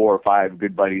 3, 4, or 5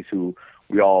 good buddies who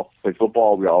we all played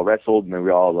football, we all wrestled, and then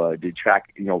we all did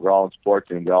track. We're all in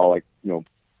sports, and we all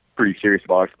pretty serious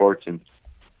about our sports and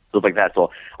stuff like that.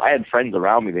 So I had friends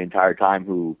around me the entire time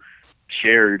who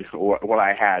shared what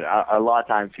I had. A lot of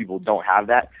times people don't have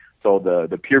that. So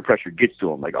the peer pressure gets to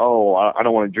them. Like, oh, I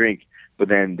don't want to drink. But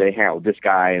then they hang out with this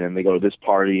guy and then they go to this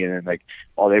party and then like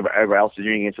everybody else is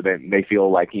drinking. So then they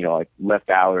feel like, like left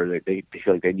out or they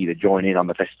feel like they need to join in on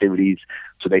the festivities.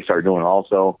 So they start doing it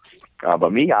also.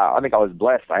 But me, I think I was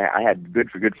blessed. I had good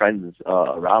friends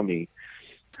around me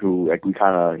who like we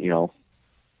kind of,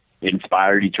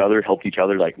 inspired each other, helped each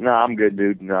other. Like, nah, I'm good,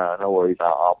 dude. Nah, no worries.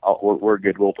 We're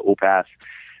good. We'll pass.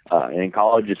 And in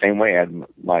college, the same way. I had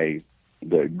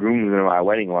the grooms in my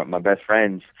wedding, my best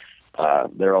friends.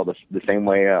 They're all the same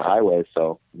way I was.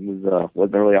 So it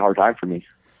wasn't really a hard time for me.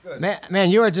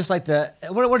 Man, you are just like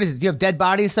what is it? Do you have dead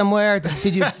bodies somewhere?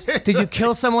 Did you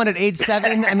kill someone at age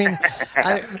 7? I mean,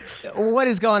 what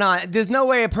is going on? There's no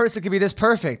way a person could be this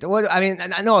perfect.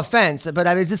 No offense, but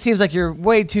it just seems like you're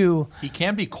way too. He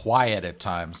can be quiet at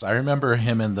times. I remember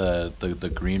him in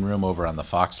the green room over on the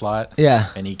Fox lot.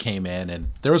 Yeah. And he came in, and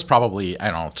there was probably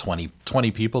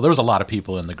 20 people. There was a lot of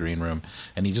people in the green room,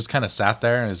 and he just kind of sat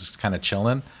there and was kind of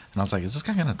chilling. And I was like, is this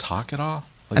guy gonna talk at all?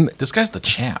 Like, this guy's the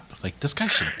champ. Like, this guy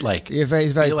should, like... He's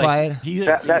very quiet.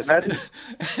 That's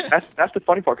the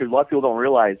funny part, because a lot of people don't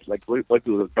realize, like, a lot of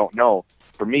people don't know.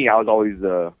 For me, I was always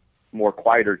the more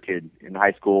quieter kid in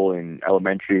high school and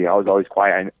elementary. I was always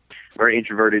quiet and very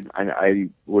introverted. I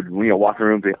would, walk in the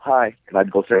room and say, hi, and I'd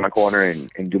go sit in my corner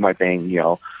and do my thing,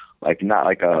 like, not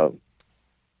like a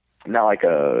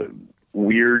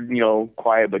weird,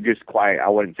 quiet, but just quiet. I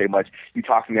wouldn't say much. You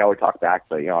talk to me, I would talk back,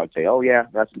 but, I'd say, oh, yeah,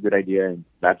 that's a good idea, and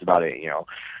that's about it,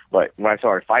 But when I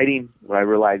started fighting, when I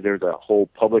realized there's a whole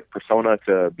public persona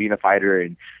to being a fighter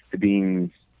and to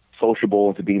being sociable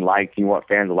and to being liked. You want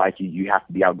fans to like you. You have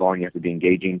to be outgoing. You have to be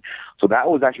engaging. So that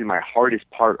was actually my hardest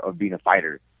part of being a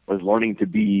fighter, was learning to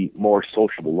be more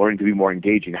sociable, learning to be more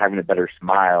engaging, having a better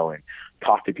smile and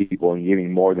talk to people and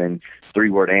giving more than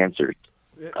 3-word answers.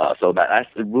 So that's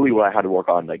really what I had to work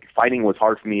on. Like, fighting was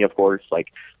hard for me, of course, like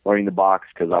learning to box,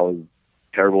 because I was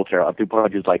terrible. I threw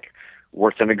punches like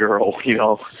worse than a girl, you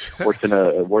know, worse than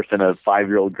a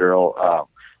 5-year-old girl.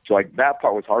 So like that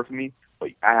part was hard for me, but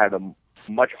I had a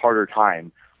much harder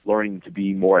time learning to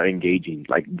be more engaging,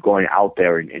 like going out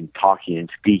there and talking and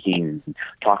speaking and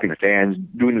talking to fans,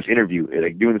 doing this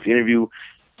interview.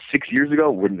 6 years ago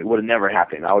would have never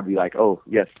happened. I would be like, oh,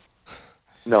 yes,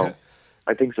 no,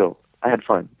 I think so. I had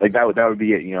fun. Like that would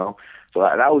be it, you know? So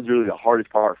that was really the hardest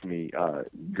part for me,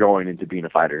 growing into being a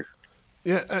fighter.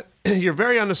 Yeah, you're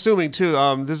very unassuming too.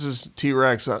 This is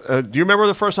T-Rex. Do you remember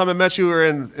the first time I met you? We were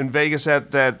in Vegas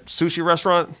at that sushi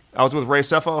restaurant. I was with Ray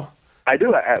Sefo. I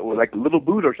do, like Little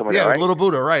Buddha or something. Yeah, like that, right? Little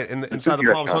Buddha, right, inside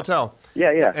the Palms Hotel.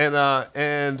 Yeah.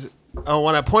 And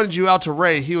when I pointed you out to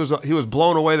Ray, he was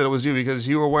blown away that it was you, because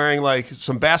you were wearing like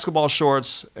some basketball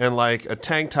shorts and like a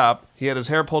tank top. He had his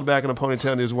hair pulled back in a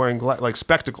ponytail, and he was wearing like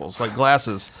spectacles, like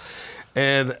glasses.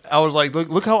 And I was like,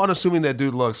 look how unassuming that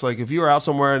dude looks. Like, if you were out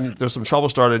somewhere and there's some trouble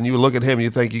started and you look at him and you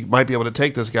think you might be able to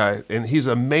take this guy, and he's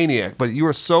a maniac, but you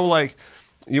were so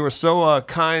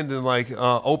kind and like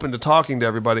open to talking to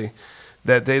everybody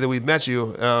that day that we met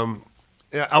you.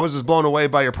 I was just blown away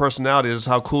by your personality, just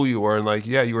how cool you were. And like,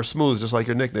 yeah, you were smooth, just like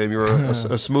your nickname. You were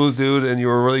a smooth dude, and you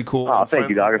were really cool. Oh, thank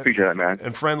you, dog. I appreciate that, man.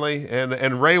 And friendly.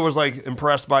 And Ray was like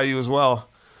impressed by you as well.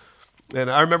 And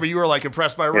I remember you were like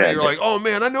impressed by Ray. Yeah, you were like, "Oh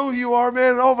man, I know who you are,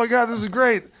 man. Oh my God, this is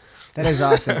great." That is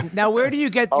awesome. Now, where do you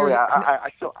get your? Oh yeah, I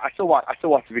still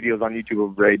watch videos on YouTube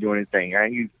of Ray doing his thing.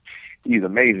 Right? He's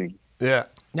amazing. Yeah.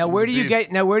 Now, where do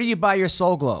you buy your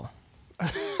Soul Glow? Do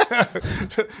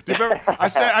you remember? I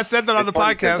said that on the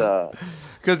podcast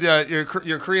because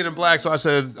you're Korean and black, so I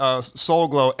said Soul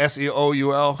Glow,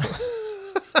 SEOUL.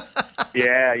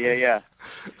 Yeah.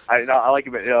 I like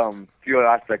it, but people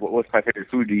ask like, what's my favorite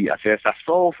food to eat? I say it's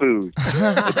soul food.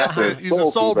 He's a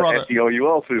soul brother.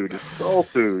 SEOUL food. It's soul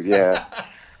food. Yeah.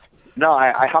 No,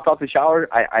 I hopped out the shower.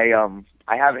 I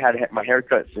haven't had my hair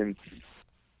cut since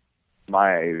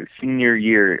my senior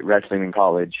year wrestling in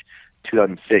college,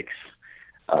 2006.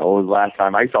 What was the last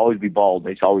time? I used to always be bald.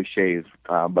 I used to always shave.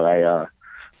 But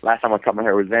last time I cut my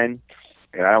hair was then,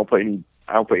 and I don't put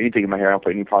anything in my hair. I don't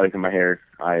put any product in my hair.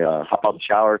 I hop out the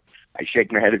shower. I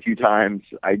shake my head a few times.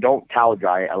 I don't towel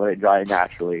dry it. I let it dry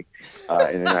naturally,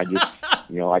 and then I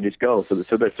just go.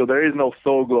 So there is no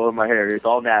Soul Glow in my hair. It's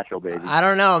all natural, baby. I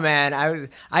don't know, man.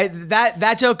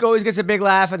 That joke always gets a big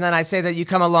laugh, and then I say that you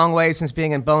come a long way since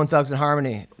being in Bone Thugs and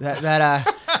Harmony.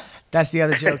 That's the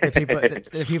other joke that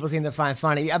people seem to find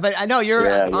funny. But I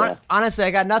know honestly,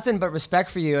 I got nothing but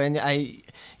respect for you, and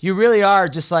you really are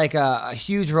just like a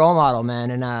huge role model,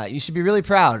 man. And you should be really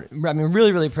proud. I mean,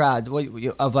 really, really proud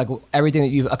of like everything that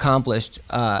you've accomplished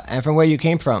and from where you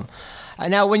came from.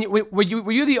 Now, were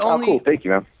you the only? Oh, cool. Thank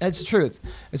you, man. It's the truth.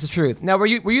 It's the truth. Now, were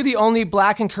you the only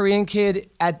black and Korean kid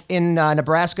in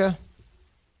Nebraska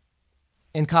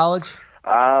in college?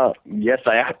 Yes,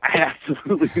 I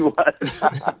absolutely was.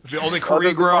 The only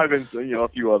Korean girl? A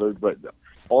few others, but the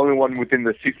only one within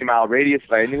the 60-mile radius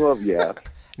that I knew of, yeah.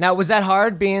 Now, was that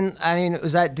hard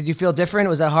did you feel different?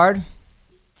 Was that hard?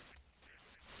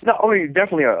 No, I mean,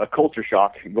 definitely a culture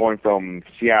shock going from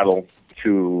Seattle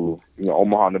to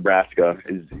Omaha, Nebraska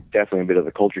is definitely a bit of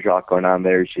a culture shock going on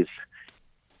there. It's just,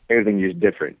 everything's just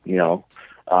different,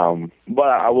 But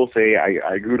I will say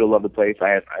I grew to love the place. I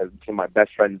have some of my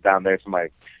best friends down there. Some of my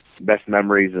best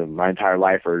memories of my entire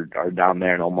life are down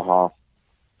there in Omaha.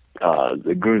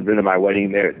 The groomsmen of my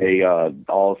wedding, they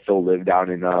all still live down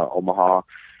in Omaha.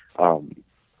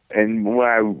 And when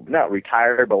I, not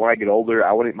retire, but when I get older,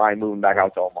 I wouldn't mind moving back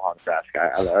out to Omaha,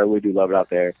 Nebraska. I really do love it out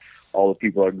there. All the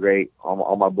people are great.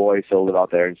 All my boys still live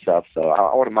out there and stuff, so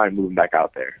I wouldn't mind moving back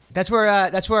out there. That's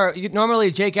where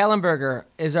normally Jake Ellenberger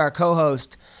is our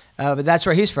co-host, but that's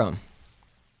where he's from.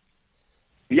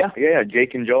 Yeah,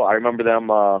 Jake and Joe. I remember them.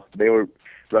 They were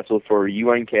wrestled for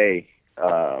UNK,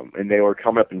 and they were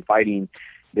coming up and fighting.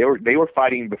 They were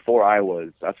fighting before I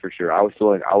was. That's for sure. I was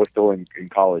still in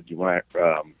college when I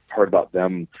heard about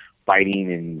them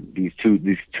fighting, and these two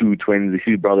twins, these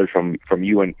two brothers from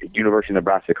University of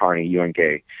Nebraska Kearney,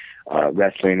 UNK,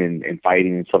 wrestling and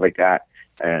fighting and stuff like that.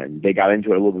 And they got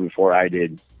into it a little bit before I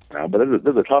did. But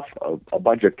there's a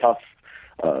bunch of tough,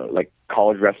 like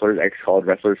college wrestlers, ex-college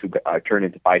wrestlers who turned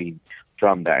into fighting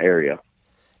from that area.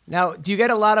 Now, do you get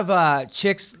a lot of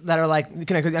chicks that are like,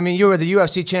 I mean, you were the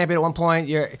UFC champion at one point.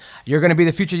 You're going to be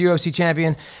the future UFC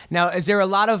champion. Now, is there a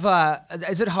lot of,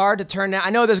 is it hard to turn down? I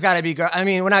know there's got to be, I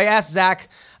mean, when I asked Zach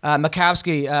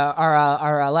Makowski,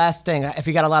 our last thing, if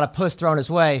he got a lot of puss thrown his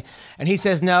way, and he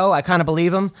says no, I kind of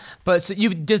believe him. But so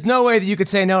there's no way that you could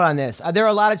say no on this. Are there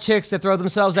a lot of chicks that throw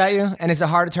themselves at you, and is it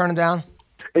hard to turn them down?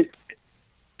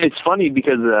 It's funny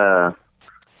because of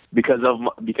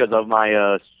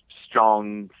my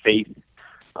strong faith,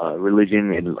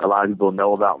 religion, and a lot of people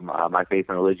know about my faith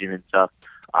and religion and stuff.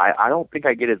 I don't think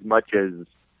I get as much as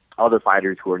other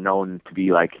fighters who are known to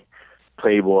be like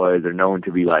playboys or known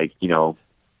to be like,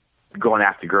 going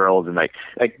after girls and like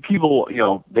people,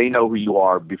 they know who you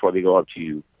are before they go up to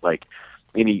you. Like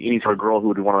any sort of girl who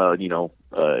would want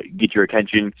to, get your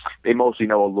attention, they mostly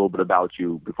know a little bit about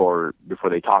you before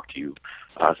they talk to you.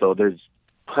 So there's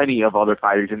plenty of other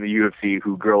fighters in the UFC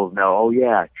who girls know, oh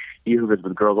yeah, he goes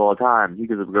with girls all the time. He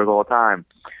goes with girls all the time.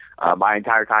 My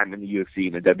entire time in the UFC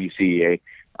and the WCA,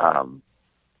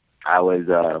 I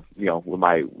was, with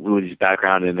my religious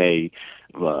background, and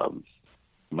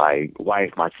my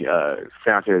wife, my fiance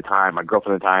at the time, my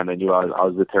girlfriend at the time, they knew I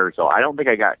was with her. So I don't think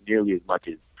I got nearly as much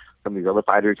as some of these other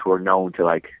fighters who are known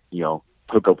to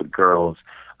hook up with girls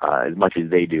as much as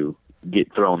they do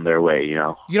get thrown their way.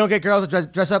 You don't get girls to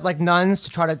dress up like nuns to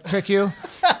try to trick you,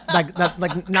 like not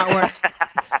wearing.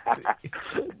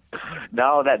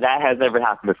 No, that has never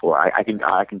happened before. I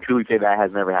can truly say that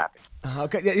has never happened.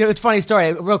 Okay, it's a funny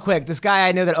story. Real quick, this guy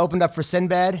I knew that opened up for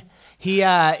Sinbad. He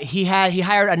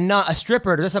hired a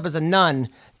stripper to dress up as a nun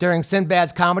during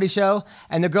Sinbad's comedy show,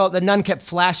 and the nun kept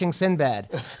flashing Sinbad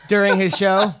during his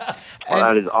show.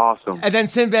 That is awesome. And then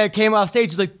Sinbad came off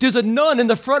stage. He's like, "There's a nun in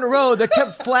the front row that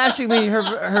kept flashing me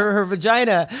her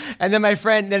vagina." And then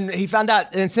then he found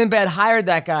out, and Sinbad hired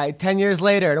that guy 10 years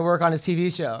later to work on his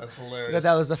TV show. That's hilarious. I thought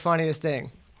that was the funniest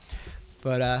thing.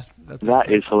 But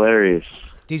that is hilarious.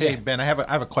 DJ. Hey Ben, I have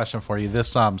a question for you.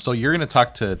 This so you're going to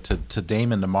talk to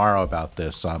Damon tomorrow about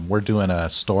this. We're doing a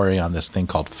story on this thing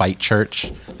called Fight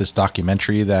Church, this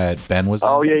documentary that Ben was.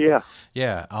 Oh in.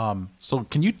 Yeah. So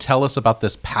can you tell us about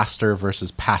this pastor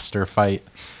versus pastor fight?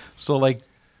 So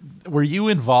were you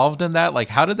involved in that? Like,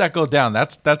 how did that go down?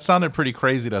 That sounded pretty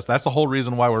crazy to us. That's the whole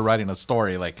reason why we're writing a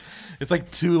story. Like, it's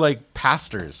like two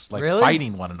pastors really?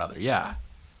 Fighting one another. Yeah.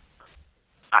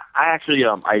 I actually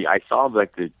I saw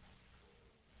the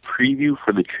preview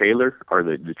for the trailer or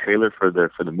the trailer for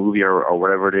the movie or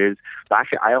whatever it is. But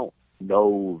actually, I don't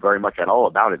know very much at all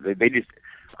about it. They just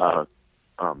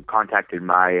contacted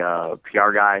my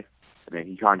PR guy, and then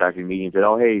he contacted me and said,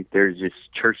 "Oh, hey, there's this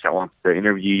church that wants to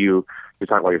interview you to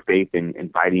talk about your faith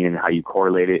and fighting and how you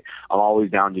correlate it." I'm always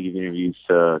down to give interviews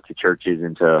to churches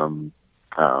and to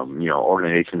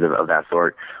organizations of that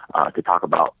sort to talk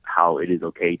about how it is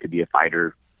okay to be a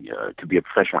fighter, to be a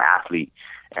professional athlete,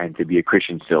 and to be a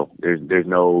Christian still. There's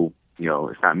no,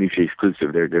 it's not mutually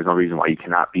exclusive. There's no reason why you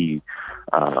cannot be,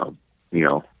 a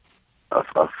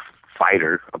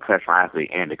fighter, a professional athlete,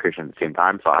 and a Christian at the same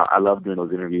time. So I love doing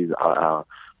those interviews. So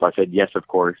I said yes, of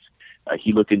course.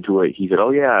 He looked into it. He said,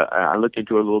 "Oh yeah, I looked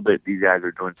into it a little bit. These guys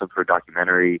are doing some sort of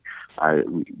documentary.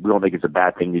 We don't think it's a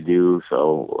bad thing to do.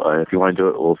 So if you want to do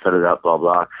it, we'll set it up. Blah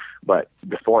blah." But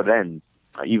before then,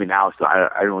 even now, so I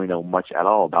don't really know much at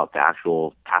all about the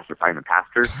actual pastor fighting a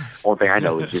pastor. Only thing I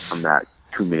know is just from that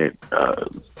 2-minute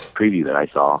preview that I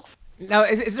saw. Now,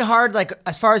 is it hard,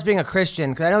 as far as being a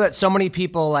Christian? Because I know that so many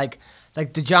people, like the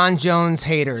John Jones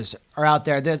haters are out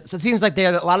there. So it seems like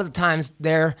a lot of the times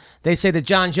they say that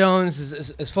John Jones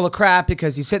is full of crap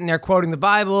because he's sitting there quoting the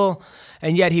Bible,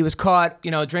 and yet he was caught,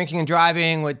 drinking and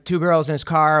driving with 2 girls in his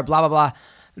car, blah, blah, blah.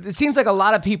 It seems like a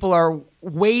lot of people are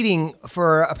waiting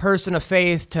for a person of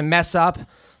faith to mess up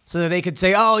so that they could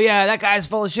say, "Oh yeah, that guy's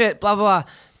full of shit," blah, blah,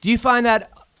 blah. Do you find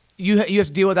that you have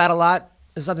to deal with that a lot?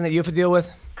 Is it something that you have to deal with?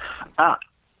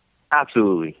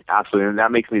 Absolutely. And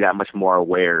that makes me that much more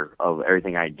aware of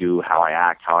everything I do, how I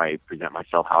act, how I present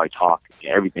myself, how I talk,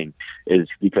 everything is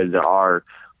because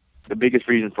the biggest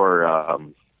reason for,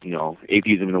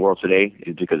 atheism in the world today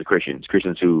is because of Christians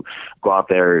who go out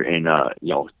there and,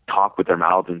 talk with their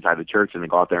mouths inside the church, and they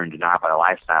go out there and deny by their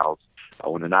lifestyles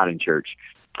when they're not in church.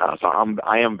 So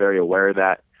I am very aware of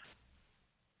that.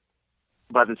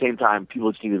 But at the same time,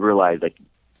 people just need to realize,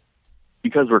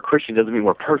 because we're Christian doesn't mean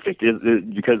we're perfect.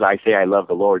 Because I say I love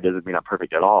the Lord doesn't mean I'm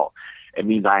perfect at all. It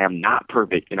means I am not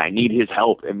perfect and I need His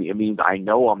help. It means I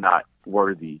know I'm not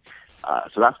worthy.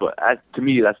 So to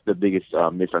me, that's the biggest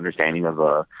misunderstanding of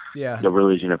the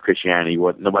religion of Christianity.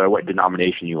 No matter what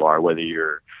denomination you are, whether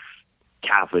you're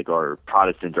Catholic or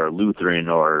Protestant or Lutheran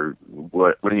or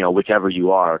whichever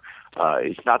you are.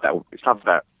 It's not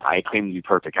that I claim to be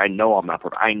perfect. I know I'm not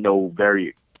perfect. I know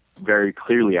very, very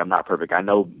clearly I'm not perfect. I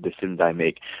know the sins I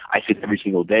make. I sin every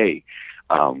single day.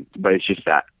 But it's just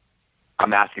that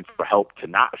I'm asking for help to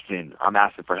not sin. I'm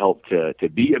asking for help to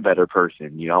be a better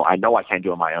person. I know I can't do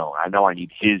it on my own. I know I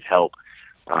need His help.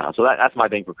 So that's my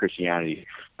thing for Christianity.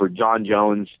 For Jon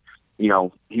Jones, he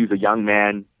was a young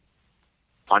man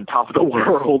on top of the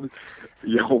world,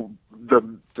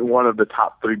 one of the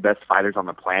top 3 best fighters on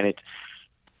the planet.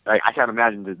 I can't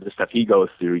imagine the stuff he goes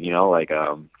through,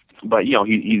 but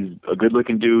he's a good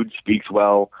looking dude, speaks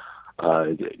well,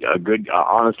 a good,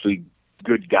 honestly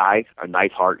good guy, a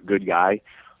nice heart, good guy.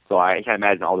 So I can't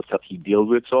imagine all the stuff he deals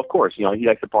with. So of course, he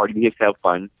likes to party, he likes to have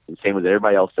fun, the same as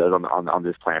everybody else does on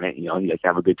this planet. He likes to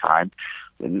have a good time,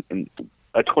 and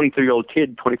a 23-year-old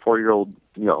kid, 24-year-old,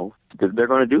 they're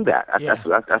going to do that.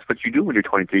 That's what you do when you're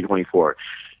 23, 24.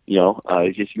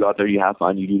 It's just you out there, you have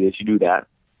fun, you do this, you do that.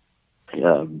 Do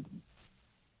you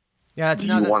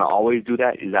want to always do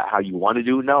that? Is that how you want to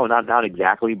do? No, not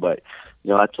exactly, but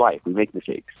that's life. We make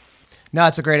mistakes. No,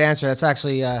 that's a great answer. That's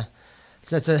actually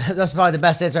that's probably the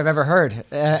best answer I've ever heard.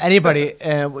 Anybody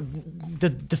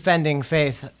defending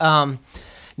faith.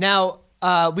 Now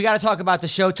we got to talk about the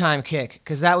Showtime kick,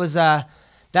 because that was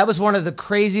one of the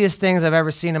craziest things I've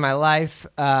ever seen in my life.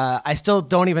 I still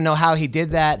don't even know how he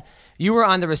did that. You were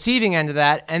on the receiving end of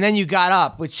that, and then you got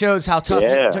up, which shows how tough.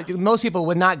 Yeah. Most people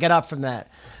would not get up from that.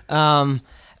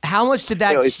 How much did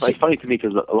that? It's funny to me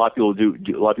because a lot of people do.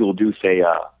 A lot of people do say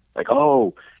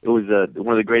oh, it was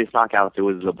one of the greatest knockouts. It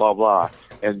was a blah blah,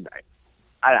 and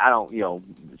I don't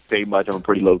say much. I'm a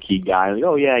pretty low key guy. I'm like,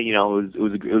 oh yeah, it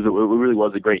really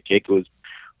was a great kick. It was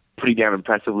pretty damn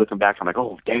impressive looking back. I'm like,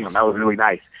 oh damn, that was really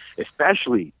nice,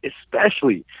 especially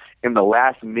in the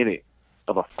last minute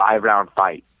of a 5-round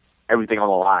fight, everything on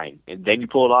the line, and then you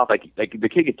pull it off. Like the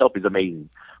kick itself is amazing,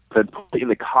 but in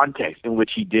the context in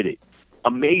which he did it,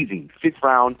 amazing. 5th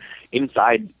round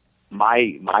inside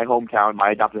my hometown,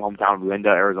 my adopted hometown, Linda,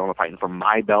 Arizona, fighting for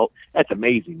my belt. That's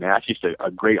amazing, man. That's just a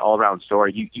great all-around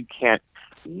story. You can't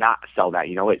not sell that.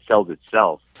 It sells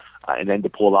itself. And then to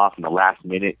pull it off in the last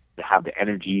minute, to have the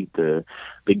energy, the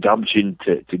gumption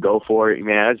to go for it,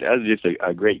 man, that was just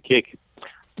a great kick.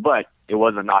 But it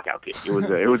wasn't a knockout kick. It was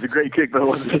a great kick, but it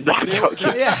wasn't a knockout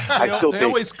kick. Yeah, I still think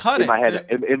always cut in my head.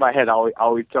 In my head, I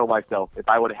always tell myself if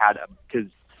I would have had,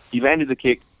 because he landed the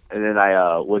kick, and then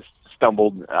I was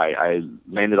stumbled. I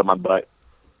landed on my butt.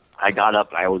 I got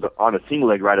up. I was on a single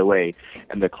leg right away,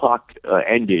 and the clock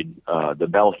ended. The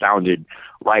bell sounded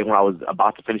right when I was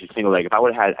about to finish a single leg. If I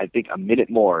would have had, I think, a minute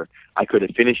more, I could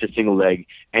have finished a single leg,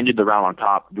 ended the round on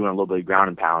top, doing a little bit of ground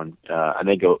and pound. I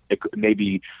think it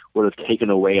maybe would have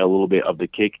taken away a little bit of the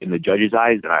kick in the judge's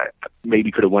eyes, and I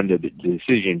maybe could have won the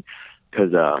decision,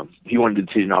 because he wanted the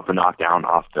decision off the knockdown,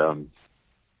 off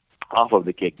of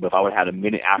the kick. But if I would have had a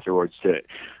minute afterwards to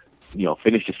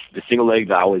finish the single leg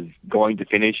that I was going to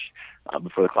finish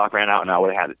before the clock ran out, and I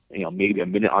would have had, maybe a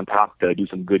minute on top to do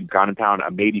some good ground and pound, I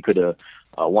maybe could have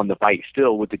won the fight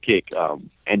still with the kick.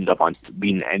 Ended up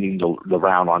ending the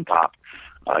round on top,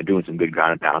 doing some good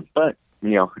ground and pound. But,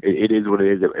 it is what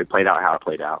it is. It played out how it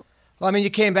played out. Well,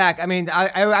 you came back.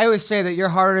 I always say that you're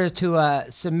harder to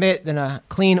submit than a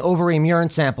clean ovarian urine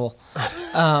sample.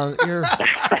 Your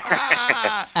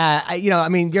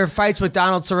fights with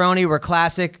Donald Cerrone were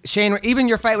classic. Even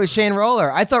your fight with Shane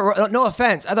Roller. I thought, no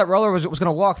offense, I thought Roller was going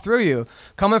to walk through you.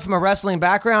 Coming from a wrestling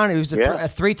background, he was a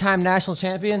 3-time national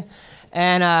champion,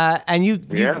 and you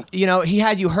he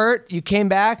had you hurt. You came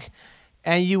back,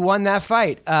 and you won that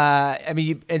fight.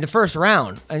 In the first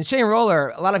round. And Shane Roller,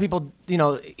 a lot of people, he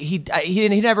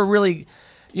never really,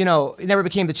 he never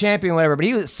became the champion or whatever, but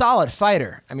he was a solid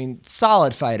fighter.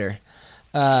 Solid fighter.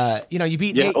 You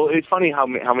beat Nate. Well, it's funny how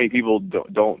many people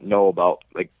don't know about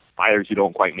fighters who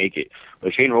don't quite make it.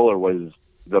 But Shane Roller was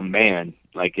the man,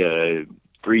 a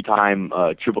 3-time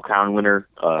Triple Crown winner.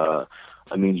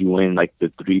 You win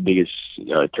the 3 biggest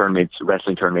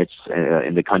wrestling tournaments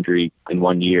in the country in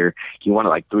 1 year. He won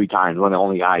it 3 times. One of the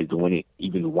only guys to win it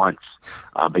even once.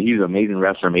 But he was an amazing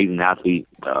wrestler, amazing athlete.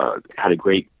 Had a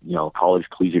great college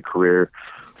collegiate career.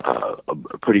 A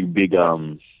pretty big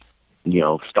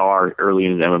star early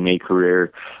in his MMA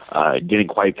career. Didn't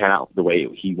quite pan out the way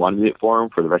he wanted it for him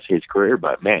for the rest of his career.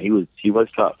 But man, he was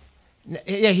tough.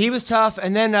 Yeah, he was tough.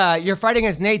 And then your fight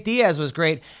against Nate Diaz was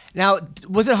great. Now,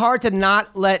 was it hard to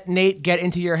not let Nate get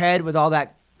into your head with all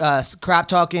that crap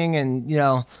talking and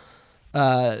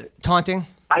taunting?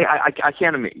 I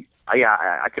can't admit.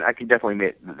 I can definitely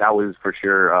admit that was for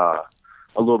sure a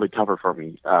little bit tougher for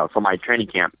me. For my training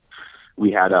camp,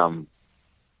 we had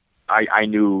I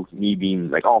knew me being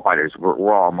like all fighters,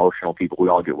 we're all emotional people. We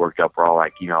all get worked up. We're all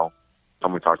like,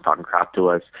 someone starts talking crap to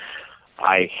us.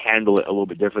 I handle it a little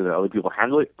bit different than other people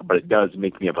handle it, but it does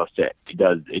make me upset. It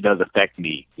does affect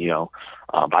me.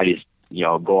 I just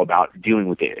go about dealing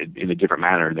with it in a different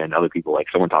manner than other people. Like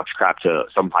someone talks crap to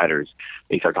some fighters,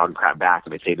 they start talking crap back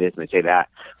and they say this and they say that.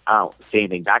 I don't say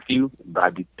anything back to you, but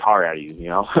I'd be tar out of you,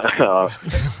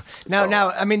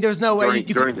 Now, I mean, there's no way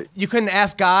you couldn't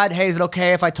ask God, hey, is it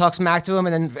okay if I talk smack to him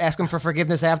and then ask him for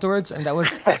forgiveness afterwards? And that was...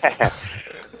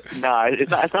 No, it's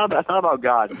not about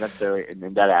God necessarily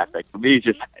in that aspect. For me, it's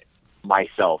just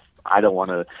myself. I don't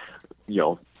want to,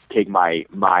 take my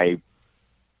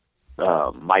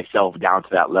myself down to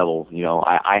that level.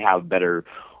 I have better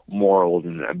morals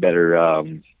and a better,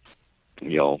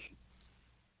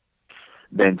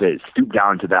 than to stoop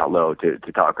down to that low to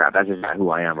talk crap. That's just not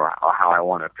who I am or how I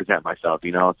want to present myself.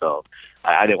 So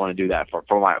I didn't want to do that for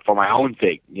my own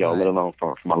sake. Right. Let alone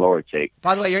for my Lord's sake.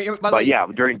 By the way,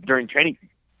 during training.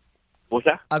 What's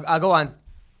that? I'll go on.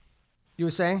 You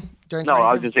were saying during? No,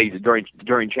 I was just saying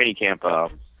during training camp. The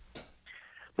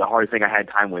hardest thing I had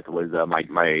time with was my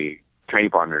training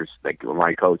partners, like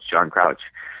my coach John Crouch.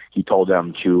 He told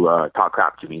them to talk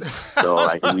crap to me, so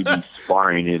like we'd be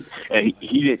sparring, and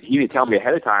he didn't tell me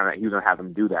ahead of time that he was gonna have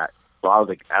them do that. So I was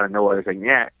like out of nowhere, like,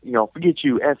 yeah, forget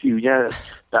you, F you, yeah,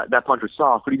 that punch was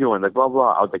soft. What are you doing? Like blah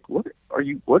blah. I was like, what are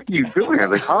you doing? I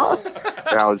was like, huh?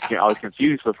 And I was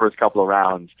confused for the first couple of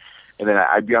rounds. And then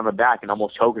I'd be on the back and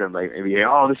almost choking him, like,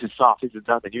 oh, this is soft, this is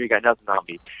nothing, you ain't got nothing on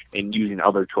me, and using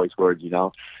other choice words, And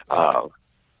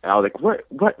I was like,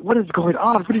 what is going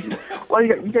on? Why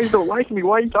you guys don't like me?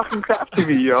 Why are you talking crap to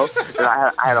me, And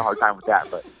I had a hard time with that,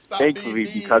 but thankfully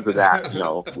because of that,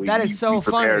 that is so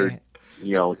prepared,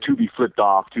 funny. To be flipped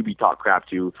off, to be talked crap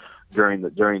to during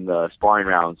the sparring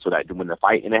round, so that when the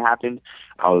fight and it happened,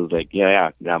 I was like,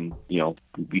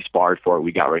 we sparred for it,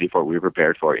 we got ready for it, we were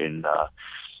prepared for it, and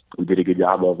we did a good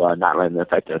job of not letting it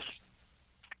affect us.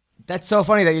 That's so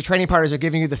funny that your training partners are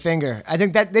giving you the finger. I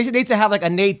think that they should need to have like a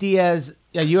Nate Diaz,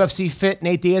 a UFC fit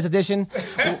Nate Diaz edition,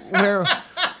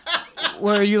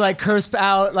 where you like curse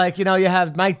out, like you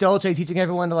have Mike Dolce teaching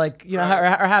everyone to like or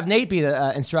have Nate be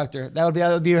the instructor. That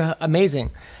would be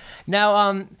amazing. Now,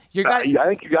 I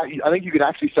think you could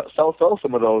actually sell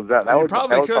some of those. That would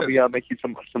probably make you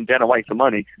some Dana White some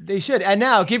money. They should. And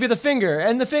now give you the finger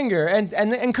and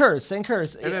curse. And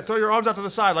then throw your arms out to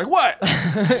the side like what?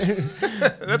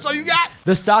 That's all you got?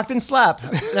 The Stockton slap.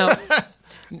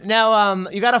 Now,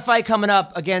 you got a fight coming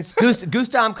up against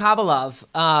Gustam Kabalov,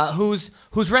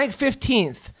 who's ranked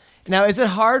 15th. Now, is it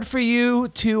hard for you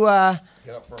to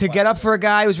get up for a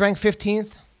guy who's ranked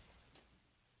 15th?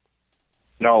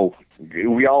 No,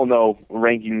 we all know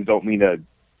rankings don't mean a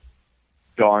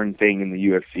darn thing in the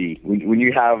UFC. When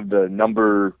you have the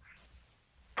number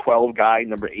 12 guy,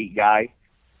 number 8 guy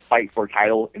fight for a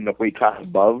title in the weight class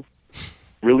above,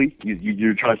 really?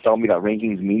 You're trying to tell me that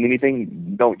rankings mean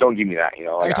anything? Don't give me that.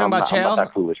 Are you talking about Chael? I'm not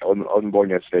that foolish. I wasn't born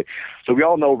yesterday. So we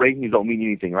all know rankings don't mean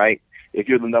anything, right? If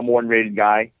you're the number 1 rated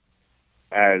guy,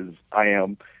 as I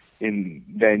am, and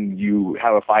then you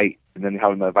have a fight, and then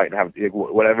have another fight and have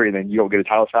whatever, and then you don't get a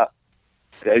title shot.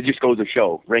 It just goes to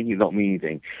show rankings don't mean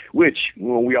anything, which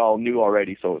we all knew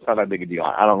already, so it's not that big a deal.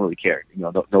 I don't really care,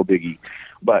 no biggie.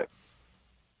 But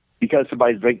because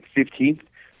somebody's ranked 15th,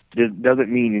 doesn't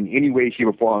mean in any way, shape,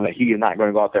 or form that he is not going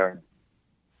to go out there and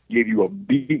give you a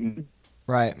beating.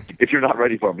 Right. If you're not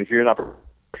ready for him, if you're not,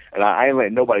 and I ain't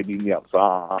letting nobody beat me up, so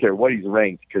I don't care what he's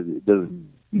ranked because it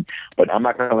doesn't. But I'm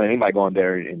not going to let anybody go in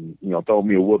there and throw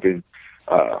me a whooping.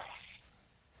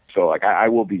 So like I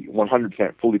will be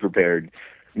 100% fully prepared.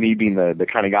 Me being the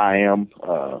kind of guy I am,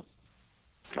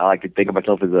 I like to think of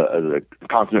myself as a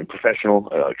consummate professional,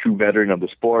 a true veteran of the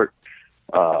sport,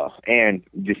 and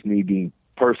just me being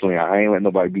personally, I ain't letting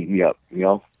nobody beat me up.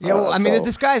 Yeah, well, I mean,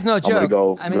 this guy's no joke. I'm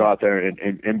gonna go out there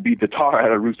and beat the tar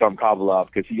out of Rustam Kabalov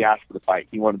because he asked for the fight.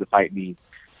 He wanted to fight me.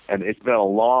 And it's been a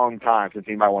long time since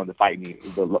anybody wanted to fight me.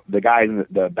 The guys in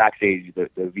the backstage,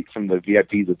 some of the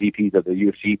VIPs, the VPs of the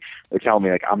UFC, they're telling me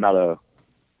like I'm not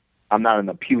an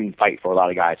appealing fight for a lot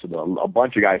of guys. So a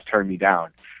bunch of guys turned me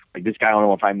down. Like this guy don't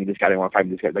want to fight me. This guy didn't want to fight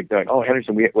me. This guy like they're like, oh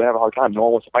Henderson, we have a hard time. No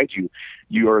one wants to fight you.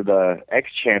 You are the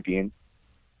ex-champion.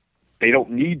 They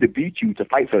don't need to beat you to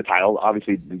fight for the title.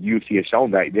 Obviously, the UFC has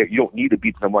shown that you don't need to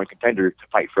beat the number 1 contender to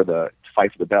fight for the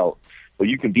belt. But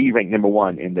you can be ranked number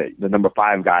 1, and the number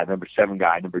 5 guy, number 7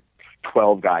 guy, number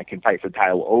 12 guy can fight for the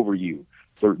title over you.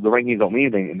 So the rankings don't mean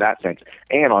anything in that sense.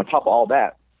 And on top of all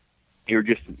that, you're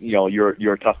just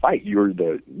you're a tough fight. You're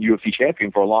the UFC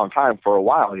champion for a long time, for a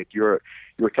while. If you're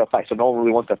a tough fight, so no one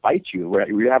really wants to fight you.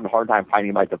 We're having a hard time finding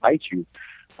anybody to fight you.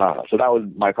 So that was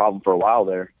my problem for a while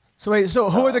there. So wait, so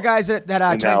who are the guys that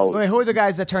who are the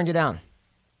guys that turned you down?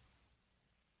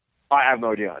 I have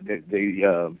no idea.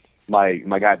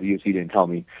 My guy at the UFC didn't tell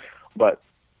me, but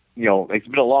it's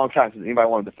been a long time since anybody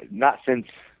wanted to. Not since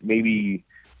maybe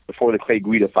before the Clay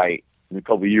Guida fight a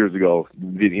couple of years ago.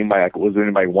 Was there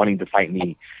anybody wanting to fight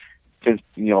me? Since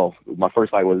my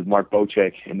first fight was Mark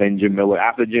Bocek and then Jim Miller.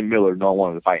 After Jim Miller, no one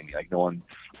wanted to fight me. Like no one.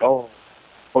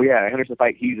 Oh yeah, Henderson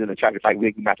fight. He's in a attractive fight.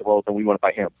 We can match up well, and we want to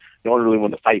fight him. No one really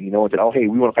wanted to fight me. No one said, "Oh hey,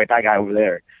 we want to fight that guy over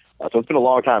there." So it's been a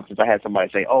long time since I had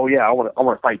somebody say, "Oh yeah, I want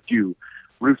to fight you."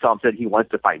 Rustam said he wants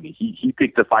to fight me. He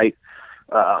picked the fight.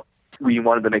 We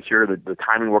wanted to make sure that the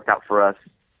timing worked out for us.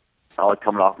 I was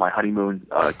coming off my honeymoon.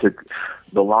 Took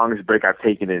the longest break I've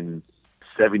taken in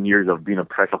 7 years of being a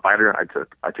professional fighter.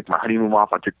 I took my honeymoon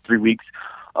off. I took 3 weeks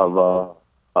of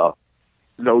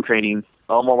no training.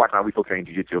 My wife and I, we still trained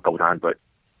jiu-jitsu a couple times, but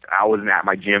I wasn't at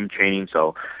my gym training,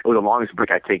 so it was the longest break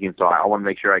I'd taken. So I wanted to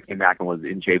make sure I came back and was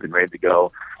in shape and ready to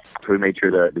go. So we made sure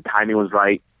the timing was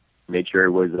right, made sure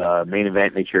it was main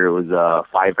event, made sure it was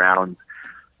 5 rounds.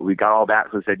 We got all that,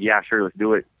 so we said, yeah, sure, let's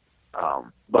do it.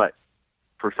 But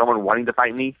for someone wanting to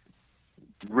fight me,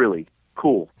 really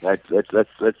cool. Let's see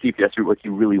if that's what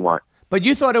you really want. But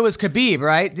you thought it was Khabib,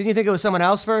 right? Didn't you think it was someone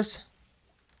else first?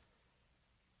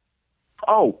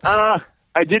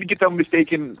 I did get them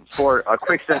mistaken for a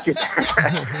quick second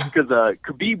because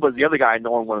Khabib was the other guy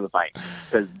no one wanted to fight.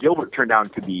 Because Gilbert turned down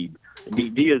Khabib,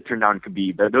 Diaz turned down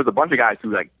Khabib. There was a bunch of guys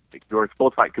who they were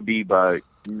supposed to fight Khabib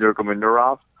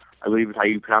Nurmagomedov. I believe is how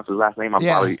you pronounce his last name. I'm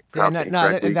probably pronouncing it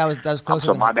correctly. that was close.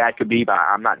 So my bad, Khabib.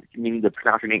 I'm not meaning to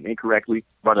pronounce your name incorrectly,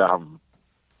 but a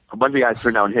bunch of guys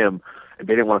turned down him, and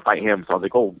they didn't want to fight him. So I was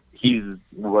like, oh, he's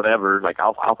whatever. Like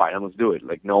I'll fight him. Let's do it.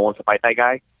 Like no one wants to fight that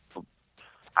guy.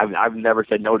 I've never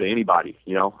said no to anybody.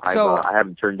 I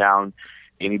haven't turned down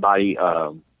anybody.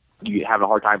 You having a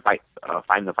hard time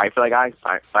finding the fight for that guy?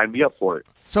 Sign me up for it.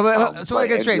 So I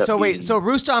get straight. So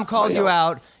Rustam calls you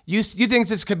out. You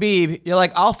think it's Khabib. You're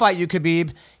like, I'll fight you,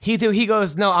 Khabib. He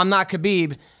goes, no, I'm not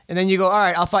Khabib. And then you go, all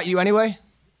right, I'll fight you anyway.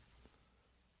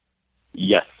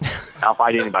 Yes, I'll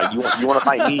fight anybody. You want to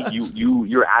fight me?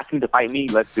 You're asking to fight me.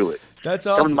 Let's do it. That's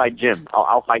awesome. Come to my gym.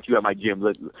 I'll fight you at my gym.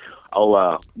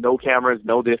 No cameras,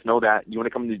 no this, no that. You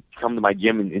want to come to my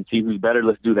gym and see who's better?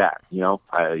 Let's do that. You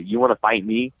want to fight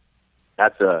me?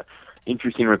 That's a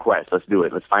interesting request. Let's do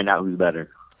it. Let's find out who's better.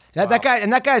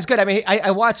 That guy's good. I mean,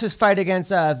 I watched his fight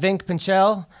against Vink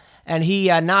Pinchel, and he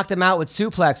knocked him out with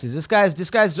suplexes. This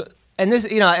guy's, and this,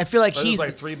 I feel like he's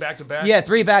like 3 back-to-back. Yeah,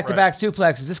 3 back-to-back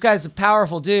suplexes. This guy's a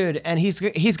powerful dude, and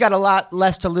he's got a lot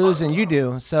less to lose than you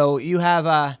do. So you have.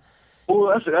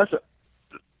 Well,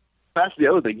 that's the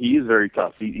other thing. He is very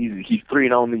tough. He's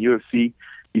 3-0 in the UFC.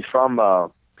 He's from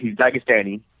he's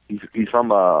Dagestani. He's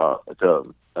from a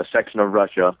section of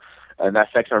Russia. And that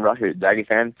section of Russia,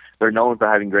 Dagestan, they're known for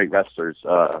having great wrestlers.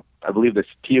 I believe the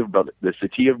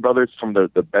Satiev brothers, from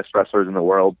the best wrestlers in the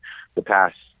world the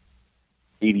past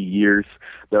 80 years.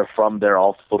 They're from there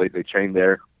also. They train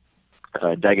there.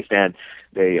 Dagestan,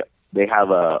 they have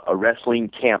a wrestling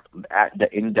camp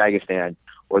in Dagestan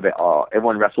where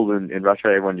everyone wrestles in Russia.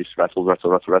 Everyone just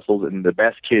wrestles, and the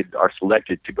best kids are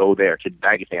selected to go there to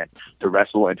Dagestan to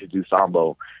wrestle and to do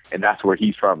sambo, and that's where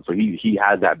he's from. So he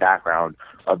has that background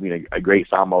of being a great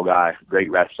sambo guy,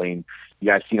 great wrestling. You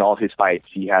guys seen all his fights.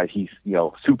 He's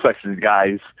suplexes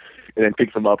guys and then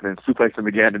picks them up and then suplexes them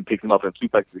again and picks them up and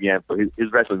suplexes again. So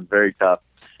his wrestling is very tough.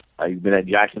 He's been at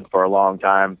Jackson for a long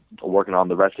time, working on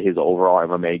the rest of his overall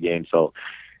MMA game. So.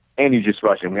 And he's just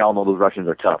Russian. We all know those Russians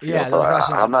are tough. Yeah, so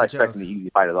Russians I'm not expecting an easy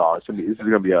fight at all. This is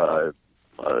going to be a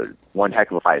one heck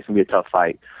of a fight. It's going to be a tough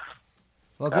fight.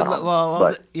 Well, good luck.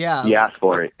 Well, yeah. He asked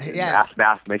for it. Yeah.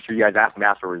 Ask. Make sure you guys ask him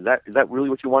afterwards. Is that really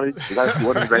what you wanted? Is that what you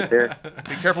wanted right there?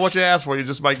 Be careful what you ask for. You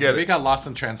just might get it. We got lost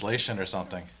in translation or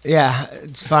something. Yeah,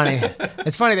 it's funny.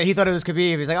 It's funny that he thought it was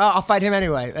Khabib. He's like, oh, I'll fight him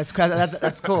anyway. That's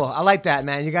cool. I like that,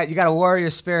 man. You got a warrior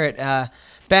spirit.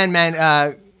 Ben,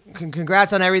 man,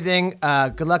 congrats on everything.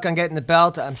 Good luck on getting the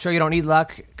belt. I'm sure you don't need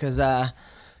luck because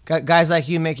guys like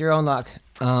you make your own luck.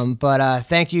 But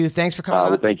thank you. Thanks for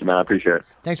coming. Thank you, man. I appreciate it.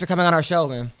 Thanks for coming on our show,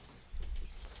 man.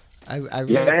 I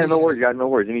really no worries, guys. No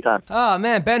worries. Anytime. Oh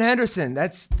man, Ben Henderson.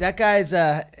 That guy's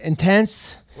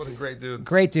intense. What a great dude.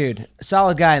 Great dude.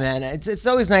 Solid guy, man. It's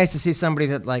always nice to see somebody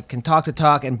that can talk the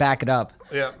talk and back it up.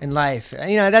 Yeah. In life,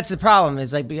 that's the problem.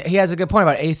 Is he has a good point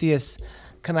about atheists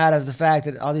come out of the fact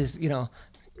that all these a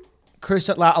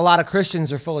lot of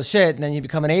Christians are full of shit, and then you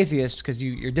become an atheist because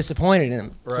you're disappointed in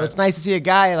them. Right. So it's nice to see a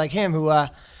guy like him who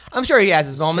I'm sure he has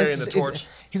his moments. Carrying the torch.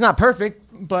 He's not perfect,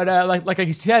 but like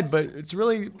he said, but it's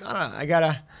really I got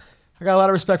a lot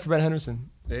of respect for Ben Henderson.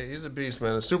 Yeah, he's a beast,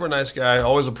 man. A super nice guy,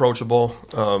 always approachable.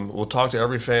 Will talk to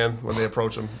every fan when they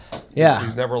approach him. Yeah.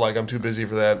 He's never like, I'm too busy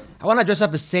for that. I want to dress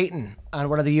up as Satan on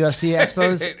one of the UFC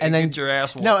expos, and then get your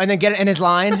ass whooped. No, and then get in his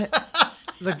line.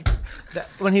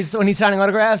 When he's signing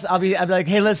autographs, I'll be like,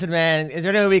 hey, listen, man, is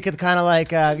there any way we could kind of like,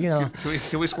 Can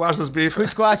we squash this beef? Can we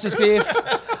squash this beef?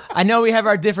 I know we have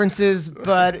our differences,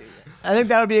 but I think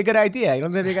that would be a good idea. You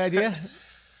don't think that'd be a good idea?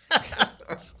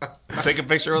 Take a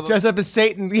picture of them. Dress up as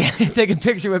Satan. Yeah, take a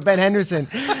picture with Ben Henderson.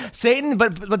 Satan,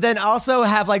 but then also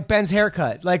have like Ben's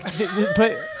haircut. Like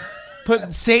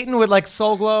put Satan with like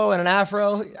Soul Glow and an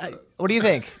afro. What do you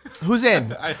think? Who's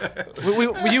in?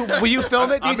 Will you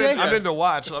film it, DJ? I'm in to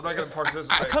watch. So I'm not going to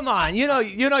participate. Come on, you know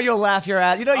you'll laugh your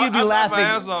ass. You know you'd be laughing. My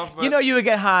ass off, you know you would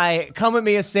get high. Come with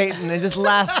me as Satan and just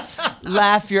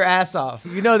laugh your ass off.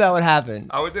 You know that would happen.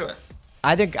 I would do it.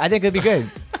 I think it'd be good.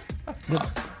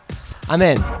 Awesome. I'm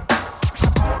in.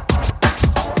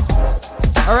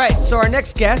 All right, so our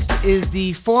next guest is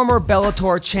the former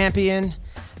Bellator champion.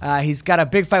 He's got a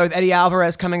big fight with Eddie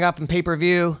Alvarez coming up in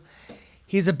pay-per-view.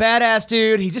 He's a badass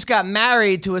dude. He just got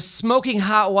married to a smoking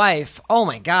hot wife. Oh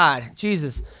my God,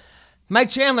 Jesus. Mike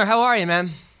Chandler, how are you,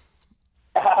 man?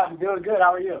 I'm doing good.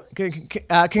 How are you?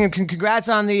 Congrats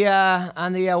on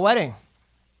the wedding.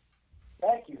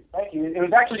 Thank you. It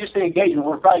was actually just an engagement.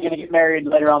 We're probably going to get married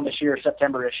later on this year,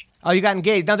 September-ish. Oh, you got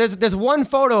engaged. Now, there's one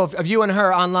photo of you and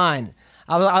her online.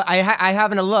 I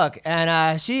happened to look,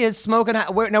 and she is smoking.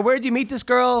 Now, where did you meet this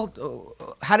girl?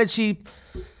 How did she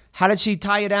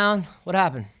tie you down? What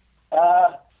happened?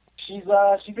 She's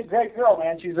a great girl,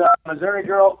 man. She's a Missouri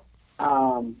girl.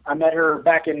 I met her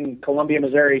back in Columbia,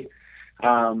 Missouri,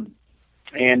 and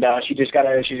she's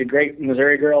a great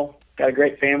Missouri girl. Got a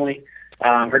great family.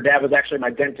 Her dad was actually my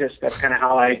dentist. That's kind of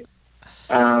how I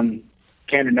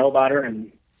came to know about her,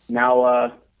 and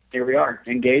now here we are,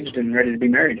 engaged and ready to be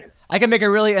married. I can make a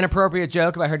really inappropriate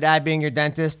joke about her dad being your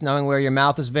dentist, knowing where your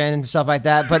mouth has been and stuff like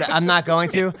that, but I'm not going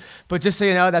to. But just so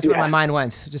you know, that's where my mind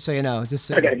went. Just so you know. Okay,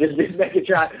 just make a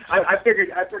try. I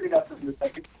figured out for a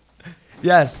second.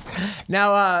 Yes.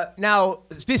 Now,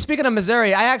 speaking of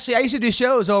Missouri, I used to do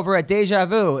shows over at Deja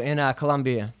Vu in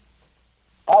Columbia.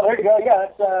 Oh, there you go. Yeah,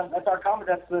 that's our comedy.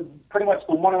 That's pretty much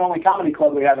the one and only comedy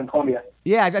club we have in Columbia.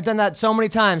 Yeah, I've done that so many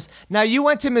times. Now, you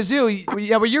went to Mizzou.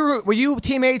 Were you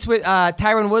teammates with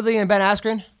Tyron Woodley and Ben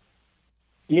Askren?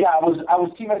 Yeah, I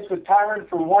was teammates with Tyron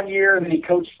for 1 year, and then he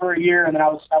coached for a year, and then I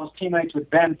was teammates with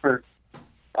Ben for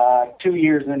 2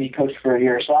 years, and then he coached for a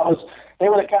year. So they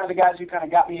were the kind of the guys who kind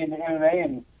of got me into MMA,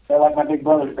 and they're like my big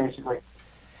brothers, basically.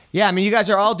 Yeah, I mean, you guys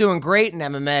are all doing great in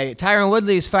MMA. Tyron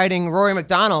Woodley is fighting Rory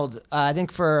McDonald, I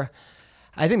think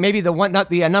maybe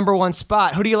the number one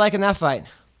spot. Who do you like in that fight?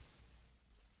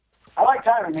 I like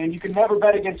Tyron, man. You can never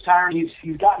bet against Tyron. He's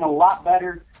gotten a lot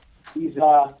better. He's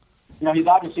he's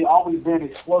obviously always been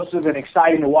explosive and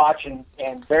exciting to watch and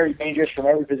very dangerous from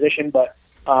every position. But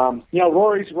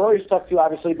Rory's tough too,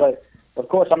 obviously. But of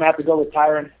course, I'm gonna have to go with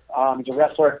Tyron. He's a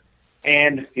wrestler.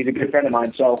 And he's a good friend of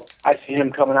mine, so I see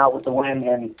him coming out with the win.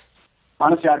 And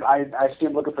honestly, I see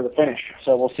him looking for the finish.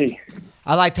 So we'll see.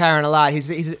 I like Tyron a lot. He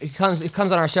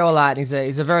comes on our show a lot. And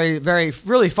he's a very, very,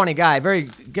 really funny guy.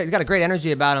 He's got a great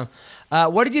energy about him.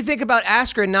 What did you think about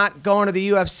Askren not going to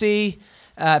the UFC?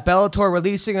 Bellator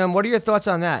releasing him. What are your thoughts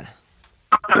on that?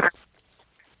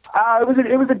 It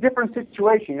was a different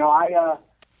situation. I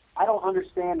don't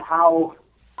understand how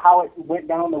it went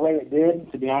down the way it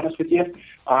did, to be honest with you.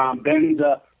 Ben's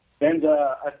a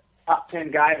top 10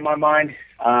 guy in my mind.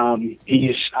 I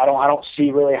don't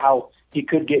see really how he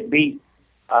could get beat.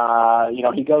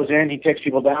 He goes in, he takes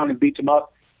people down and beats them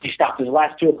up. He stopped his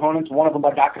last two opponents, one of them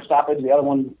by doctor stoppage, the other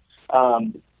one,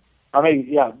 both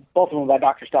of them by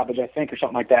doctor stoppage, I think, or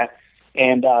something like that.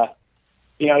 And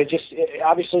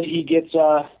obviously he gets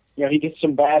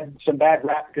some bad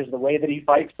rap because of the way that he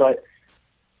fights, but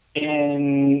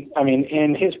in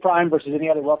his prime versus any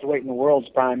other welterweight in the world's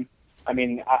prime, I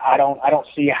don't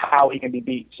see how he can be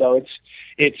beat. So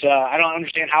it's I don't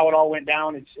understand how it all went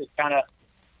down.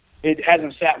 It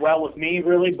hasn't sat well with me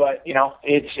really, but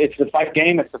it's the fight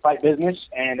game, it's the fight business,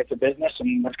 and it's a business,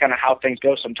 and that's kind of how things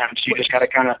go sometimes. You just got to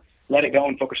kind of let it go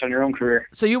and focus on your own career.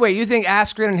 So you think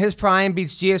Askren in his prime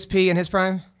beats GSP in his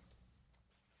prime?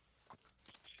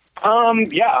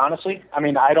 Yeah, honestly, I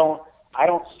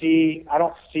don't see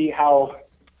how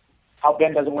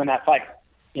Ben doesn't win that fight.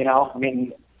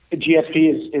 GSP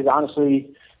is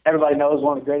honestly, everybody knows,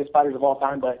 one of the greatest fighters of all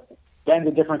time, but Ben's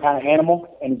a different kind of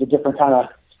animal, and he's a different kind of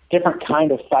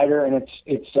fighter, and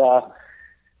it's going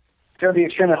to be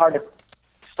extremely hard to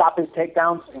stop his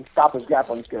takedowns and stop his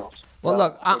grappling skills. Well,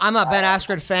 look, I'm a Ben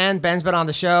Askren fan. Ben's been on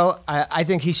the show. I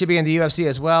think he should be in the UFC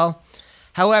as well.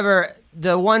 However,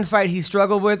 the one fight he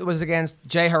struggled with was against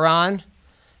Jay Haran,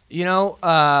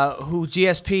 who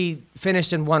GSP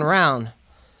finished in 1 round.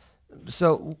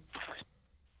 So,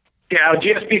 yeah,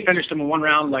 GSP finished him in 1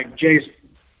 round, like Jay's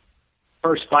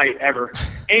first fight ever,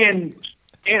 and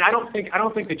I don't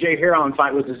think the Jay Haran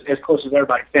fight was as close as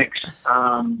everybody thinks.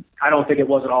 I don't think it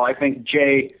was at all. I think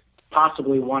Jay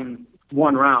possibly won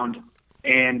 1 round,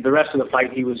 and the rest of the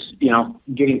fight he was,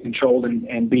 getting controlled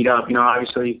and beat up.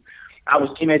 Obviously, I was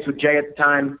teammates with Jay at the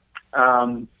time.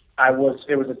 It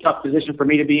was a tough position for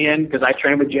me to be in because I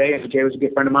trained with Jay, and Jay was a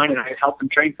good friend of mine, and I helped him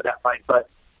train for that fight. But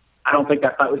I don't think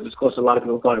that fight was as close as a lot of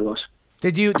people thought it was.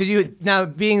 Did you now,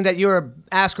 being that you're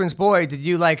Askren's boy,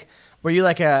 were you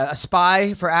like a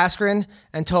spy for Askren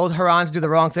and told Haran to do the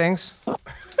wrong things?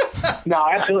 No,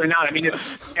 absolutely not. I mean,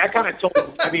 I kind of told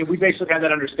him. I mean, we basically had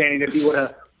that understanding that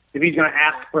if he's going to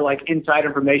ask for like inside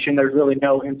information, there's really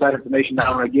no inside information that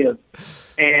I want to give,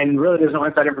 and really there's no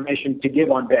inside information to give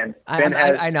on Ben.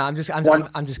 I know. I'm just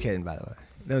kidding, by the way.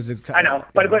 I know,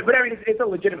 but I mean, it's a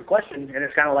legitimate question, and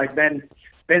it's kind of like Ben's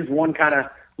one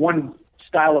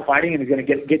style of fighting, and he's going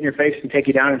to get in your face and take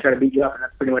you down and try to beat you up, and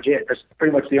that's pretty much it. That's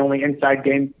pretty much the only inside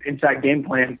game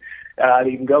plan that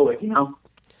you can go with,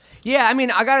 Yeah, I mean,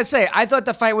 I gotta say, I thought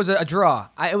the fight was a draw.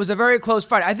 It was a very close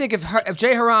fight. I think if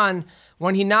Jay Haran,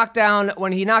 when he knocked down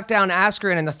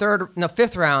Askren in the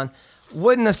 5th round,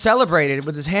 wouldn't have celebrated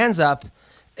with his hands up,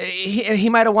 he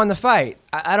might have won the fight.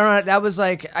 I don't know. That was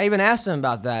like, I even asked him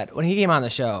about that when he came on the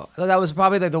show. I thought that was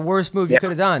probably like the worst move you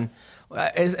could have done.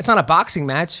 It's not a boxing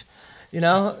match. I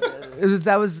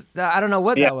don't know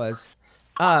what that was.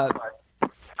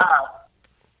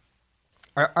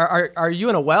 Are you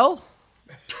in a well?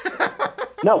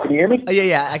 No, can you hear me?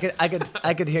 Yeah.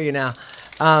 I could hear you now.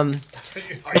 Are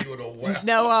you in a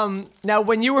well? Now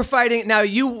when you were fighting,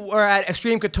 you were at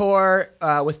Extreme Couture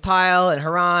with Pyle and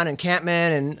Haran and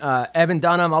Campman and Evan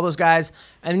Dunham, all those guys,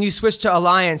 and then you switched to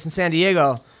Alliance in San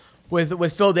Diego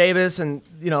with Phil Davis and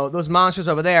those monsters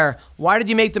over there. Why did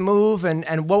you make the move,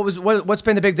 and what's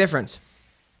been the big difference?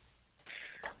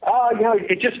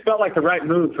 It just felt like the right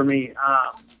move for me.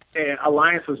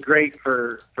 Alliance was great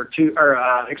for Extreme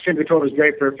Couture was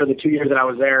great for the 2 years that I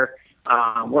was there,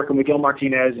 working with Gil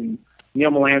Martinez and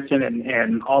Neil Melanson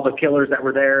and all the killers that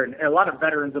were there, and a lot of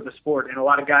veterans of the sport, and a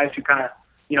lot of guys who kind of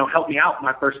helped me out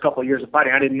my first couple of years of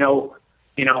fighting. I didn't know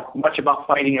much about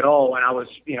fighting at all when I was,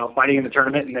 fighting in the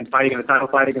tournament and then fighting in the title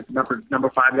fight against the number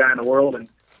 5 guy in the world. And,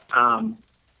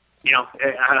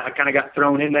 I kind of got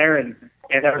thrown in there, and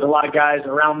there was a lot of guys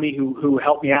around me who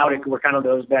helped me out and were kind of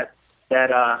those that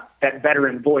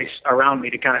veteran voice around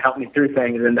me to kind of help me through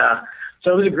things. And,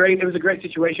 so it was a great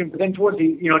situation. But then towards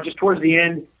the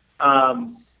end,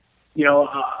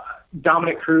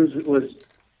 Dominic Cruz was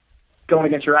going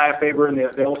against Uriah Faber in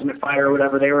the Ultimate Fighter or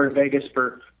whatever. They were in Vegas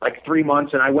for like 3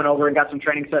 months, and I went over and got some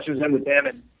training sessions in with them,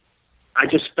 and I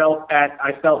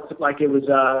felt like it was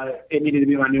it needed to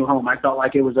be my new home. I felt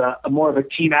like it was a more of a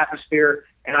team atmosphere,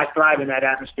 and I thrive in that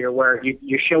atmosphere where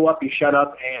you show up, you shut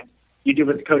up, and you do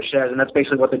what the coach says, and that's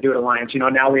basically what they do at Alliance.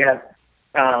 Now we have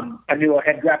a new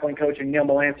head grappling coach in Neil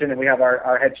Melanson, and we have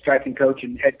our head striking coach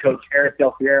and head coach Eric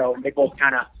Del Fiero, and they both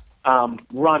kind of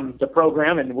run the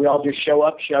program, and we all just show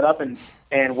up, shut up,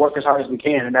 and work as hard as we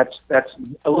can. And that's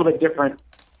a little bit different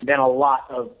than a lot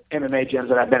of MMA gyms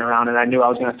that I've been around, and I knew I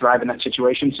was going to thrive in that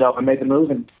situation, so I made the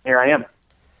move, and here I am.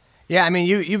 Yeah, I mean,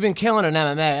 you've been killing it in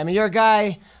MMA. I mean, you're a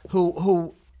guy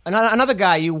who another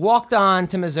guy, you walked on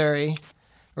to Missouri,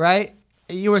 right?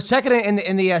 You were second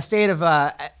in the state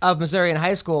of Missouri in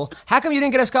high school. How come you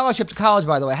didn't get a scholarship to college,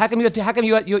 by the way? How come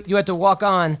you had to walk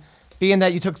on, being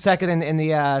that you took second in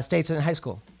the states in high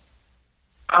school?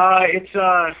 It's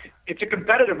a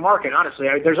competitive market, honestly.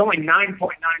 There's only 9.9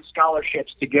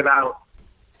 scholarships to give out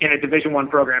in a Division I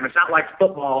program. It's not like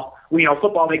football.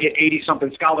 Football, they get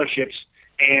 80-something scholarships,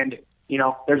 and,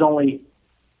 there's only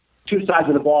 2 sides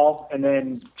of the ball and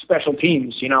then special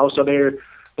teams, so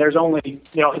there's only,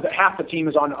 half the team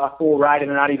is on a full ride and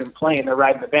they're not even playing. They're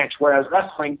riding the bench. Whereas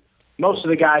wrestling, most of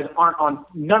the guys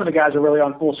none of the guys are really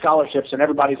on full scholarships, and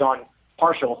everybody's on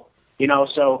partial,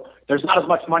 so there's not as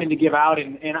much money to give out.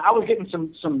 And I was getting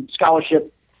some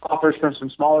scholarship offers from some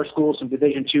smaller schools, some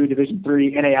Division II, Division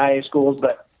III, NAIA schools,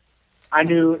 but I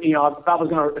knew, if I was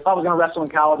gonna wrestle in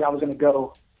college, I was gonna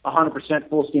go 100%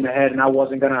 full steam ahead, and I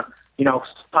wasn't gonna,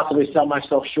 possibly sell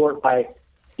myself short by,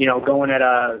 going at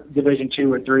a Division II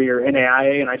or III or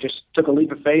NAIA. And I just took a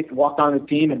leap of faith, walked on the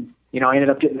team, and I ended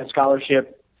up getting a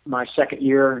scholarship my second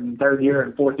year and third year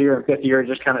and fourth year and fifth year. It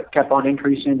just kind of kept on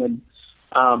increasing, and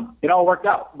it all worked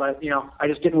out. But I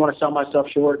just didn't want to sell myself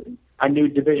short. I knew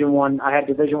I had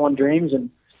Division I dreams, and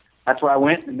that's where I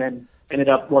went. And then ended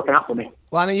up working out for me.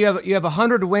 Well, I mean, you have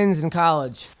 100 wins in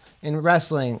college in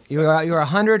wrestling. You're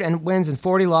 100 and wins and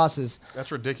 40 losses.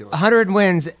 That's ridiculous. 100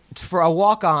 wins for a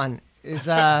walk-on is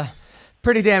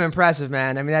pretty damn impressive,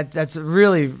 man. I mean, that's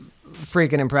really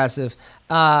freaking impressive.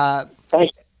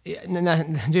 Thanks.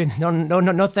 Dude,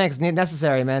 no thanks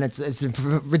necessary, man. It's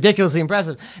ridiculously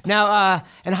impressive. Now,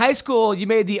 in high school, you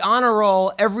made the honor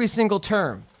roll every single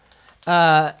term.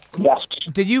 Yes.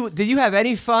 Did you have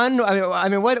any fun? I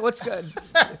mean, what's good?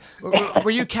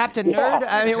 Were you Captain Nerd?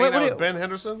 I mean, what Ben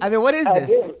Henderson? I mean, what is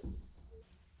this?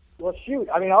 Well, shoot.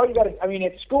 I mean,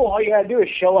 at school, all you gotta do is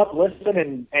show up,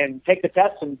 listen, and take the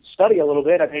tests and study a little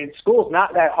bit. I mean, school's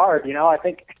not that hard, you know. I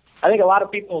think a lot of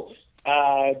people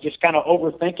just kind of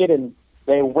overthink it and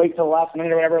they wait till the last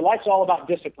minute or whatever. Life's all about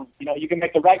discipline. You know, you can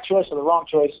make the right choice or the wrong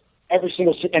choice in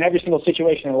every single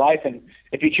situation in life. And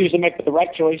if you choose to make the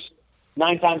right choice,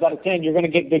 9 times out of 10, you're going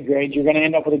to get good grades. You're going to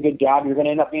end up with a good job. You're going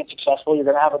to end up being successful. You're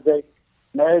going to have a great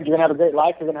marriage. You're going to have a great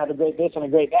life. You're going to have a great this and a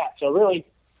great that. So really,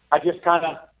 I just kind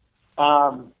of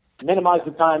minimize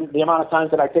the amount of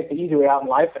times that I take the easy way out in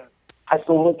life. And high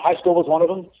school was one of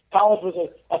them. College was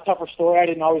a tougher story. I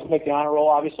didn't always make the honor roll,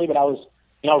 obviously, but I was,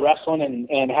 you know, wrestling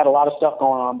and had a lot of stuff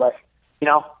going on. But, you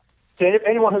know, to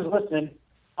anyone who's listening,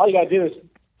 all you got to do is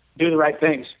do the right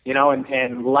things, you know,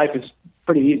 and life is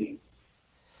pretty easy.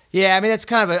 Yeah, I mean, that's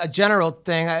kind of a general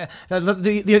thing. A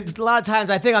lot of times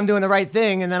I think I'm doing the right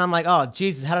thing, and then I'm like, oh,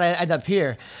 Jesus, how did I end up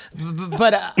here?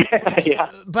 But yeah.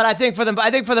 But I think for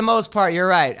the most part, you're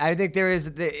right. I think there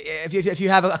is, if you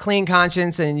have a clean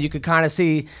conscience and you could kind of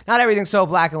see, not everything's so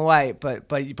black and white,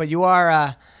 but you are,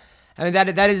 I mean,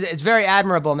 that is, it's very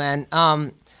admirable, man.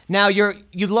 Now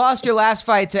you lost your last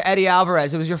fight to Eddie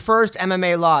Alvarez. It was your first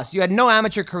MMA loss. You had no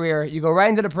amateur career. You go right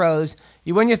into the pros.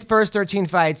 You win your first 13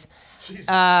 fights.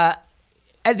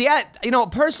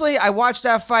 Personally, I watched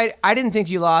that fight. I didn't think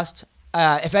you lost.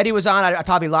 If Eddie was on, I'd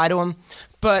probably lie to him.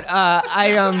 But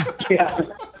I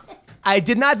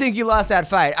did not think you lost that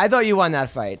fight. I thought you won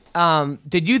that fight.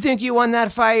 Did you think you won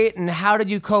that fight, and how did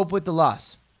you cope with the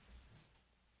loss?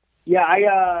 Yeah,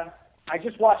 I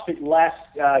just watched it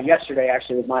yesterday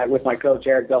actually with my coach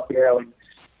Eric Del Piero, and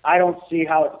I don't see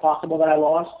how it's possible that I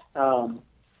lost.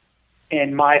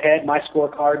 In my head, my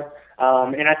scorecard.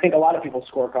 And I think a lot of people's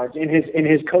scorecards, in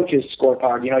his coach's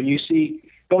scorecard, you know, you see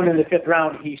going into the 5th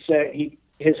round,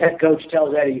 his head coach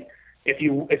tells Eddie, if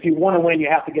you want to win, you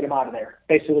have to get him out of there.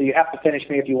 Basically, you have to finish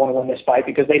me if you want to win this fight,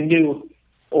 because they knew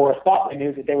or thought they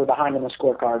knew that they were behind on the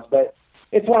scorecards. But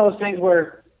it's one of those things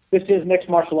where this is mixed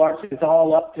martial arts. It's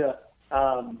all up to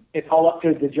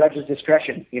the judge's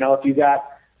discretion. You know, if you got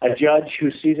a judge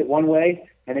who sees it one way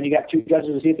and then you got 2 judges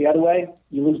who see it the other way,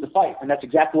 you lose the fight, and that's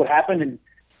exactly what happened. And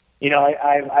you know,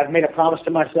 I've made a promise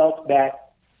to myself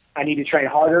that I need to train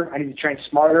harder. I need to train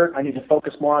smarter. I need to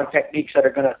focus more on techniques that are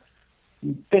going to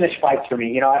finish fights for me.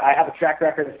 You know, I have a track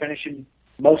record of finishing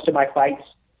most of my fights,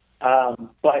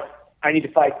 but I need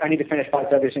to fight. I need to finish fights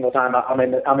every single time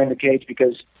I'm in the cage,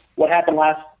 because what happened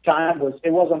last time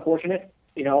was unfortunate,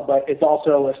 you know, but it's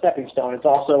also a stepping stone. It's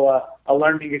also a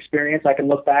learning experience. I can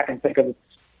look back and think of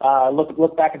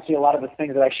look back and see a lot of the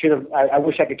things that I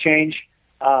wish I could change.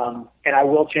 And I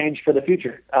will change for the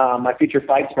future. My future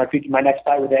fights, my next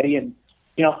fight with Eddie, and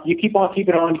you know, you keep on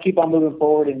keeping on, you keep on moving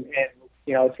forward, and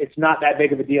you know, it's not that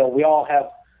big of a deal. We all have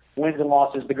wins and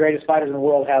losses. The greatest fighters in the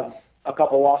world have a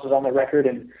couple of losses on their record,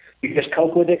 and you just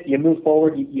cope with it. You move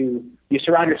forward. You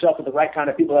surround yourself with the right kind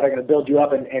of people that are going to build you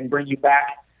up and bring you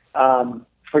back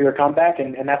for your comeback,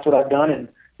 and that's what I've done. And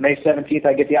May 17th,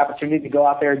 I get the opportunity to go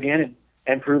out there again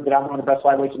and prove that I'm one of the best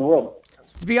lightweights in the world.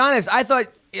 To be honest, I thought,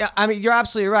 yeah, I mean, you're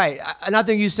absolutely right.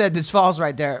 Nothing you said, this falls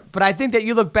right there. But I think that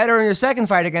you look better in your second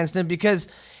fight against him, because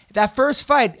that first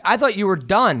fight, I thought you were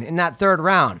done in that 3rd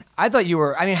round. I thought you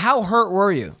were. I mean, how hurt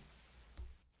were you?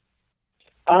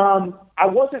 I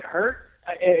wasn't hurt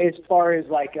as far as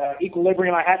like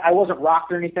equilibrium. I wasn't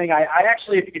rocked or anything. I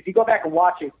actually, if you go back and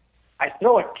watch it, I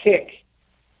threw a kick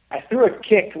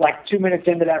like 2 minutes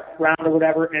into that round or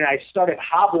whatever, and I started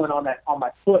hobbling on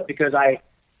my foot because I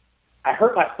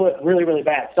hurt my foot really, really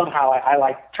bad. Somehow I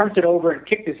like turned it over and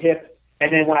kicked his hip,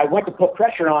 and then when I went to put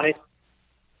pressure on it,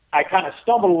 I kind of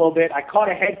stumbled a little bit. I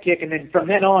caught a head kick, and then from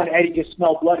then on, Eddie just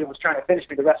smelled blood and was trying to finish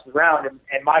me the rest of the round,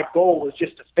 and my goal was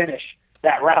just to finish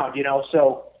that round, you know.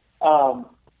 So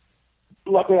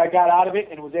luckily I got out of it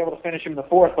and was able to finish him in the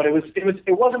 4th. But it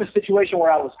wasn't a situation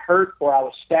where I was hurt or I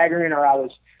was staggering or I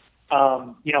was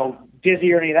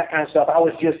dizzy or any of that kind of stuff. I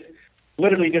was just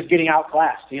literally just getting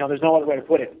outclassed. You know, there's no other way to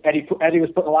put it. Eddie was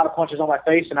putting a lot of punches on my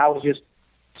face, and I was just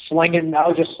slinging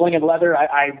leather.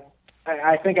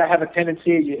 I think I have a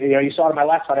tendency, you know, you saw it in my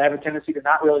last fight, I have a tendency to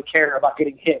not really care about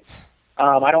getting hit.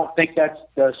 I don't think that's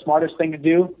the smartest thing to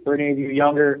do for any of you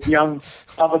young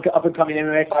up and coming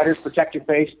MMA fighters. Protect your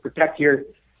face, protect your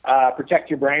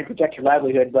brain, protect your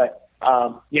livelihood. But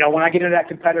when I get into that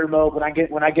competitor mode, when I get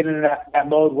into that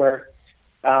mode where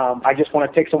I just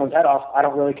want to take someone's head off, I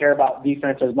don't really care about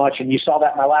defense as much. And you saw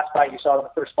that in my last fight. You saw it in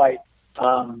the first fight.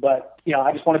 But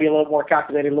I just want to be a little more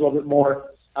calculated, a little bit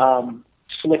more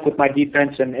slick with my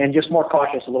defense, and just more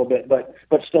cautious a little bit, but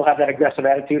still have that aggressive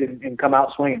attitude and come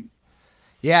out swinging.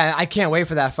 Yeah, I can't wait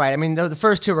for that fight. I mean, the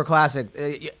first two were classic.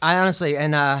 I honestly,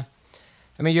 and I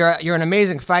mean, you're an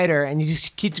amazing fighter, and you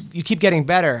just keep getting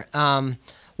better.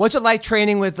 What's it like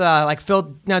training with like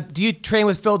Phil? Now, do you train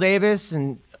with Phil Davis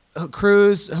and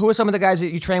Cruz? Who are some of the guys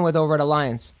that you train with over at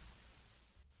Alliance?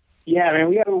 Yeah, I mean,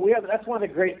 we have. That's one of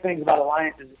the great things about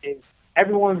Alliance is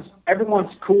everyone's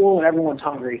cool and everyone's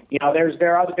hungry.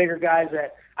 There are the bigger guys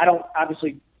that I don't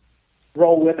obviously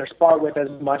roll with or spar with as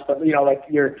much, but like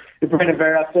your Brandon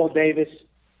Vera, Phil Davis,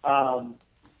 some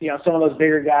of those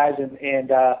bigger guys,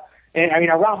 and I mean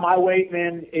around my weight,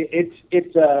 man,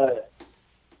 it's a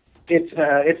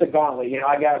gauntlet.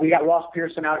 We got Ross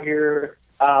Pearson out here.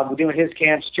 We're doing his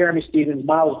camps. Jeremy Stevens,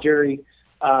 Miles Jury,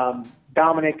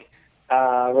 Dominic,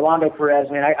 Rolando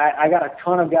Perez. Man, I got a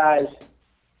ton of guys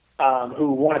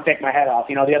who want to take my head off.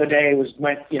 The other day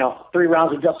went 3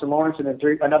 rounds with Justin Lawrence and then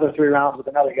another 3 rounds with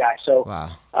another guy. So,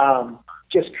 wow.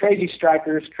 Just crazy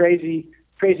strikers, crazy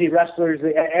wrestlers.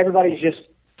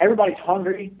 Everybody's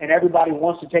hungry and everybody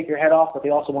wants to take your head off, but they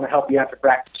also want to help you after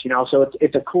practice. So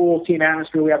it's a cool team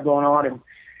atmosphere we have going on,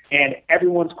 and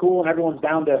everyone's cool and everyone's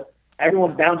down to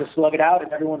slug it out,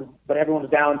 and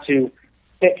everyone's down to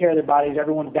take care of their bodies.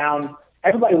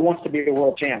 Everybody wants to be a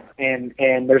world champ, and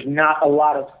there's not a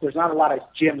lot of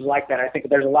gyms like that. I think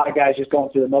there's a lot of guys just going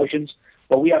through the motions,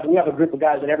 but we have a group of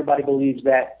guys that everybody believes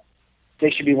that they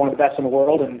should be one of the best in the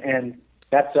world, and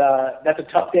that's a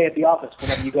tough day at the office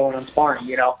whenever you go in on sparring,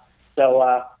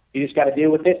 So you just got to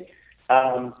deal with it.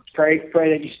 Pray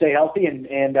that you stay healthy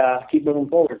and keep moving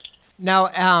forward.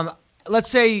 Now, let's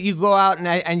say you go out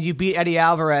and you beat Eddie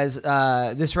Alvarez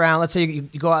this round. Let's say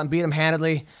you go out and beat him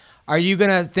handedly. Are you going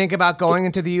to think about going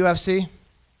into the UFC?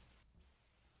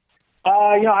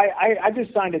 I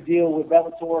just signed a deal with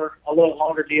Bellator, a little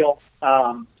longer deal,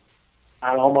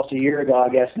 almost a year ago, I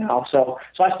guess now. So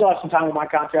I still have some time with my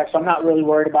contract, so I'm not really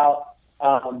worried about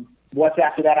what's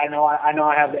after that. I know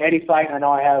I have the Eddie fight, and I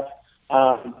know I have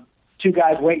 2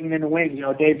 guys waiting in the wings,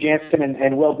 Dave Jansen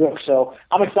and Will Brooks. So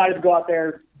I'm excited to go out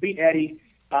there, beat Eddie,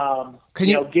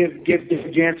 give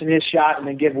Dave Jansen his shot, and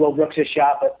then give Will Brooks his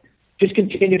shot, but just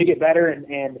continue to get better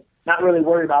and not really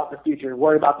worry about the future,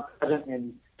 worry about the present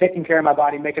and taking care of my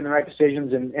body, making the right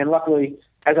decisions. And luckily,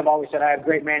 as I've always said, I have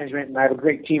great management and I have a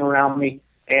great team around me.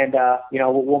 And,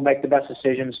 we'll make the best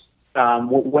decisions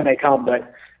when they come.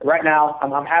 But right now,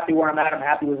 I'm happy where I'm at. I'm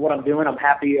happy with what I'm doing. I'm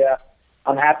happy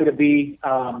to be,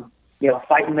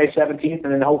 fighting May 17th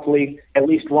and then hopefully at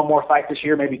least one more fight this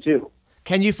year, maybe 2.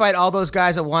 Can you fight all those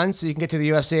guys at once so you can get to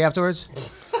the UFC afterwards?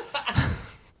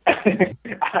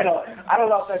 I don't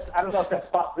know if that's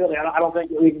possible. I don't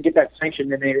think we can get that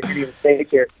sanctioned in any of the states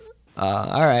here.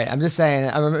 All right, I'm just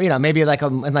saying, maybe in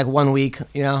 1 week,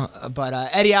 But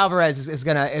Eddie Alvarez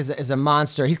is a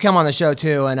monster. He's come on the show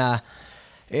too, and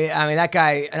that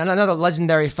guy, another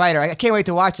legendary fighter. I can't wait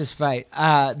to watch this fight.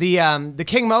 The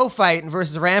King Mo fight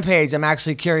versus Rampage, I'm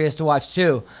actually curious to watch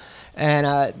too. And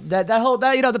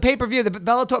the pay-per-view, the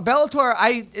Bellator,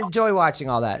 I enjoy watching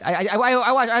all that.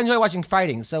 I enjoy watching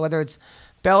fighting. So whether it's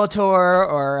Bellator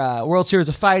or World Series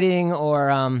of Fighting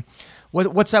or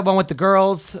what's that one with the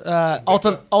girls?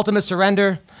 Ultimate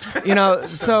Surrender.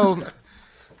 So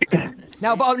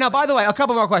now, by the way, a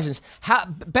couple more questions.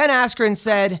 Ben Askren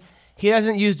said he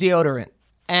doesn't use deodorant,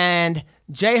 and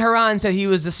Jay Haran said he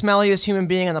was the smelliest human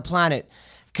being on the planet.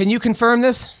 Can you confirm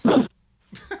this?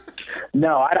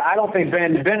 No, I don't think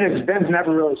Ben's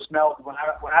never really smelled when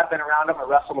I've been around him or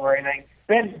wrestled or anything.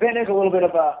 Ben is a little bit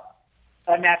of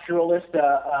a naturalist,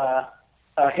 a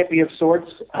hippie of sorts,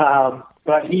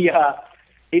 but he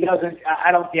doesn't.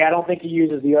 I don't think he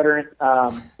uses deodorant.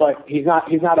 But he's not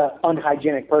an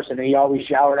unhygienic person. He always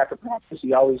showered after practice.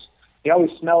 He always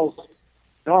smells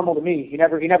normal to me. He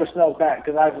never smells bad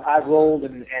because I've rolled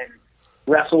and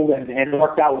wrestled and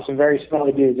worked out with some very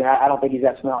smelly dudes, and I don't think he's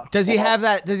that smelly. Does he have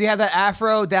that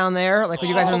afro down there, like when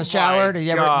you guys are in the shower? Do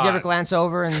you ever glance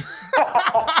over and?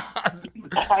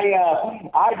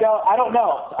 I don't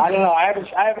know. I haven't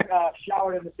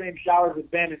showered in the same showers with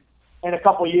Ben in a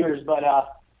couple of years, but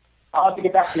I'll have to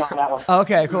get back to you on that one.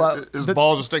 Okay, cool. His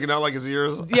balls are sticking out like his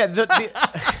ears. Yeah.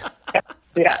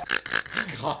 Yeah.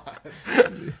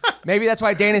 God. Maybe that's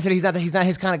why Dana said he's not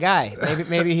his kind of guy.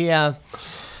 Maybe he.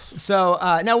 So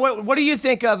now, what do you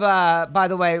think of? By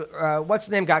the way, what's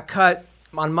his name got cut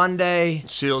on Monday?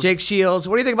 Shields. Jake Shields.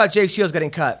 What do you think about Jake Shields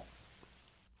getting cut?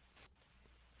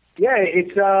 Yeah,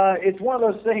 it's one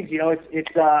of those things.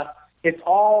 It's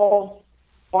all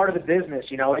part of the business.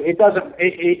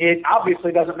 It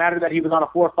obviously doesn't matter that he was on a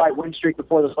 4-fight win streak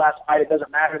before this last fight. It doesn't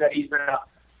matter that he's been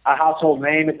a household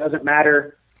name. It doesn't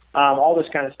matter all this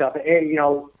kind of stuff.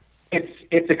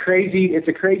 It's a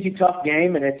crazy tough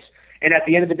game, and at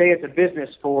the end of the day, it's a business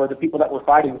for the people that we're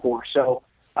fighting for. So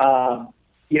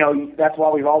that's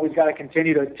why we've always got to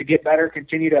continue to get better,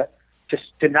 continue to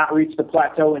not reach the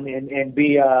plateau and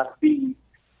be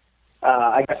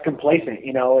I guess complacent,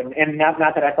 and not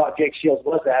that I thought Jake Shields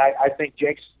was that. I think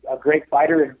Jake's a great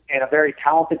fighter and a very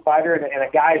talented fighter and a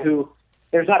guy who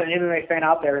there's not an MMA fan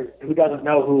out there who doesn't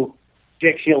know who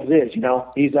Jake Shields is.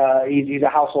 He's a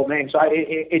household name. So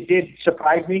it did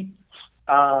surprise me,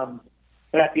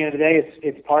 but at the end of the day,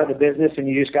 it's part of the business, and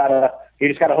you just gotta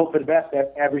hope for the best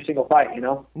at every single fight.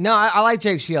 No, I like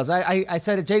Jake Shields. I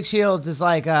said that Jake Shields is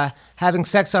like having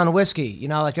sex on whiskey.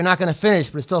 Like you're not going to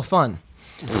finish, but it's still fun.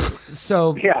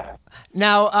 So yeah.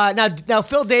 Now,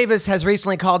 Phil Davis has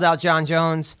recently called out Jon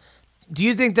Jones. Do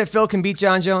you think that Phil can beat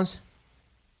Jon Jones?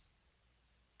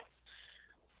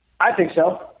 I think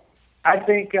so. I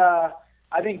think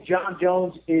Jon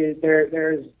Jones is there.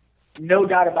 There's no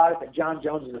doubt about it that Jon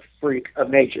Jones is a freak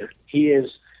of nature. He is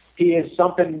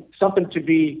something to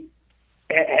be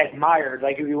admired.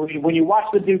 Like when you watch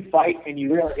the dude fight and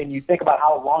you think about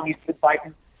how long he's been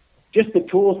fighting, just the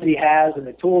tools that he has and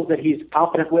the tools that he's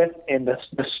confident with and the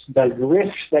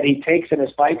risks that he takes in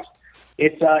his fights,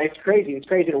 it's crazy. It's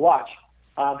crazy to watch.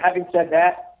 Having said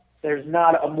that, there's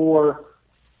not a more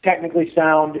technically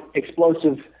sound,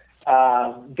 explosive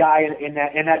guy in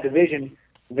that division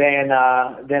than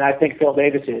I think Phil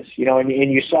Davis is. And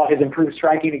you saw his improved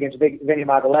striking against Vinny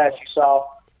Magalhães. You saw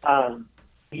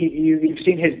you've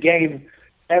seen his game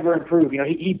ever improve.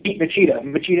 He beat Machida.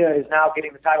 Machida is now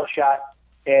getting the title shot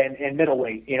in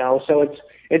middleweight. So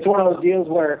it's one of those deals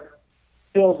where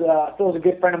Phil's a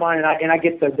good friend of mine, and I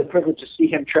get the privilege to see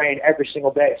him train every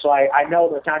single day. So I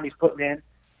know the time he's putting in,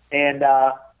 and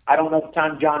I don't know the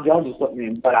time Jon Jones is putting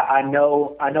in, but I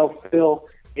know Phil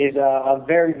is a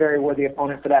very, very worthy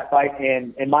opponent for that fight,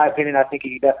 and in my opinion, I think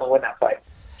he can definitely win that fight.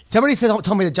 Somebody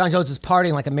told me that Jon Jones is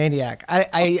partying like a maniac.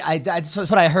 That's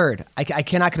what I heard. I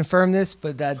cannot confirm this,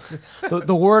 but that's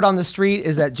the word on the street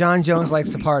is that Jon Jones likes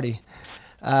to party.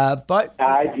 But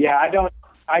I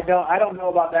don't know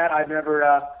about that. I've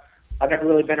never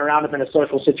really been around him in a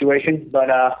social situation, but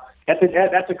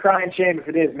that's a crying shame if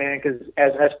it is, man. Because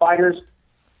as fighters,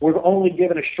 we're only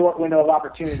given a short window of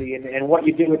opportunity, and what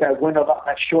you do with that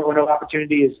short window of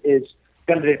opportunity is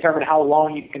going to determine how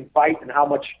long you can fight and how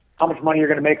much money you're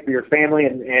going to make for your family,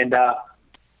 and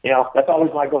that's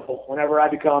always my goal. Whenever I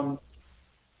become,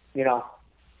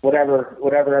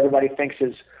 whatever everybody thinks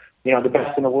is, the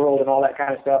best in the world and all that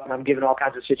kind of stuff, and I'm given all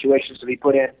kinds of situations to be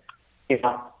put in,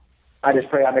 I just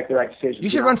pray I make the right decision. You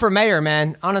should run for mayor,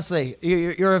 man. Honestly,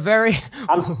 you're a very.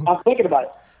 I'm thinking about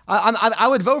it. I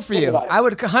would vote for you. I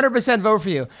would 100% vote for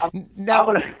you. I'm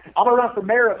gonna run for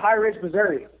mayor of High Ridge,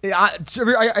 Missouri. Are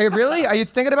you really? Are you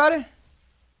thinking about it?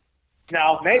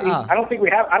 No, maybe. I don't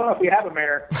know if we have a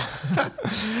mayor.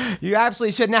 You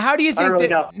absolutely should. Now, how do you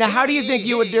think? How do you think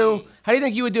you would do? How do you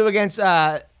think you would do against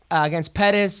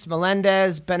Pettis,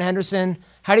 Melendez, Ben Henderson?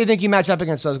 How do you think you match up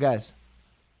against those guys?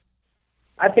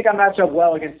 I think I match up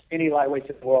well against any lightweights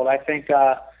in the world. I think,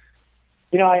 I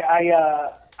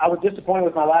was disappointed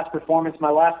with my last performance. My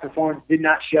last performance did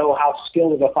not show how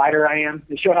skilled of a fighter I am.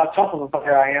 It showed how tough of a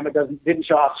fighter I am. It didn't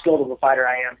show how skilled of a fighter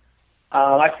I am.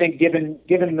 I think given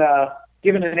an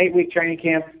 8-week training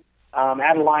camp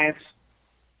at Alliance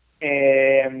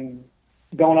and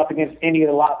going up against any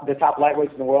of the top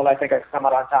lightweights in the world, I think I come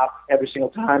out on top every single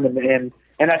time. And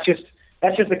that's just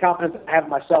the confidence I have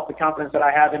in myself, the confidence that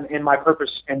I have in my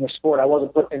purpose in the sport. I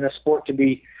wasn't put in the sport to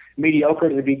be mediocre,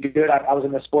 to be good. I was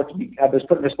in the sport I was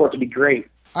put in the sport to be great.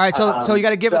 All right, so you got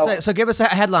to give us a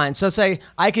headline. So say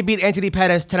I could beat Anthony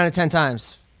Pettis 10 out of 10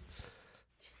 times.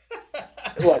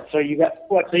 What? So you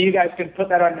guys can put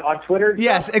that on Twitter?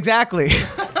 Yes, exactly.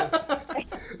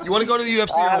 You want to go to the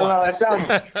UFC? I don't know.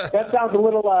 That sounds a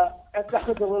little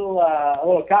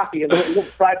cocky, a little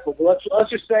prideful. But let's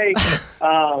just say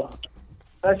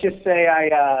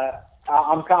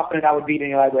I'm confident I would beat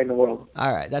any lightweight in the world.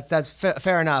 All right, that's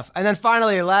fair enough. And then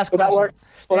finally, last question.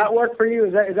 Will that work for you?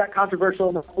 Is that controversial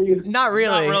enough for you? Not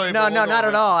really. No, not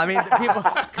at all. I mean,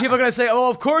 people are gonna say, "Oh,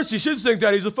 of course you should think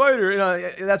that he's a fighter."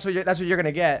 That's what you're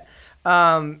gonna get.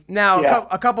 Now,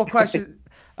 a couple questions.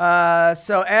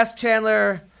 So ask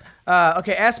Chandler.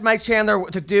 Ask Mike Chandler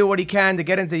to do what he can to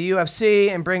get into the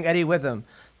UFC and bring Eddie with him.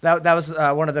 That was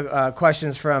one of the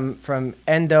questions from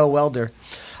Endo Welder.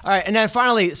 All right, and then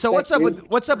finally, so what's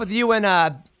up with you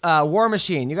and War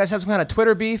Machine? You guys have some kind of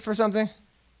Twitter beef or something?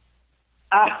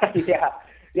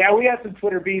 Yeah, we had some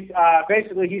Twitter beef.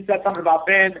 Basically, he said something about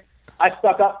Ben. I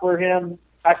stuck up for him.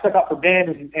 I stuck up for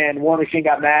Ben, and War Machine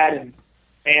got mad,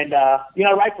 and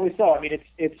rightfully so. I mean,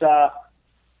 it's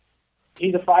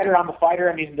he's a fighter. I'm a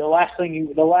fighter. I mean, the last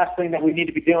thing that we need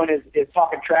to be doing is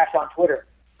talking trash on Twitter.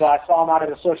 So I saw him out at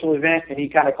a social event, and he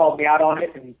kind of called me out on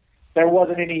it. And there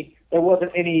wasn't any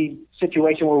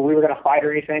situation where we were going to fight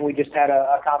or anything. We just had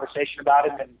a conversation about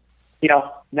it, and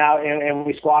now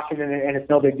we squashed it, and it's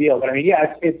no big deal. But I mean,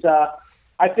 yeah, it's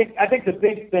I think the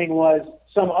big thing was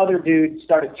some other dude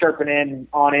started chirping in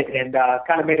on it and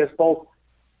kind of made us both.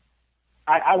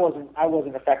 I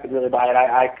wasn't affected really by it.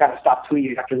 I kind of stopped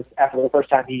tweeting after the first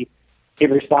time he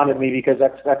responded to me, because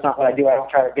that's not what I do. I don't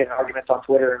try to get in arguments on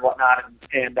Twitter and whatnot.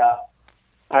 And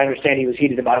I understand he was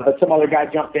heated about it, but some other guy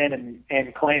jumped in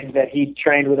and claimed that he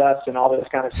trained with us and all this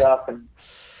kind of stuff,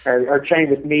 or trained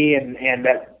with me, and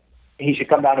that he should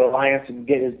come down to Alliance and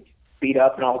get his beat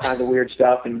up and all kinds of weird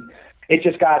stuff. And it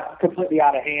just got completely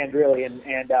out of hand, really. And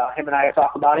him and I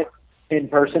talked about it in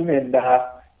person, and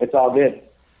it's all good.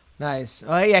 Nice.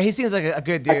 Oh yeah, he seems like a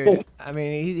good dude. I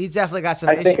mean, he's definitely got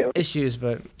some issues,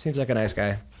 but seems like a nice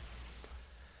guy.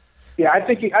 Yeah, I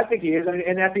think he is. I mean,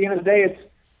 and at the end of the day,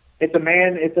 it's a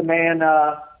man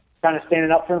kind of standing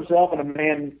up for himself, and a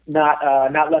man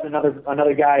not letting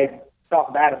another guy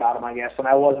talk bad about him, I guess. And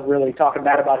I wasn't really talking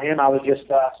bad about him. I was just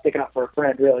sticking up for a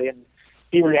friend, really. And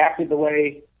he reacted the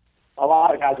way a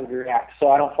lot of guys would react. So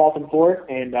I don't fault him for it,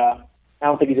 and I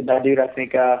don't think he's a bad dude. I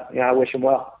think I wish him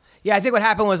well. Yeah, I think what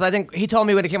happened was, I think he told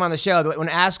me when he came on the show that when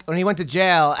he went to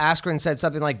jail, Askren said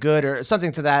something like good or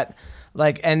something to that,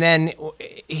 like, and then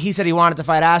he said he wanted to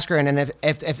fight Askren, and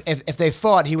if they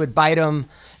fought, he would bite him.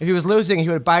 If he was losing, he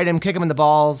would bite him, kick him in the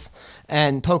balls,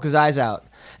 and poke his eyes out,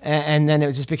 and then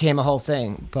it just became a whole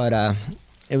thing. But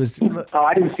it was. Oh,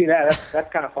 I didn't see that.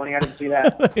 That's kind of funny. I didn't see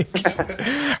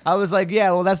that. I was like,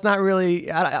 yeah, well, that's not really.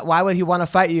 Why would he want to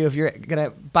fight you if you're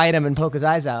gonna bite him and poke his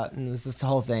eyes out? And it was this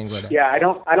whole thing. But, yeah, I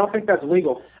don't think that's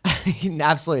legal.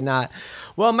 Absolutely not.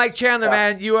 Well, Mike Chandler,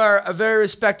 man, you are a very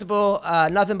respectable.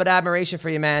 Nothing but admiration for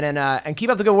you, man, and keep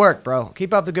up the good work, bro.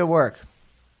 Keep up the good work.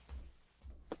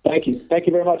 Thank you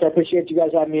very much. I appreciate you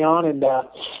guys having me on, and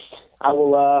I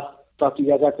will talk to you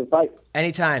guys after the fight.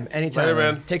 Anytime. Later,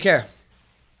 man. Take care.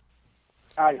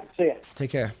 All right, see ya. Take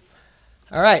care.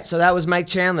 All right, so that was Mike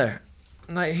Chandler.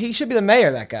 He should be the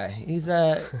mayor, that guy. He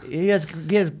has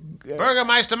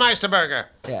Burgermeister Burger.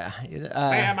 Yeah.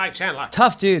 Mayor Mike Chandler.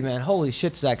 Tough dude, man. Holy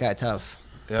shit's that guy tough.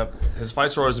 Yep. His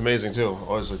fight story is amazing, too.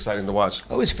 Always exciting to watch.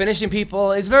 Always finishing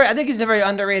people. I think he's a very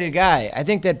underrated guy. I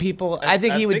think that people... I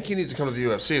think he needs to come to the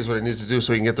UFC is what he needs to do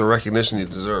so he can get the recognition he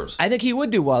deserves. I think he would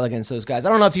do well against those guys. I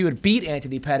don't know if he would beat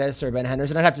Anthony Pettis or Ben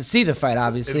Henderson. I'd have to see the fight,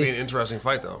 obviously. It'd be an interesting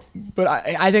fight, though. But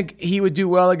I think he would do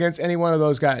well against any one of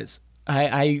those guys.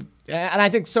 And I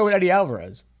think so would Eddie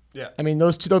Alvarez. Yeah. I mean,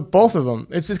 those two, both of them.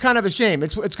 It's kind of a shame.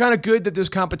 It's kind of good that there's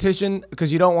competition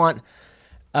because you don't want...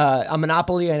 a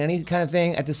monopoly on any kind of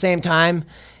thing. At the same time,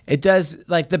 it does,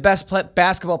 like, the best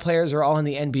basketball players are all in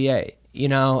the NBA,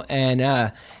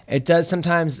 and it does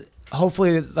sometimes,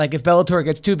 hopefully, like, if Bellator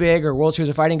gets too big or World Series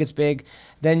of Fighting gets big,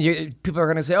 then people are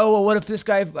going to say, oh, well, what if this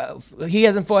guy, he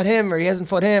hasn't fought him or he hasn't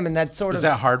fought him, and that sort of... Is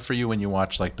that hard for you when you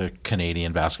watch, like, the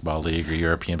Canadian Basketball League or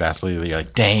European Basketball League? You're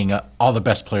like, dang, all the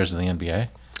best players in the NBA?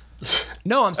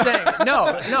 No, I'm saying no.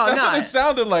 That's what it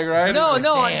sounded like, right? No, like,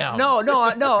 no.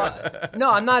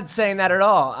 I'm not saying that at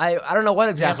all. I don't know what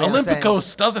exactly. Yeah,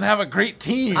 Olympicos doesn't have a great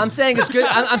team. I'm saying it's good.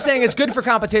 I'm saying it's good for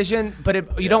competition,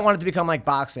 but you don't want it to become like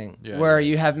boxing, where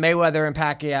you have Mayweather and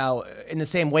Pacquiao in the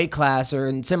same weight class or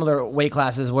in similar weight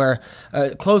classes, where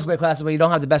close weight classes where you don't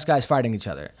have the best guys fighting each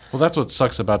other. Well, that's what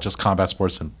sucks about just combat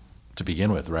sports to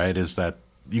begin with, right? Is that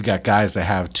you got guys that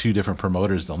have two different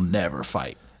promoters, they'll never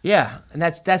fight. Yeah, and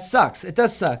that sucks. It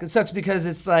does suck. It sucks because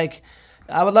it's like,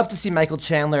 I would love to see Michael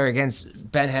Chandler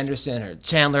against Ben Henderson or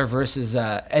Chandler versus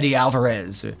Eddie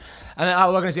Alvarez. We're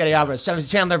going to see Eddie Alvarez.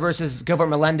 Chandler versus Gilbert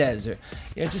Melendez. It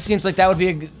just seems like that would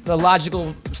be the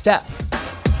logical step.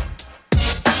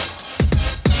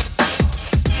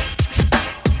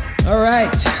 All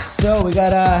right, so we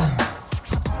got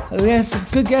some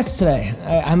good guests today.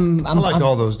 I like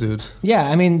all those dudes. Yeah,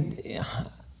 I mean...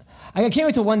 I can't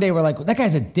wait till one day we're like, that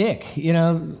guy's a dick. You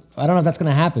know, I don't know if that's going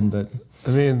to happen, but. I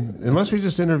mean, unless we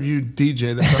just interview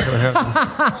DJ, that's not going to happen.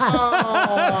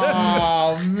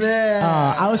 Oh, man.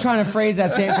 I was trying to phrase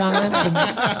that same comment.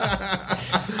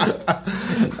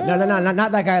 No,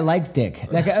 not that guy likes dick.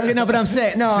 That guy, okay, no, but I'm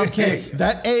saying, no, I'm kidding.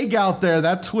 That egg out there,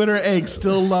 that Twitter egg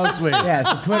still loves me. Yeah,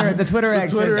 the Twitter egg.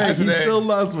 Twitter egg, he egg. still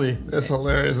loves me. That's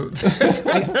hilarious.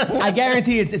 I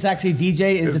guarantee it's actually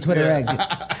DJ is the Twitter egg.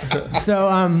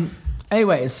 So,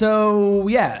 anyway, so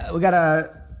yeah, we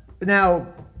got now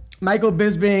Michael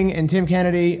Bisping and Tim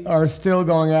Kennedy are still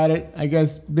going at it. I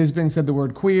guess Bisping said the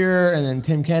word queer, and then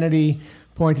Tim Kennedy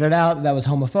pointed it out that was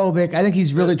homophobic. I think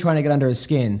he's really trying to get under his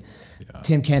skin,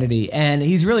 Tim Kennedy, and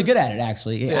he's really good at it,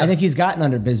 actually. Yeah. I think he's gotten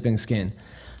under Bisping's skin,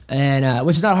 and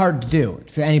which is not hard to do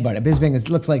for anybody. Bisping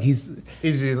looks like he's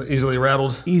easily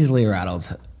rattled. Easily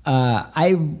rattled.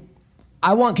 I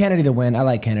want Kennedy to win. I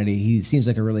like Kennedy. He seems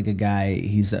like a really good guy.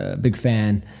 He's a big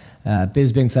fan.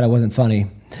 Bisping said I wasn't funny,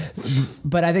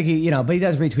 but I think but he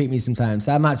does retweet me sometimes,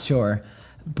 so I'm not sure.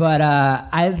 But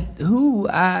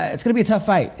it's gonna be a tough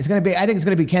fight. I think it's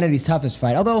gonna be Kennedy's toughest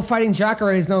fight. Although fighting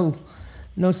Jacare is no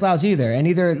slouch either, and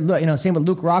same with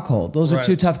Luke Rockhold. Those are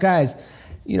two tough guys.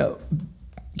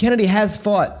 Kennedy has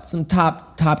fought some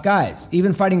top guys,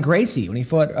 even fighting Gracie when he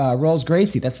fought Rolls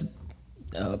Gracie. That's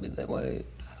a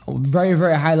very,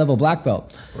 very high level black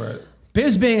belt. Right.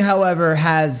 Bisping, however,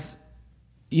 has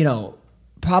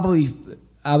probably,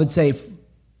 I would say,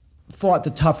 fought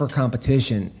the tougher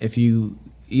competition. If you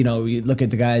look at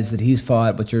the guys that he's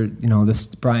fought, which are this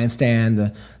Brian Stann,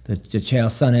 the Chael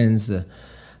Sonnens,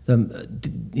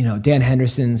 the Dan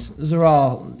Hendersons. Those are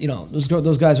all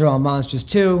those guys are all monsters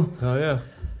too. Oh yeah.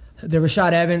 The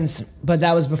Rashad Evans, but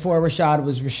that was before Rashad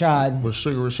was Rashad. Was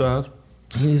Sugar Rashad?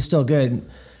 He was still good.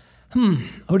 Who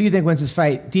do you think wins this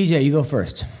fight? DJ, you go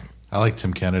first. I like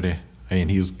Tim Kennedy. I mean,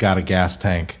 he's got a gas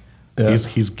tank. Yeah.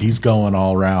 He's going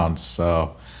all around.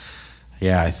 So,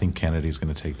 yeah, I think Kennedy's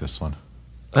going to take this one.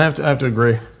 I have to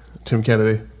agree, Tim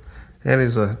Kennedy, and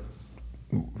he's a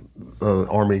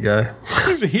army guy.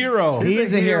 He's a hero. He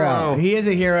is a hero. He is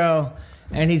a hero,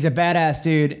 and he's a badass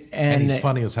dude. And he's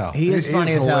funny as hell. He is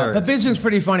funny as hell. But Bisping's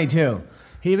pretty funny too.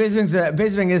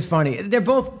 Bisping is funny. They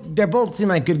both seem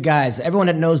like good guys. Everyone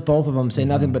that knows both of them say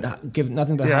nothing but give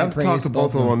nothing but high praise. I've talked to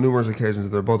both of them on numerous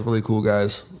occasions. They're both really cool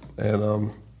guys,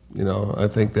 and I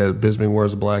think that Bisping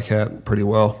wears a black hat pretty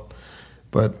well.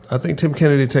 But I think Tim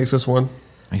Kennedy takes this one.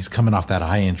 He's coming off that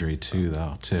eye injury too.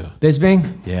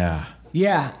 Bisping? Yeah.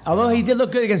 Yeah, although he did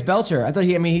look good against Belcher. I thought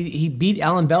he beat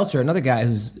Alan Belcher, another guy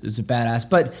who's a badass.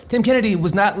 But Tim Kennedy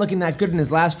was not looking that good in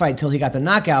his last fight till he got the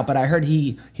knockout, but I heard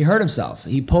he hurt himself.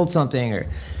 He pulled something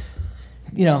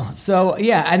So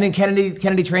yeah, I think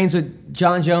Kennedy trains with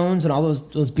John Jones and all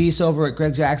those beasts over at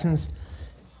Greg Jackson's.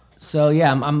 So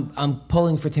yeah, I'm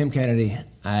pulling for Tim Kennedy.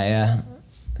 I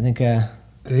think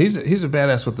He's a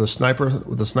badass with the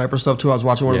sniper stuff too. I was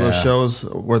watching one of those shows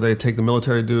where they take the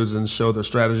military dudes and show their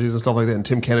strategies and stuff like that. And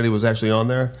Tim Kennedy was actually on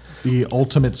there. The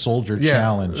Ultimate Soldier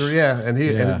Challenge. Yeah, and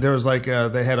and there was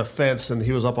they had a fence and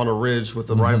he was up on a ridge with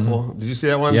the rifle. Did you see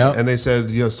that one? Yep. And they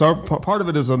said part of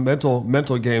it is a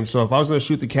mental game. So if I was going to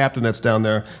shoot the captain that's down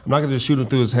there, I'm not going to just shoot him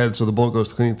through his head so the bullet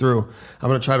goes clean through. I'm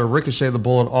going to try to ricochet the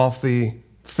bullet off the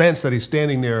fence that he's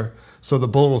standing near. So the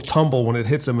bullet will tumble when it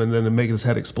hits him and then make his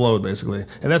head explode, basically.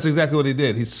 And that's exactly what he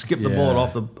did. He skipped the bullet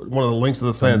off one of the links of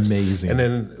the fence. Amazing. And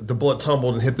then the bullet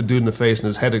tumbled and hit the dude in the face and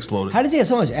his head exploded. How does he have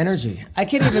so much energy? I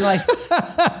can't even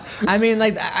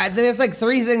there's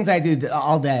 3 things I do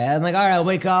all day. I'm like, all right, I'll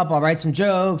wake up, I'll write some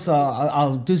jokes,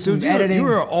 I'll do some editing. You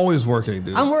were always working,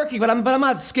 dude. I'm working, but I'm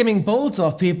not skimming bullets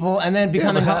off people and then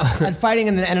becoming and fighting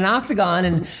in an octagon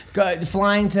and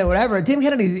flying to whatever. Tim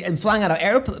Kennedy and flying out of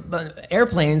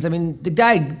airplanes. I mean, the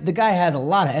guy has a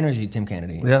lot of energy. Tim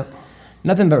Kennedy. Yeah.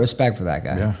 Nothing but respect for that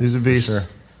guy. Yeah, he's a beast. Sure.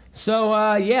 So,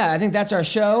 I think that's our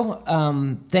show.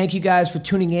 Thank you guys for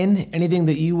tuning in. Anything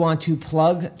that you want to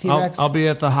plug, T-Rex? I'll be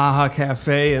at the Ha Ha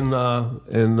Cafe in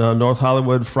North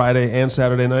Hollywood Friday and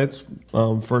Saturday nights.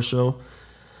 First show.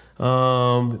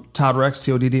 Todd Rex,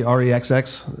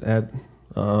 TODDREXX at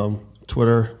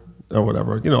Twitter or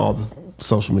whatever. All the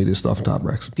social media stuff, Todd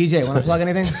Rex. DJ, want to plug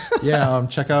anything? Yeah,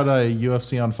 check out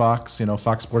UFC on Fox,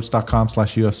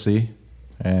 foxsports.com/UFC.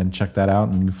 And check that out,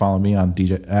 and you can follow me on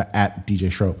at DJ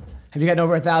Schroep. Have you gotten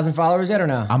over 1,000 followers yet, or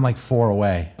no? I'm like 4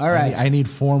 away. All right. I need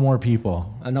 4 more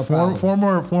people. No problem. 4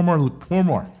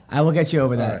 more. I will get you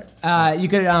over that. Right. You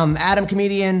could Adam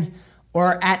Comedian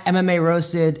or at MMA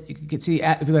Roasted. You can see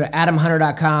if you go to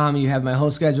adamhunter.com, you have my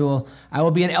whole schedule. I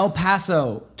will be in El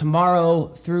Paso tomorrow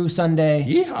through Sunday.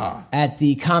 Yeehaw. At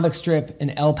the Comic Strip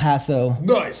in El Paso.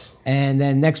 Nice. And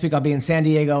then next week I'll be in San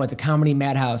Diego at the Comedy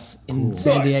Madhouse in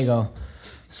San Diego.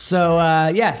 So,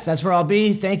 yes, that's where I'll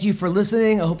be. Thank you for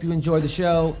listening. I hope you enjoyed the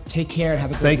show. Take care and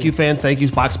have a great week. Thank you, fan. Thank you,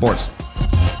 Fox Sports.